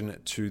reaction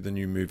to the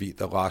new movie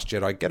The Last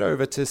Jedi, get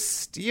over to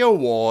Steele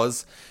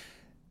Wars.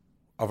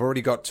 I've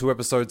already got 2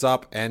 episodes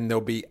up, and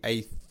there'll be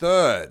a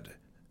third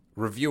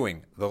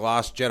reviewing The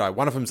Last Jedi.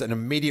 One of them's an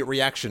immediate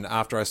reaction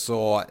after I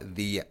saw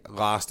The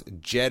Last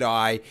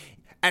Jedi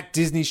at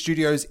Disney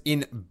Studios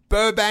in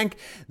Burbank.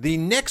 The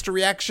next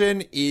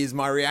reaction is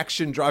my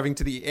reaction driving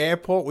to the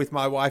airport with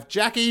my wife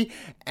Jackie.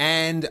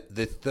 And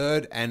the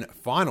third and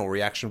final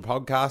reaction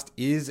podcast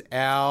is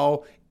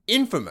our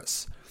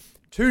infamous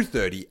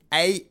 2:30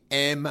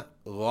 a.m.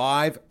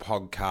 live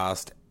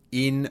podcast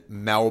in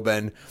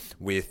Melbourne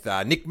with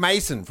Nick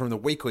Mason from the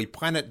Weekly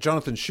Planet,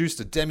 Jonathan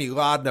Schuster, Demi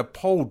Lardner,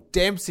 Paul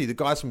Dempsey, the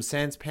guys from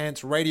Sans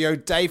Pants Radio,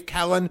 Dave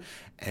Callan,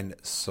 and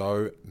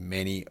so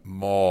many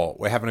more.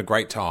 We're having a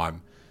great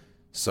time.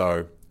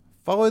 So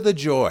follow the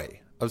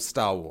joy of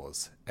Star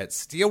Wars at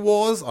Steele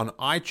Wars on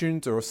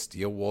iTunes or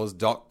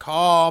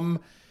steelewars.com.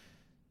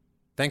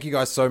 Thank you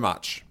guys so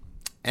much.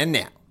 And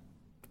now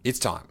it's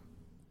time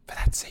for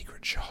that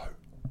secret show.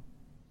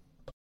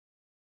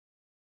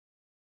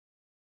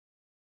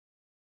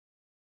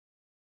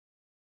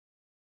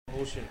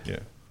 Yeah.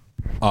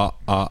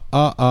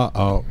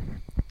 Oh.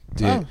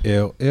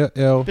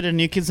 Bit of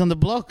New Kids on the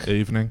Block.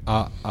 Evening.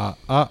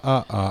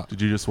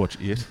 Did you just watch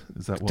It?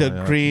 Is that why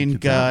The Green New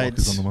Kids on the Block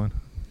Guides. is on the mind?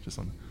 Just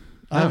on.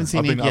 I haven't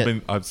seen it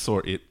yet. I saw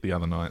It the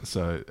other night.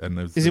 So and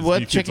there's, Is it there's worth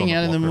New Kids checking on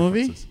out in the Block movie?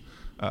 references.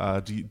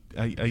 Do you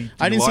I didn't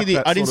like see the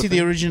that I didn't sort see of the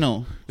thing?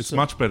 original. It's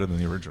much better than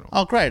the original.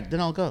 Oh, great! Then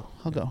I'll go.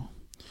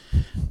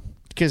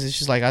 Because it's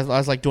just like I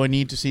was like, do I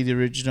need to see the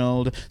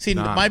original? See,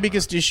 my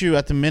biggest issue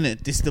at the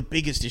minute, this is the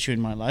biggest issue in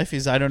my life,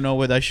 is I don't know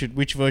whether I should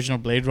which version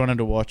of Blade Runner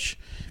to watch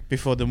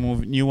before the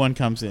new one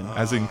comes in.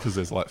 As in, because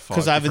there's like 5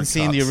 Because I haven't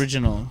seen the cuts.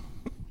 original,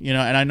 and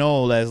I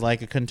know there's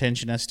like a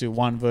contention as to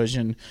one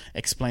version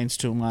explains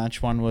too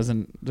much, one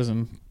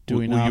doesn't do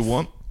enough.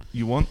 Well,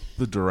 you want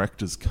the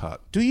director's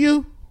cut, Do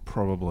you?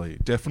 probably.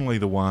 Definitely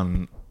the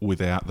one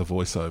without the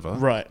voiceover.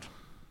 Right.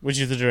 Which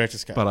is the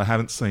director's cut. But I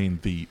haven't seen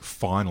the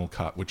final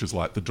cut, which is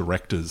like the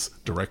director's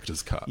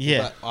cut.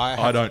 Yeah. But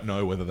I don't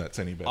know whether that's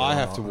any better. I or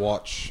have not. to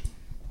watch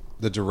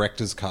the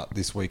director's cut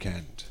this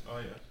weekend. Oh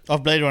yeah.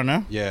 Of Blade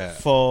Runner? Yeah.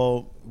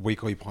 For...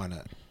 Weekly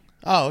Planet.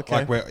 Oh, okay.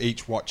 Like we're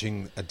each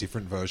watching a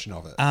different version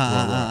of it.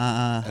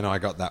 And I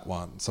got that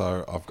one.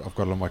 So I've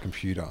got it on my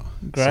computer.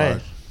 Great.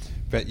 So,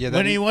 but yeah,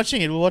 When are you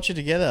watching it? We'll watch it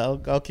together.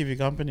 I'll keep you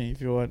company if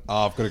you want.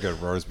 Oh, I've got to go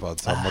to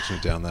Rosebud, so I'm watching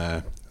it down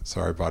there.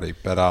 Sorry, buddy.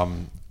 But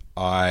I'm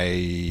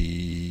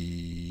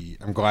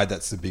glad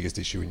that's the biggest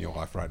issue in your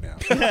life right now.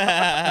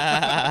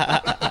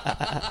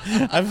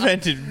 I've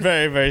vented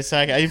very, very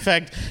psycho. In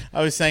fact,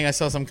 I was saying I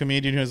saw some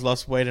comedian who has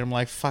lost weight, and I'm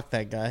like, fuck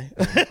that guy.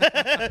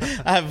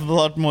 I have a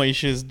lot more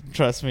issues,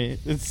 trust me.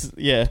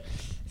 Yeah.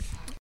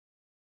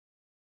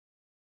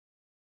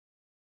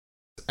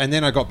 And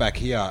then I got back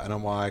here, and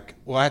I'm like,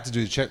 well, I had to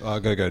do the check. I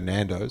got to go to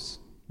Nando's.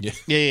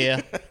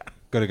 Yeah.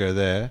 Got to go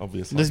there.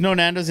 Obviously. There's no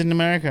Nando's in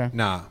America.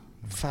 Nah.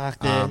 Fuck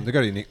that. They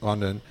got to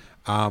London.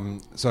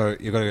 So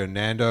you got to go to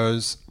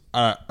Nando's.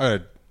 I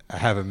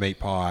have a meat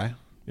pie.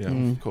 Yeah,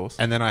 of course.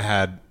 And then I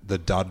had the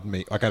dud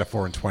meat. I got a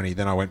 4 and 20.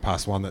 Then I went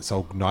past one that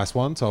sold nice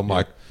one. So I'm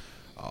like,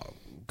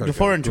 the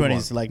 4 and 20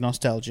 is like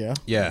nostalgia.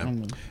 Yeah.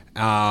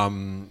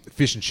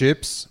 Fish and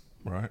chips.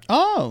 Right.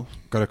 Oh,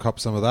 Got to cop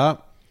some of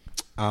that.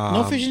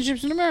 no fish and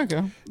chips in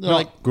America. They're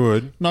Not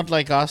good. Not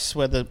like us,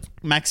 where the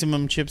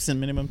maximum chips and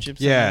minimum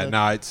chips. Yeah,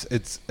 no,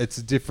 it's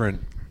a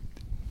different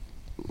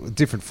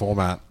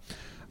format.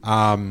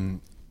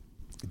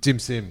 Dim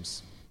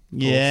Sims.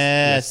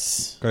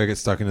 Yes. Got to get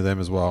stuck into them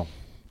as well.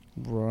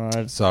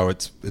 Right. So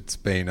it's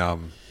been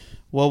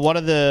Well, what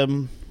are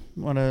the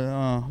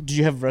do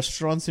you have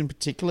restaurants in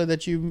particular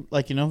that you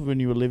like? You know, when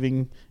you were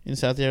living in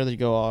South Area, that you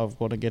go, I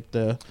want to get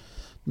the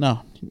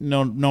no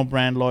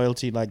brand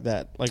loyalty like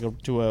that, like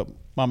to a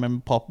mom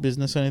and pop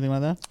business or anything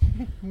like that.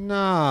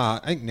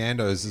 Nah, I think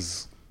Nando's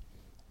is.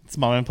 It's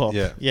mom and pop.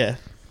 Yeah.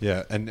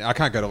 And I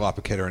can't go to La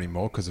Piquetta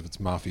anymore because of its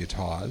mafia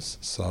ties.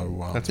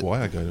 So that's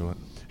why I go to it.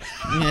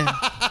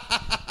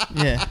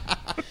 Yeah.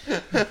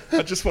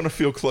 I just want to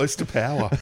feel close to power.